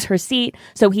refused to lose her seat,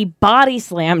 so he body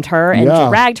slammed her and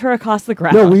dragged her across the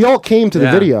ground. No, we all came to the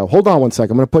video. Hold on one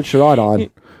second. I'm going to put Sherrod on.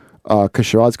 because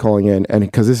Sherrod's calling in, and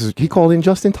because he called in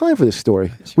just in time for this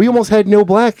story. We almost had no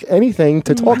black anything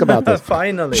to talk about this.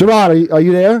 Finally. Sherrod, are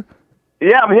you there?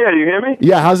 Yeah, I'm here. You hear me?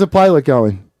 Yeah, how's the pilot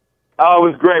going? Oh,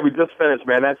 it was great. We just finished,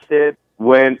 man. That shit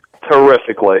went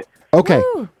terrifically. Okay.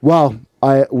 Well,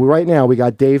 right now we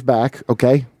got Dave back.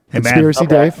 Okay. Hey, man. Conspiracy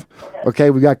Okay. Dave. Okay,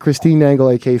 we got Christine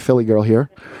Nangle, aka Philly Girl, here,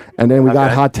 and then we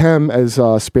got Hot Tim as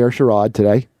Spare Sherrod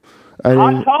today.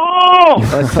 And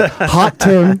Hot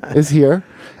Tim is here,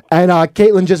 and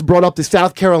Caitlin just brought up the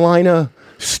South Carolina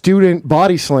student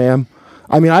body slam.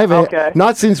 I mean, I haven't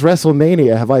not since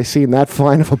WrestleMania have I seen that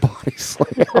fine of a body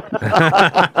slam.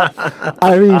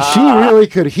 I mean, she really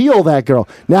could heal that girl.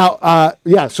 Now,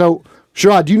 yeah. So,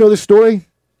 Sherrod, do you know the story?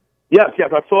 Yes.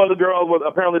 I saw the girl.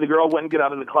 Apparently, the girl wouldn't get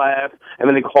out of the class, and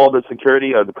then they called the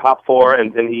security or the cop for her,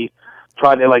 and then he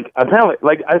tried to apparently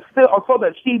I saw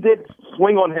that she did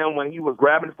swing on him when he was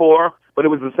grabbing for her, but it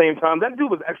was the same time. That dude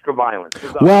was extra violent.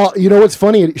 Well, you know what's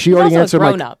funny? She already also answered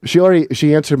grown my up.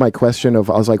 she answered my question of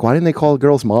I was like, why didn't they call the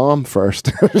girl's mom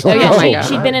first? Oh, yeah,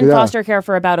 she'd been in foster care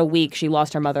for about a week. She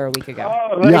lost her mother a week ago.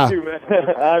 Oh, thank you,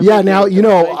 man. Yeah, now you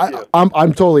know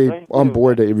I'm totally on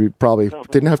board that you probably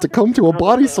didn't have to come to a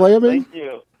body slamming. Thank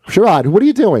you. Sherrod, what are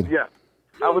you doing? Yeah.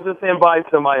 I was just saying bye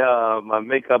to my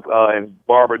makeup and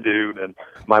barber dude and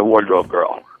my wardrobe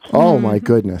girl. Oh my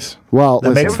goodness! Well,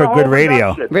 That makes for good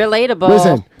radio. Relatable.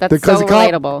 Listen, That's because so the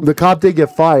cop, relatable. the cop did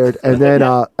get fired, and then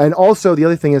and also the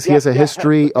other thing is he has a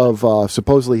history of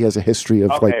supposedly he has a history of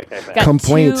Got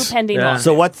complaints. 2 pending lawsuits.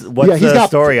 So what's Yeah, he's the got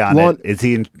story on lawn- it?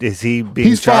 Is he being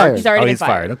He's charged? fired. He's already oh, been he's fired.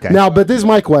 fired. Okay. Now, but this is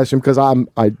my question because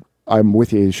I'm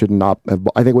with you. You should not have.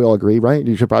 I think we all agree, right?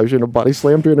 You probably shouldn't have body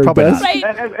slammed her in her Probably desk.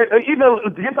 not. And, you know, to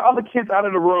get the other kids out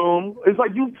of the room, it's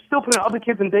like you still putting other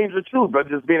kids in danger too, but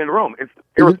just being in the room. It's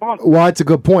irresponsible. Well, that's a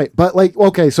good point. But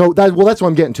okay, so that's what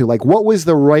I'm getting to. Like, what was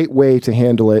the right way to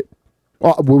handle it? We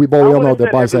all know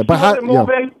that body slam, but how?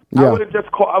 I would have just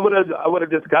I would have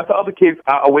just got the other kids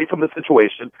away from the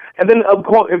situation, and then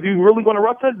if you really going to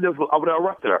arrest her, I would have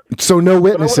arrested her. So no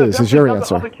witnesses is your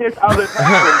answer. The other kids out of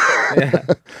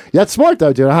the Yeah, that's smart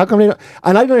though, dude. How come? And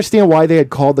I didn't understand why they had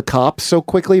called the cops so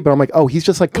quickly. But I'm like, oh, he's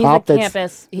just like He's cop. a That's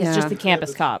campus. He's just a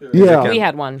campus cop. Yeah. We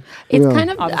had one. It's Yeah. kind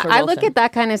of. Officer I look Wilson. at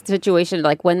that kind of situation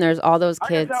like when there's all those I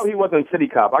could kids. tell he wasn't a city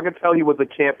cop. I could tell he was a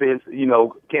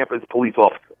campus police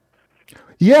officer.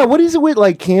 Yeah, what is it with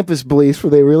like campus police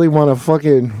where they really want to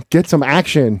fucking get some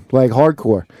action, like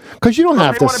hardcore? Because you don't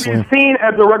have They to want to slam. be seen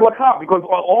as a regular cop because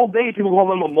all day people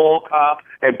call him a mall cop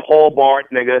and Paul Bart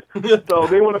nigga. So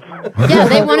they want to. Yeah,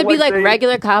 they want to be like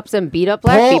regular cops and beat up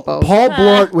black people. Paul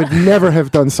Blart would never have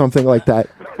done something like that.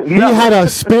 He had a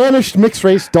Spanish mixed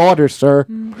race daughter, sir.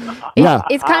 Yeah.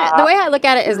 It's kind of the way I look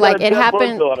at it is like it Dead Bush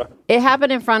happened. daughter. It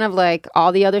happened in front of like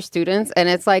all the other students, and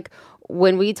it's like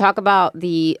when we talk about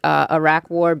the Iraq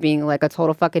War being like a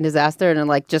total fucking disaster and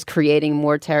like just creating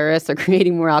more terrorists or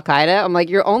creating more Al Qaeda, I'm like,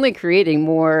 you're only creating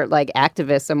more like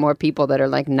activists and more people that are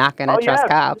like not going to trust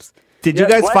cops. Did you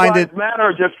guys Black find Lives it?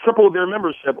 Matter just tripled their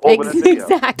membership over that video.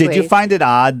 Exactly. Did you find it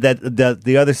odd that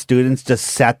the other students just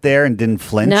sat there and didn't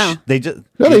flinch? No. They just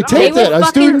No, they taped were it. A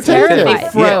fucking student taped terrified. it. They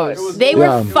froze. They were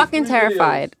Yeah. fucking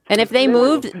terrified. And if they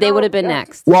moved, they would have been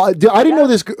next. Well, I didn't know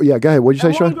this. Yeah, go ahead. What'd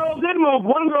you say, One Sean? girl did move.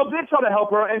 One girl did try to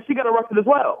help her, and she got arrested as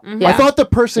well. I thought the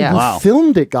person Yeah. who Wow.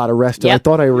 filmed it got arrested. I Yep.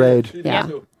 thought I read. Yeah.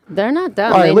 They're not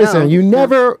dumb. All right, They listen. know. You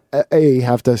never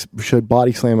should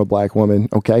body slam a black woman,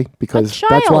 okay? Because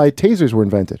child. that's why tasers were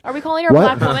invented. Are we calling her a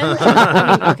What? black woman?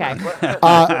 I mean,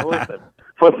 okay. Listen,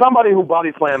 for somebody who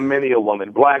body slammed many a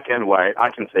woman, black and white, I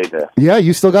can say this. Yeah,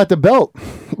 you still got the belt.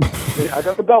 I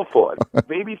got the belt for it.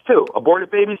 Babies too. Aborted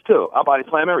babies too. I body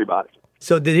slam everybody.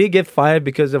 So did he get fired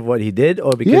because of what he did,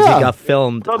 or because Yeah. he got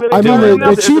filmed? So I mean,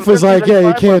 the chief was like, "Yeah,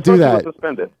 you can't do that."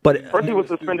 But First he was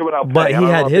suspended without pay. But I he don't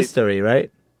know had if history,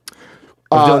 right?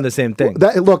 Of doing the same thing.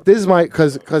 Look, this is my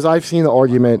because I've seen the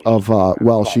argument of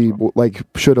well, she like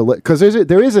should have because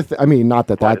there is a I mean, not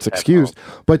that that's excused,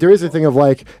 but there is a thing of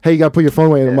like, hey, you got to put your phone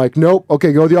away, and I'm like, nope,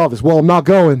 okay, go to the office. Well, I'm not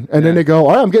going, and then they go,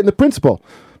 all right, I'm getting the principal,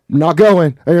 I'm not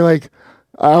going, and you're like,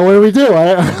 what do we do?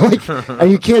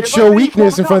 And you can't show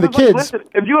weakness in front of the kids. Listen,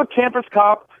 if you're a campus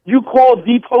cop, you call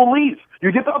the police.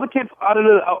 You get the other kids out of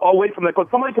away from that because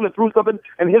somebody could have threw something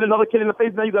and hit another kid in the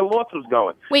face. Now you got lawsuits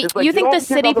going. Wait, It's like, you think all the kids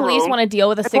city out the police room, want to deal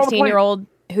with a and call the police. 16-year-old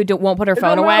who won't put her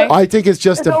phone don't away? matter. I think it's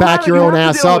just It to don't back matter. your You own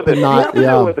have to ass deal up with and it. You not, have to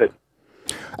deal with it.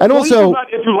 And Police also, is not,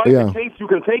 if you like yeah. the case, you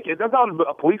can take it. That's not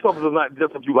a police officer is not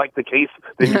just if you like the case,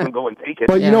 then you can go and take it.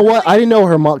 But you know what? I didn't know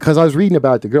her mom because I was reading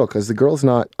about the girl because the girl's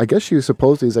not. I guess she was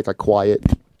supposedly like a quiet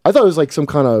I thought it was like some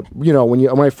kind of,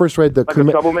 when I first read the a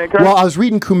troublemaker? Well, I was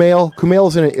reading Kumail.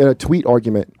 Kumail's in a tweet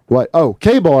argument. What? Oh,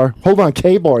 K-Bar. Hold on,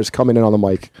 K-Bar is coming in on the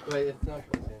mic.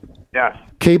 Yes.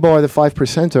 K-Bar, the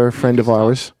 5%er, friend of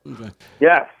ours.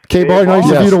 Yes. K-Bar,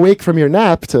 nice of you to wake from your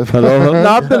nap to. Hello. No,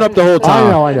 I've been up the whole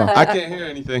time. I know. I can't hear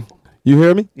anything. You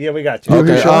hear me? Yeah, we got you.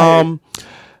 Okay.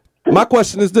 My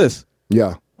question is this.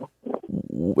 Yeah.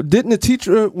 Didn't the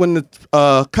teacher, when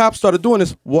the cops started doing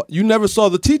this, you never saw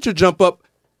the teacher jump up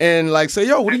and like say,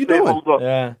 "Yo, what are you doing?"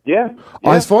 Yeah.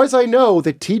 As far as I know,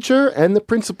 the teacher and the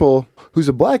principal, who's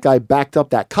a black guy, backed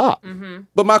up that cop.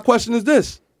 But my question is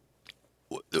this: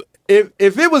 if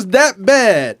it was that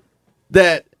bad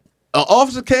that an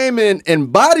officer came in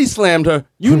and body slammed her,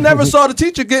 you never saw the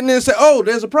teacher getting in and say, "Oh,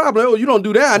 there's a problem. Oh, you don't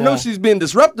do that. I know she's being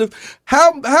disruptive."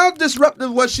 How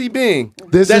disruptive was she being?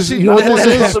 This That is she- you know what this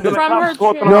is. From her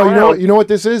chair. No, you know what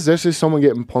this is. This is someone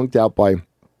getting punked out by.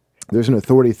 There's an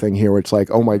authority thing here where it's like,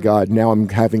 oh my God, now I'm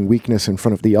having weakness in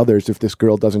front of the others if this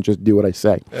girl doesn't just do what I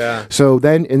say. Yeah. So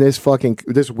then in this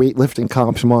weightlifting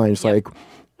comp's mind, it's like,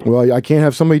 well, I can't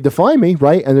have somebody define me,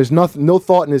 right? And there's no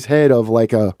thought in his head of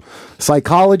like a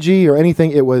psychology or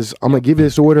anything. It was, I'm going to give you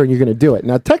this order and you're going to do it.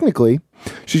 Now, technically,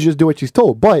 she should just do what she's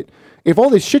told. But if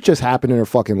all this shit just happened in her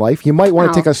fucking life, you might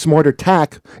want to take a smarter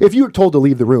tack. If you were told to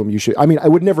leave the room, you should. I mean,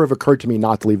 it would never have occurred to me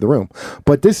not to leave the room.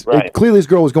 But clearly this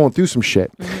girl was going through some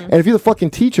shit. And if you're the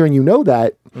fucking teacher and you know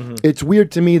that, it's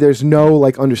weird to me there's no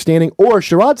like understanding. Or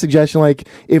Sherrod's suggestion, like,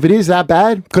 if it is that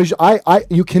bad, because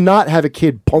you cannot have a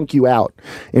kid punk you out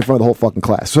in front of the whole fucking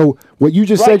class. So what you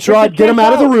just said, Sherrod, get them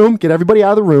out of the room, get everybody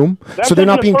out of the room so they're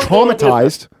not being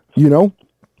traumatized, What'd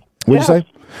you say?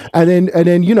 And then,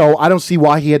 I don't see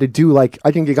why he had to do I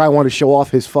think the guy wanted to show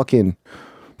off his fucking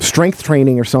strength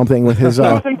training or something with his. He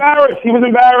was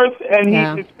embarrassed,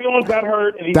 and his feelings got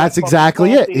hurt. And that's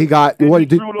exactly it. He got what he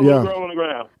did. Girl on the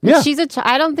ground. Yeah. She's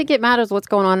I don't think it matters what's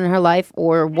going on in her life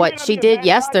or what she did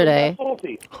yesterday.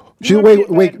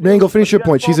 Wait, Mango, finish your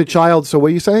point. She's a child. So what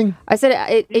are you saying? I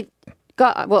said it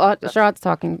got. Well, Sherrod's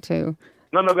talking too.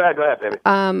 No, go ahead, baby.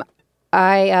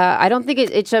 I don't think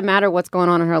it should matter what's going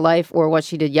on in her life or what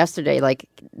she did yesterday. Like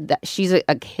she's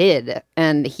a kid,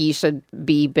 and he should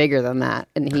be bigger than that.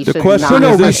 And he should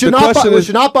not. We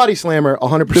should not body slam her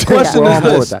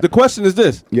 100%. The question is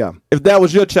this. Yeah. If that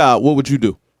was your child, what would you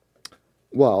do?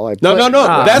 Well, no.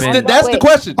 That's the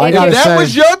question. If that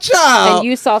was your child, and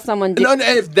you saw someone,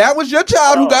 if that was your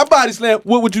child who got body slammed,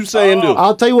 what would you say and do?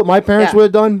 I'll tell you what my parents would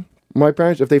have done. My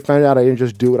parents, if they found out I didn't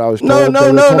just do what I was told, No,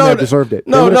 they would have told me I deserved it.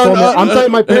 No. I'm telling you,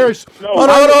 my parents. Hold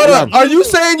on. Are you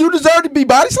saying you deserve to be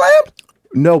body slammed?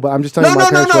 No, but I'm just telling you my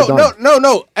parents would have done.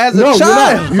 No. As a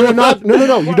child, you're not. No.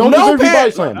 You don't deserve to be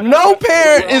body slammed. No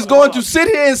parent is going to sit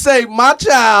here and say my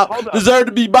child deserved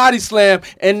to be body slammed,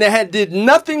 and they did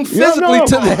nothing physically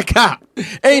to that cop.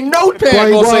 Ain't no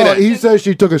parent gonna say that. He says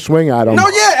she took a swing at him. No,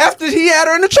 after he had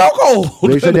her in the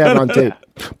chokehold. They said they had it on tape.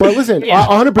 But listen,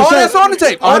 100%. All that's on the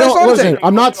tape.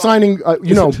 I'm not signing.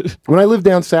 When I lived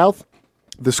down south,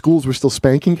 the schools were still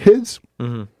spanking kids.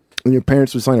 Mm-hmm. And your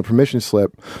parents would sign a permission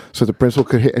slip so the principal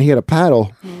could hit, and he had a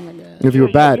paddle if you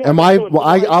were bad. That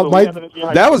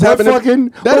was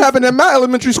happening. That happened at my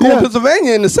elementary school in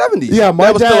Pennsylvania in the 70s. Yeah,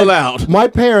 that was still allowed. My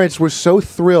parents were so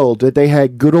thrilled that they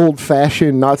had good old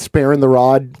fashioned, not sparing the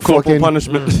rod, corporal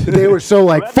punishment. They were so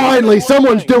like, finally,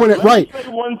 someone's doing it right. Let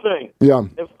me say one thing. Yeah.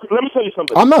 Let me tell you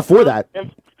something. I'm not for that.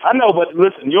 I know, but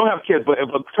listen, you don't have kids. But if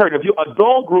a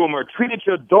dog groomer treated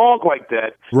your dog like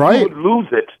that, right, you would lose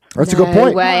it. That's a good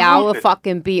point. Way, I will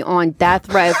fucking be on death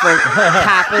row for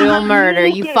capital murder.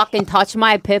 You fucking touch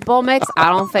my pit bull mix? I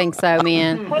don't think so,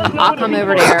 man. I'll come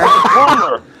over there.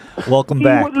 Welcome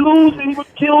back. He would lose and he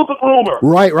would kill the groomer.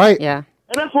 Right. Yeah.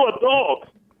 And that's for a dog.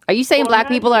 Are you saying black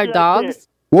people are dogs?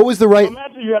 What was the right?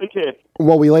 Imagine you had a kid.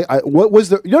 Well, what was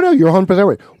the? No, you're 100%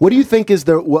 right. What do you think is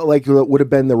would have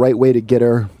been the right way to get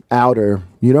her out, or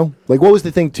what was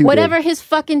the thing to whatever do? his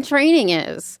fucking training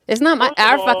is? It's not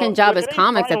our fucking job as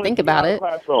comics to think about it.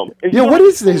 Yeah, what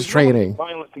is his training?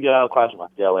 Violence to get out of the classroom.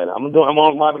 Yeah, later. I'm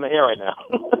on live in the air right now.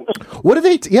 What do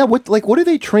they? What do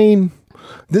they train?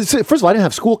 First of all, I didn't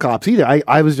have school cops either.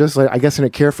 I was just I guess in a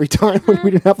carefree time when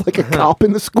we didn't have a cop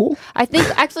in the school. I think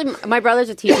actually my brother's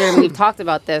a teacher and we've talked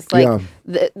about this.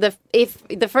 The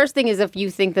first thing is if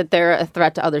you think that they're a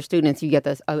threat to other students, you get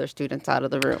the other students out of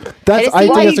the room. I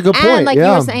think that's a good point. And you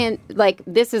were saying,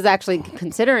 this is actually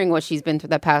considering what she's been through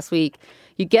the past week.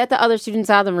 You get the other students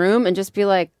out of the room and just be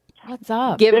like, "What's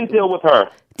up?" Then deal with her.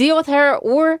 Deal with her,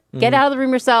 or get out of the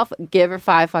room yourself. Give her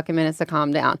 5 fucking minutes to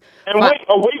calm down. And wait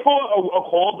for a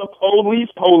call the police.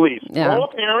 Yeah. Call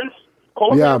parents.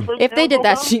 If they did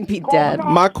that, she'd be dead.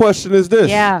 My question is this: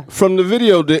 Yeah. From the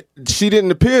video, she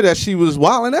didn't appear that she was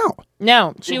wilding out.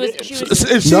 No, she was. If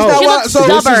she's No. not She wild, looks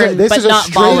so stubborn, This but is a not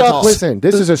straight volatile. up. Listen,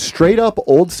 this is a straight up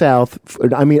Old South.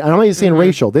 I mean, I'm not even saying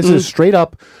racial. This is straight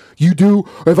up. You do.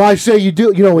 If I say you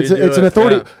do, it's an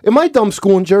authority. yeah. In my dumb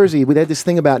school in Jersey, we had this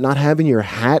thing about not having your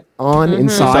hat on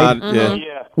inside, Yeah.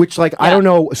 which I don't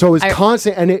know. So it was I-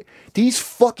 constant, and these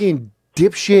fucking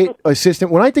dipshit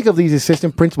assistant. When I think of these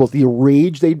assistant principals, the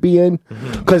rage they'd be in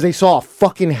because they saw a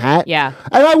fucking hat. Yeah.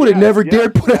 And I would have never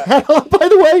dared put a hat on, by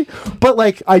the way. But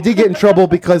I did get in trouble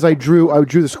because I drew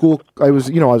the school. I was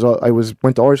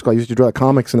went to art school. I used to draw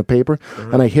comics in the paper,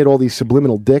 and I hit all these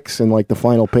subliminal dicks in the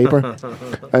final paper.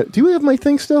 Do you have my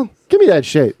thing still? Give me that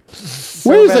shit.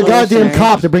 Where's the goddamn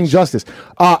cop to bring justice?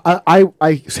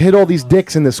 I hit all these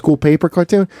dicks in the school paper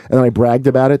cartoon, and then I bragged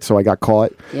about it, so I got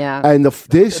caught. Yeah. And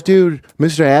this dude,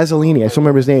 Mr. Azzolini, I still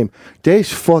remember his name.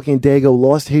 This fucking Dago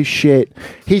lost his shit.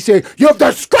 He said, "You have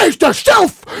disgraced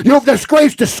yourself. You have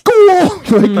disgraced the school."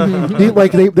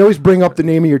 They always bring up the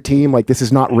name of your team. This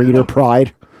is not Raider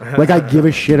Pride. I give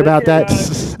a shit about that.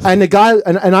 And the guy,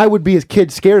 and I would be as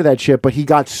kid scared of that shit, but he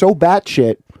got so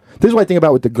batshit. This is what I think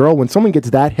about with the girl. When someone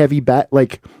gets that heavy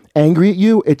angry at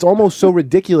you, it's almost so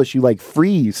ridiculous you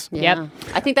freeze. Yeah.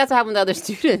 I think that's what happened to other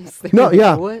students. They No, were like,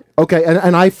 yeah. What? Okay,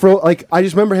 and I I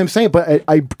just remember him saying, but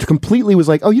I completely was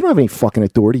like, "Oh, you don't have any fucking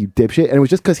authority, you dipshit." And it was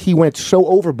just because he went so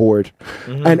overboard.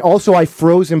 And also I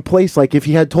froze in place. If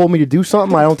he had told me to do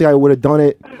something, I don't think I would have done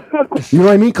it. You know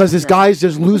what I mean? Because this guy's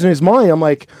just losing his mind. I'm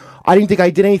like, I didn't think I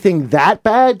did anything that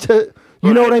bad to...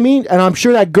 You know what I mean? And I'm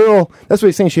sure that girl, that's what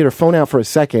he's saying, she had her phone out for a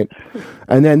second.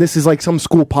 And then this is some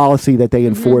school policy that they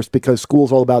enforced because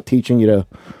school's all about teaching you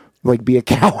to be a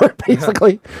coward,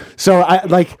 basically. So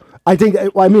I think,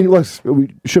 look,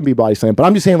 we shouldn't be body slammed, but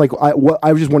I'm just saying I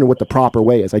was just wondering what the proper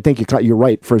way is. I think you're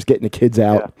right first getting the kids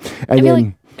out. And I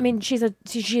feel then, she's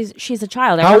a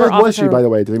child. I how remember old was she, Officer- by the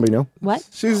way? Does anybody know? What?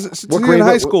 She's What in grade-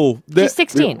 high school. She's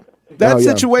 16. That Oh, yeah.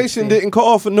 situation didn't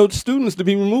call for no students to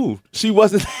be removed. She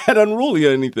wasn't that unruly or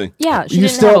anything. Yeah, she You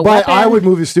didn't have a but I weapon. would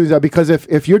move the students out because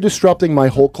if you're disrupting my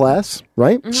whole class,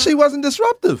 right? She wasn't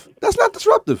disruptive. That's not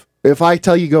disruptive. If I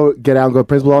tell you go get out and go to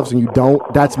principal office and you don't,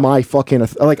 that's my fucking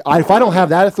if I don't have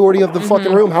that authority of the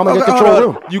fucking room, how am I going to control the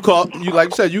room?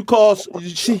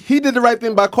 He did the right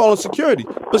thing by calling security,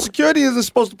 but security isn't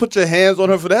supposed to put your hands on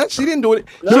her for that. She didn't do it.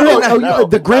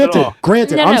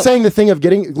 Granted. No, I'm no. saying the thing of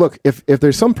look, if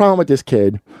there's some problem with this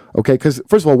kid, okay, because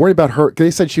first of all, worry about her. Cause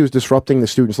they said she was disrupting the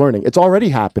students' learning. It's already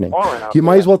happening. You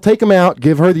might as well take them out,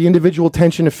 give her the individual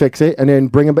attention to fix it, and then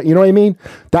bring them back. You know what I mean?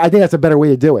 I think that's a better way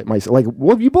to do it.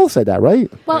 You both said that, right?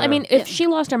 Well, I mean, if she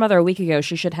lost her mother a week ago,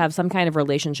 she should have some kind of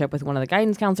relationship with one of the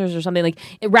guidance counselors or something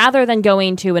rather than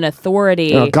going to an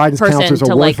authority guidance person counselors are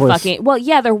to worthless. Well,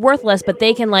 yeah, they're worthless, but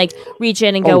they can reach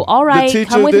in and go, all right, the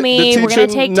come with teacher- me. the We're going to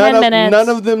teacher, take none 10 of- minutes. None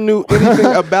of them knew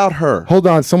anything about her. Hold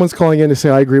on, someone's calling in to say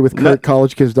I agree with Kurt.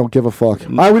 College kids don't give a fuck.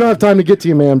 We don't have time to get to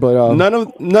you, man. But None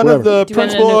of whatever. the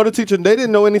principal or the teacher, they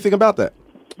didn't know anything about that.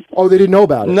 Oh, they didn't know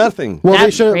about it. Nothing. Well, they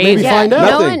should maybe find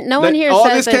out. No one here all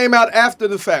says this that- came out after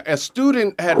the fact. A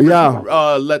student had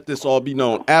let this all be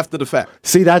known after the fact.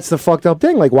 See, that's the fucked up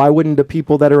thing. Why wouldn't the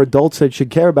people that are adults that should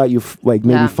care about you, maybe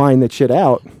Yeah. find that shit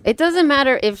out? It doesn't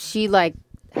matter if she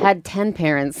had 10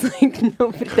 parents.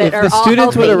 Nobody that If are the all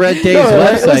students helping. would have read Dave's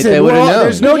website, they would have known.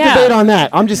 There's no debate on that.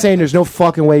 I'm just saying there's no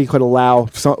fucking way you could allow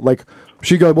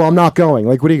she go, well, I'm not going.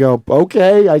 What do you go?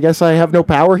 Okay, I guess I have no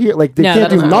power here. They can't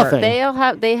do nothing. They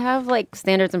have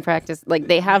standards and practice.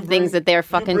 They have things that they're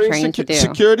fucking trained to do.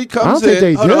 Security I don't comes think in.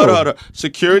 they Hold do. on.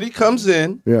 Security comes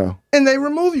in. Yeah. And they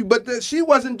remove you, but she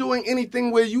wasn't doing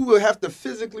anything where you would have to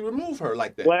physically remove her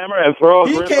like that. Slammer and throw.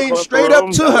 He came straight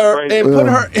up to her and put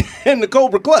her in the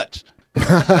Cobra Clutch.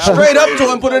 Straight up to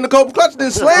her and put her in the Cobra Clutch, then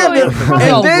slammed her, all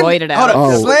and then roided out.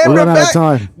 slammed we're her running out of back,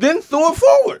 time. then threw her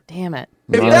forward. Damn it.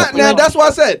 Now that's why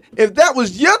I said, if that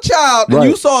was your child and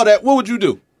you Right. saw that, what would you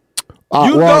do? I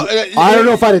don't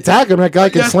know if I'd attack him. That guy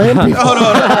can slam people. Hold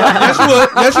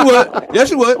on.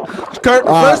 Yes, you would. Kurt,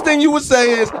 the first thing you would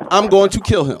say is, I'm going to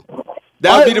kill him.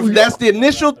 That's the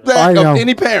initial I fact know. of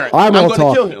any parent. I'm I'm all going to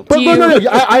talk. kill him. But no.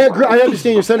 I agree. I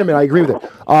understand your sentiment. I agree with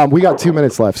it. We got 2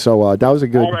 minutes left, so that was a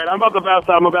good. All right, I'm about to bounce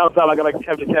out. I got to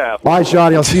catch a cab. All right,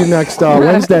 Shotty. I'll see you next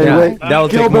Wednesday. Yeah, that'll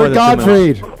take more Gilbert than 2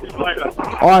 minutes. Gottfried.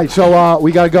 All right, so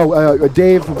we got to go.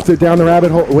 Dave, down the rabbit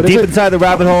hole. What is Deep it? Inside the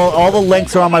Rabbit Hole. All the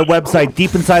links are on my website.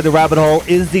 Deep Inside the Rabbit Hole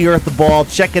is the Earth the Ball.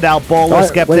 Check it out. Ball or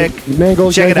Skeptic.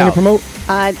 Mango, Check it anything to out.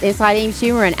 promote? Inside Amy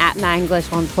Schumer and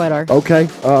 @Manglish on Twitter. Okay,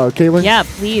 Caitlin. Yeah,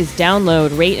 please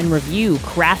download, rate, and review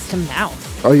Crass to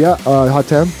Mouth. Oh yeah, Hot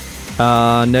 10.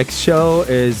 Next show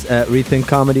is at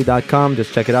rethinkcomedy.com.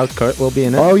 Just check it out. Kurt will be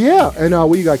in it. Oh, yeah. And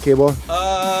what you got, K-Boy?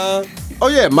 Oh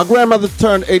yeah, my grandmother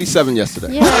turned 87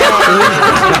 yesterday. Yeah.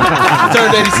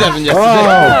 Turned 87 yesterday.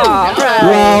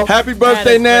 Well, happy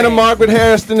birthday, Nana Margaret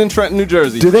Harrison in Trenton, New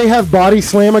Jersey. Do they have body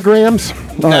slamograms?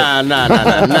 Nah, not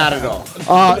at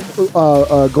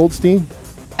all. Goldstein?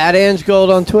 At Ange Gold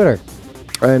on Twitter.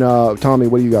 And Tommy,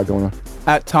 what do you got going on?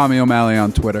 At Tommy O'Malley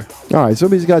on Twitter. All right,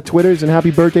 somebody's got Twitters, and happy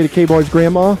birthday to K-Bar's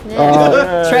grandma.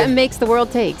 Trenton makes the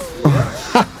world takes.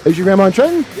 Is your grandma in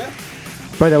Trenton? Yeah.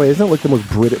 By the way, isn't that like the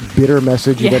most bitter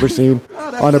message you've ever seen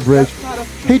on a bridge?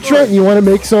 Hey, Trenton, you want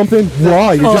to make something?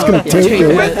 Why? You're just going to take it.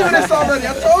 We're doing this already.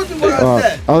 I told you what I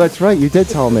said. Oh, that's right. You did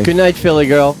tell me. Good night, Philly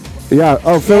girl. Yeah.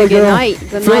 Oh, Philly girl. Good night.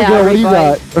 Good Philly night, girl, what do you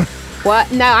got?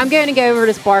 What? No, I'm going to go over to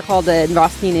this bar called the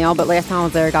Rusty Nail, but last time I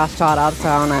was there, I got shot up, so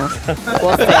I don't know.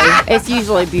 We'll see. It's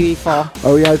usually beautiful.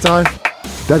 Oh, yeah, it's on?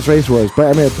 That's Race Wars.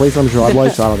 But I mean, play some Sherrod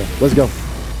Weiss. I don't know. Let's go.